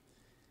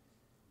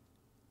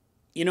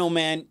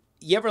 Man,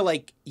 you ever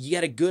you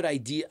get a good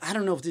idea? I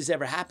don't know if this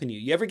ever happened to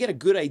you. You ever get a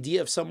good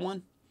idea of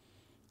someone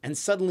and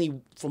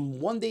suddenly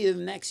from one day to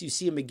the next you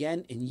see him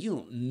again and you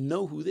don't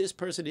know who this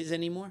person is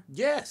anymore?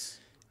 Yes.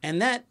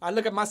 And that... I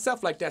look at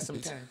myself like that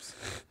sometimes.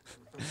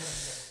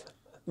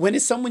 When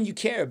it's someone you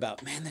care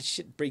about, man, that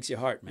shit breaks your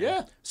heart, man.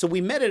 Yeah. So we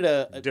met at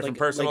a different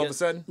person all of a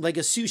sudden? Like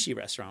a sushi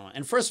restaurant.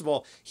 And first of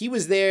all, he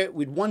was there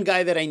with one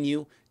guy that I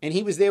knew, and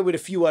he was there with a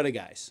few other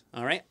guys,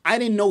 all right? I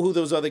didn't know who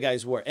those other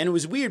guys were. And it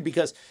was weird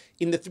because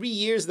in the 3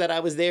 years that I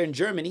was there in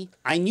Germany,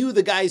 I knew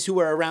the guys who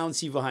were around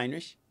Sifu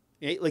Heinrich.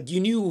 Right? Like, you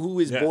knew who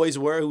his boys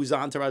were, who his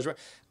entourage were.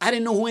 I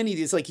didn't know who any of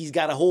these. Like, he's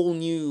got a whole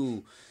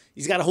new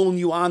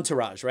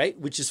entourage, right?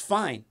 Which is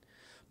fine.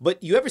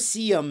 But you ever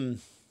see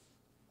one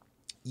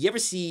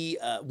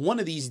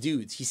of these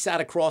dudes? He sat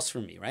across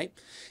from me, right?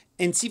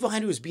 And Sifu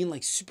Heinrich was being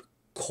like super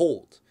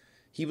cold.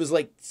 He was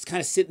like kind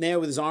of sitting there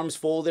with his arms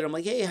folded. I'm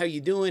like, hey, how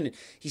you doing? And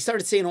he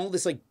started saying all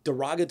this like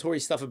derogatory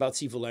stuff about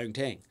Sifu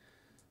Leung-Ting.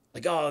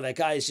 Like, oh, that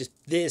guy is just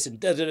this and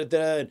da da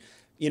da da.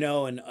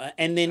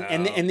 And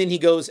then he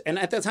goes, and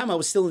at that time I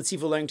was still in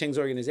Sifu Leung-Ting's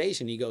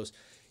organization. He goes,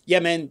 yeah,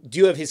 man, do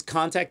you have his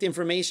contact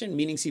information?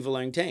 Meaning Sifu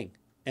Leung-Ting.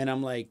 And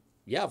I'm like,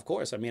 yeah, of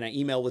course. I mean, I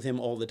email with him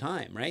all the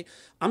time, right?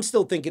 I'm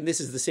still thinking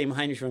this is the same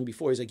Heinrich from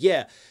before. He's like,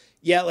 yeah,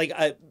 like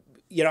I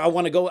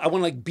want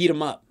to beat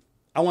him up.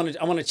 I want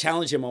to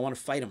challenge him. I want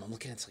to fight him. I'm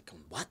looking at it, it's like,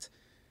 what?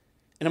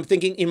 And I'm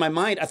thinking in my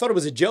mind, I thought it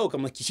was a joke.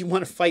 I'm like, you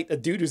want to fight a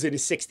dude who's in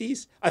his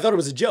 60s? I thought it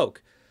was a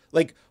joke.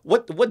 Like,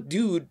 what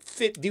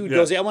fit dude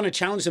goes, hey, I want to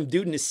challenge some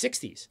dude in his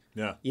 60s.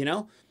 Yeah. You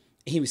know?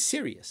 He was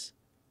serious.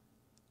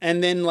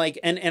 And then like,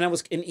 and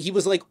he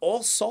was like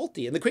all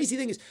salty. And the crazy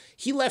thing is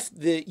he left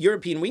the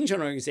European Wing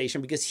Chun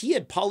organization because he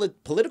had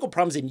political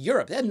problems in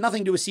Europe. That had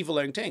nothing to do with Sifu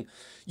Leung-Ting.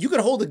 You could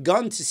hold a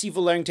gun to Sifu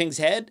Leung-Ting's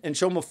head and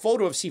show him a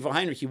photo of Sifu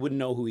Heinrich. He wouldn't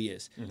know who he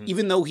is.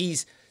 Even though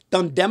he's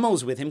done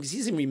demos with him because he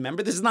doesn't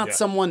remember. This is not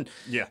someone.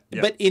 Yeah.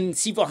 But in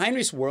Sifu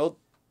Heinrich's world,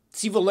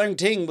 Sifu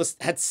Leung-Ting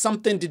had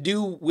something to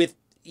do with,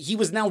 he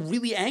was now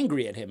really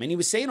angry at him. And he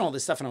was saying all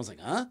this stuff. And I was like,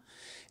 huh?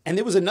 And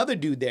there was another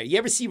dude there. You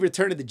ever see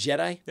Return of the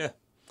Jedi? Yeah.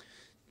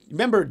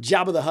 Remember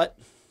Jabba the Hutt?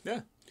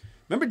 Yeah.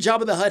 Remember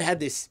Jabba the Hutt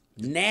had this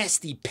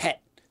nasty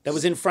pet that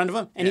was in front of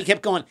him? And he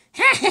kept going,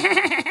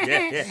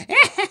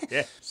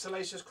 Yeah.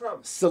 Salacious Crumb.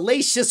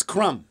 Salacious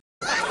Crumb.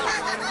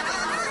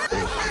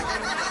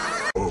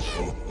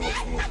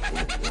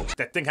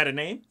 That thing had a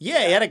name?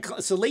 Yeah, he had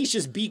a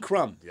Salacious B.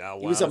 Crumb. Yeah,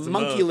 He was a wow, that's a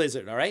monkey mug.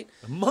 lizard, all right?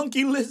 A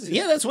monkey lizard?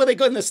 Yeah, that's what they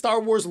go in the Star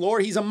Wars lore.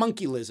 He's a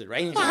monkey lizard,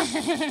 right?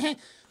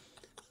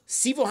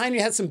 Sifu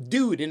Heinrich had some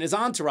dude in his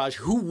entourage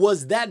who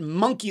was that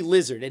monkey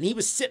lizard, and he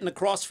was sitting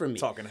across from me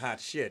Talking hot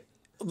shit.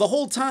 the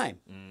whole time,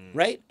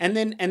 right? And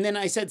then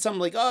I said something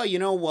like, oh,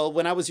 well,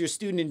 when I was your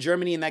student in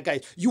Germany, and that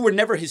guy, you were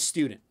never his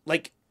student.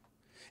 Like,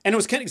 and it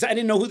was kind of, I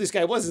didn't know who this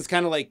guy was. It's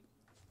kind of like,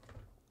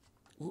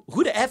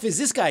 who the F is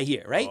this guy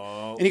here, right?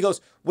 Oh. And he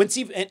goes, when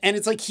Sifu, and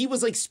it's like he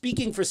was like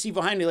speaking for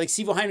Sifu Heinrich, like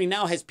Sifu Heinrich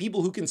now has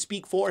people who can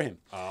speak for him.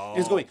 And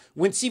it's going,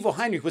 when Sifu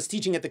Heinrich was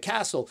teaching at the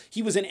castle,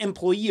 he was an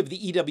employee of the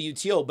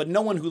EWTO, but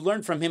no one who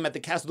learned from him at the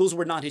castle, those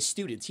were not his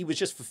students. He was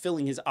just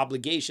fulfilling his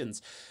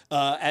obligations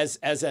as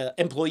an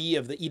employee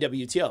of the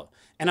EWTO.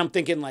 And I'm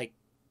thinking like,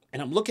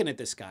 and I'm looking at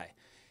this guy,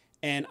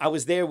 and I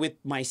was there with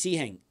my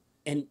Siheng.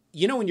 And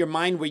you know in your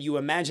mind where you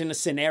imagine a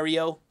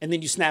scenario and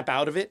then you snap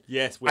out of it?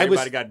 Yes, where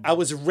everybody got I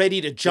was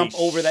ready to jump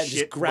over that and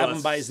just shit grab him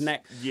bust. by his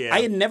neck. Yeah.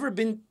 I had never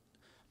been,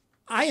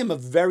 I am a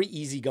very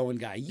easygoing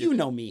guy. You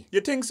know me.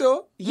 You think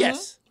so?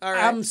 Yes. All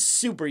right. I'm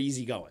super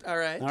easygoing. All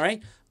right. All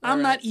right?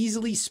 I'm not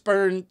easily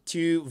spurned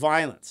to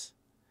violence.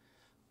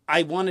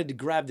 I wanted to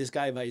grab this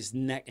guy by his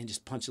neck and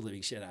just punch the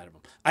living shit out of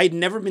him. I had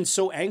never been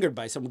so angered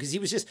by someone because he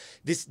was just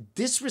this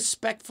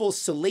disrespectful,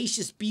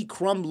 salacious B.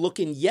 Crumb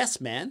looking yes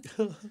man.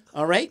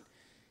 All right?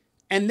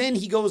 And then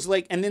he goes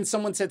like, and then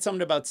someone said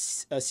something about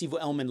Sifu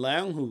Elman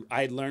Leung, who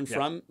I had learned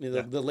from,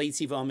 the late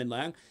Sifu Elman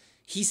Leung.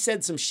 He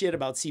said some shit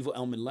about Sifu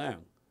Elman Leung.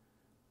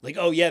 Like,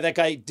 oh yeah, that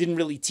guy didn't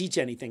really teach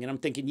anything. And I'm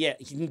thinking, yeah,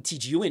 he didn't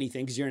teach you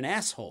anything because you're an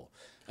asshole.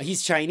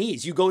 He's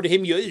Chinese. You go to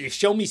him, you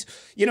show me,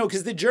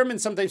 because the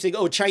Germans sometimes say,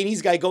 oh,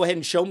 Chinese guy, go ahead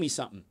and show me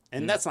something.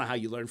 And that's not how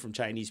you learn from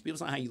Chinese people.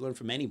 It's not how you learn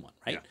from anyone,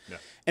 right? Yeah.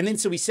 And then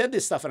so he said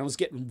this stuff and I was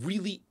getting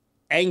really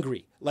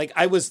angry. Like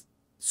I was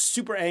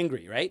super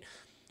angry, right?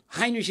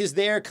 Heinrich is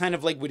there kind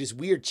of like with his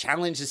weird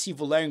challenge to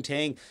Sifu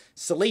Leung-Ting.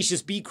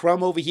 Salacious B.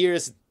 Crumb over here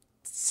is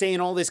saying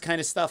all this kind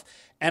of stuff.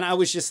 And I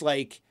was just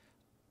like,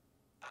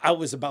 I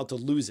was about to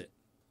lose it.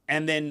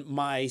 And then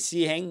my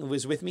Siheng, who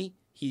was with me,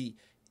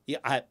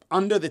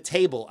 under the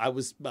table, I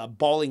was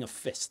balling a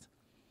fist.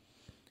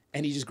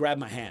 And he just grabbed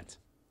my hand.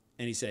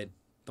 And he said,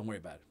 don't worry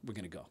about it. We're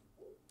going to go.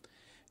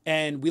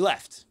 And we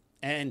left.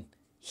 And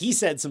he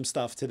said some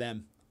stuff to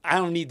them. I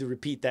don't need to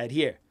repeat that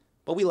here.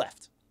 But we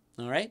left.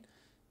 All right?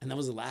 And that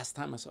was the last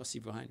time I saw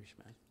Sifu Heinrich,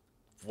 man.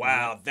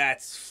 Wow,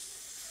 that's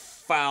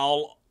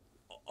foul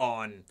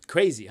on.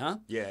 Crazy, huh?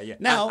 Yeah.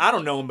 Now, I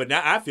don't know him, but now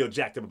I feel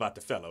jacked up about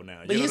the fellow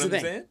now. But You know here's what the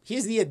I'm thing. saying?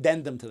 Here's the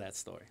addendum to that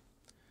story.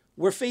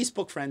 We're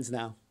Facebook friends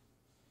now.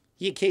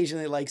 He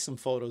occasionally likes some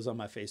photos on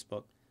my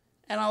Facebook.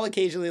 And I'll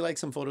occasionally like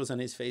some photos on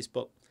his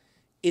Facebook.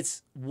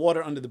 It's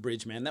water under the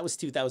bridge, man. That was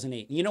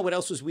 2008. And you know what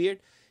else was weird?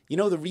 You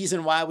know the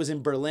reason why I was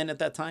in Berlin at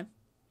that time?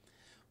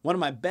 One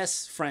of my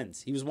best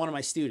friends. He was one of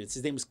my students.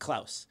 His name was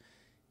Klaus.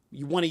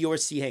 One of your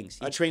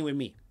Sihengs. He trained with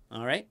me.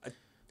 All right?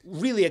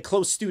 Really a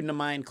close student of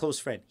mine, close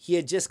friend. He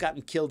had just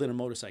gotten killed in a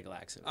motorcycle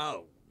accident.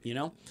 Oh.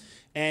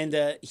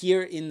 And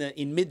here in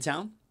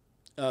Midtown,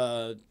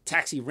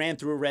 taxi ran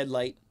through a red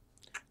light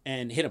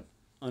and hit him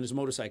on his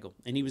motorcycle.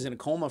 And he was in a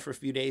coma for a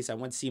few days. I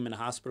went to see him in the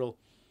hospital,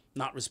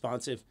 not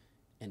responsive,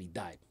 and he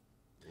died.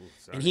 Ooh,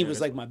 sorry, And he man.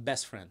 was like my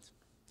best friend.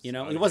 He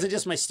wasn't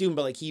just my student,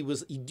 but like you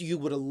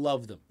would have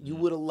loved him. You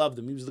would have loved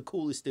him. He was the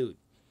coolest dude.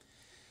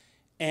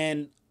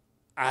 And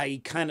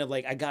I kind of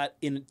like, I got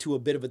into a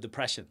bit of a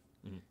depression.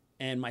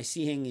 And my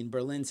Siheng in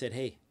Berlin said,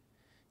 hey,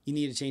 you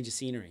need to change the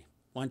scenery.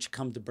 Why don't you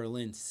come to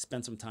Berlin,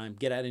 spend some time,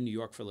 get out of New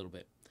York for a little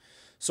bit.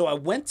 So I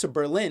went to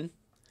Berlin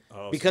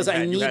because so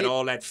you I had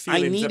all that I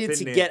feelings up needed in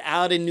to there. get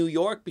out of New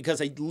York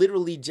because I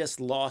literally just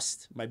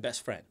lost my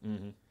best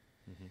friend.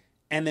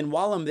 And then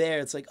while I'm there,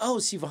 it's like, oh,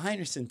 Sifu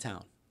Heinrich's in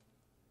town.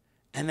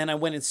 And then I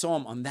went and saw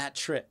him on that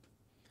trip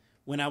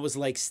when I was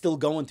like still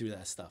going through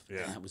that stuff.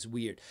 Yeah. That was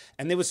weird.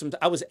 And there was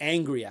I was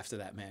angry after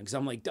that, man, because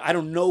I'm like, I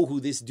don't know who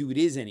this dude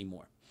is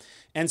anymore.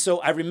 And so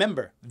I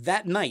remember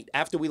that night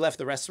after we left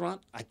the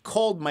restaurant, I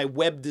called my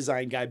web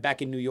design guy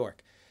back in New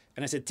York.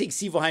 And I said, take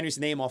Sivo Heinrich's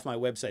name off my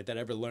website that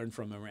I ever learned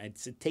from him. I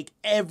said, take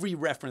every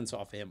reference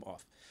off of him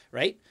off,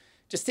 right?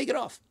 Just take it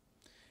off.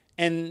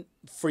 And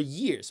for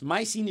years,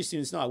 my senior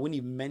students know I wouldn't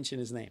even mention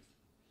his name.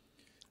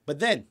 But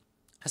then,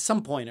 at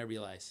some point, I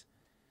realized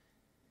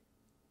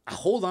I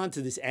hold on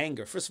to this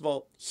anger. First of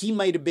all, he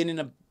might have been in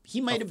a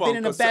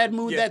bad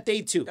mood that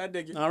day too. I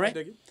dig it. All right? I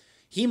dig it.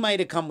 He might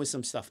have come with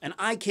some stuff. And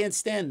I can't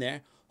stand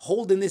there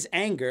holding this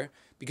anger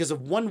because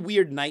of one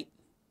weird night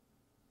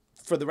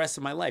for the rest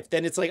of my life.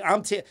 Then it's like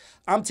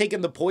I'm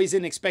taking the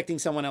poison expecting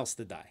someone else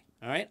to die.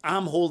 All right?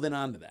 I'm holding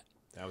on to that.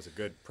 That was a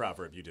good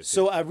proverb you just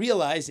So did. I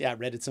realized, I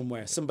read it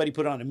somewhere. Somebody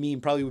put on a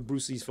meme, probably with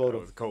Bruce Lee's photo.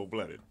 That was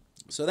cold-blooded.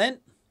 So then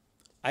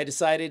I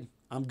decided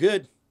I'm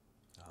good,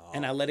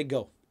 and I let it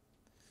go.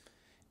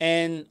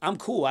 And I'm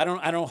cool. I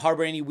don't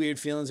harbor any weird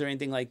feelings or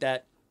anything like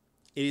that.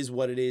 It is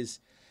what it is.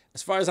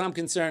 As far as I'm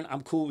concerned,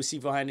 I'm cool with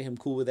Sivo Heinrich. I'm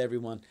cool with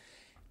everyone.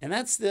 And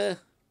that's the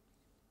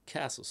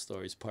Castle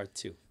Stories Part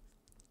 2.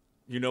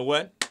 You know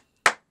what?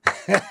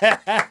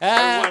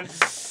 Everyone,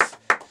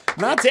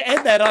 Not to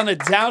end that on a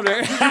downer.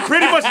 you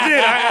pretty much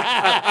did.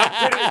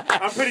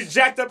 I'm pretty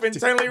jacked up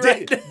internally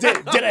right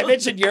Did I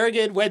mention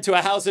Jurgen went to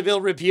a house of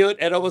ill repute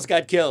and almost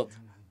got killed?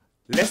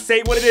 Let's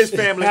say what it is,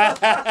 family.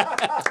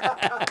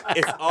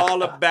 It's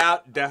all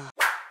about the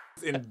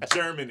in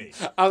Germany.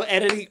 I'm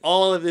editing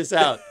all of this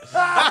out.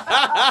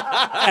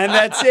 And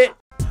that's it.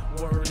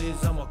 Word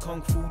is I'm a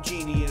kung fu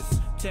genius.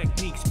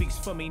 Technique speaks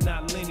for me,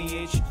 not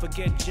lineage.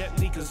 Forget Jet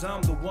Li, cause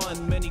I'm the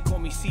one. Many call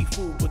me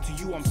seafood, but to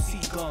you I'm sea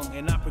gung.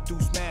 And I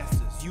produce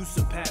masters. You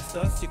surpassed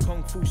us. Your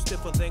kung fu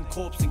stiffer than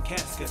corpse and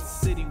caskets.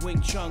 City Wing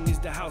Chun is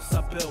the house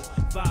I built.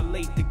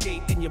 Violate the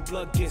gate and your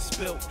blood gets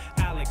spilt.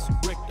 Alex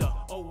Richter,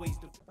 always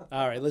the...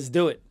 All right, let's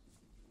do it.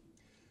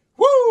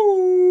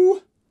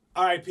 Woo!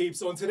 All right,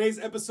 peeps. On today's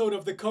episode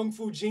of the Kung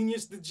Fu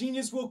Genius, the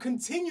genius will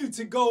continue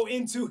to go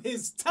into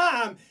his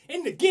time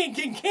in the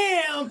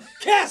Gangnam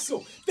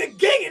Castle, the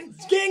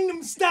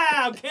Gangnam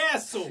Style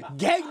Castle.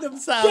 Gangnam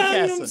Style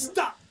Gangnam Castle.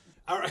 Style.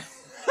 All right.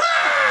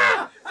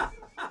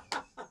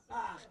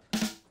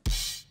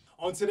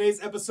 On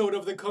today's episode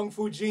of the Kung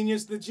Fu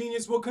Genius, the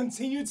genius will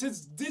continue to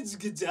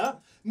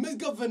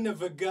governor.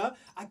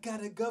 I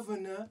got a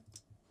governor.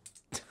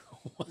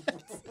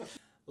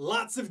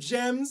 Lots of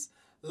gems,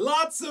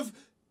 lots of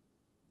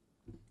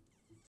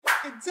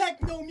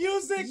techno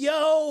music.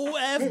 Yo,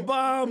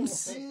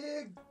 F-bombs.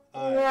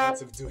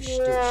 Lots of douche.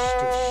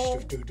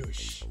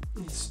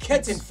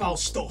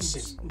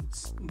 Kettenfauststossen.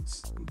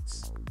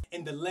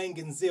 In the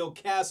Langenzell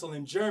Castle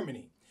in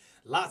Germany.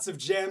 Lots of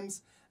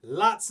gems,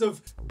 lots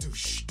of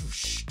douche.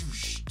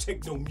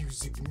 Techno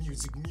music.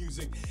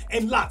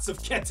 And lots of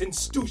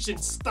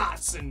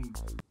Kettenfauststossen.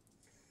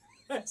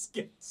 Let's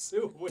get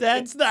to it.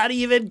 That's not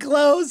even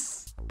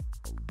close.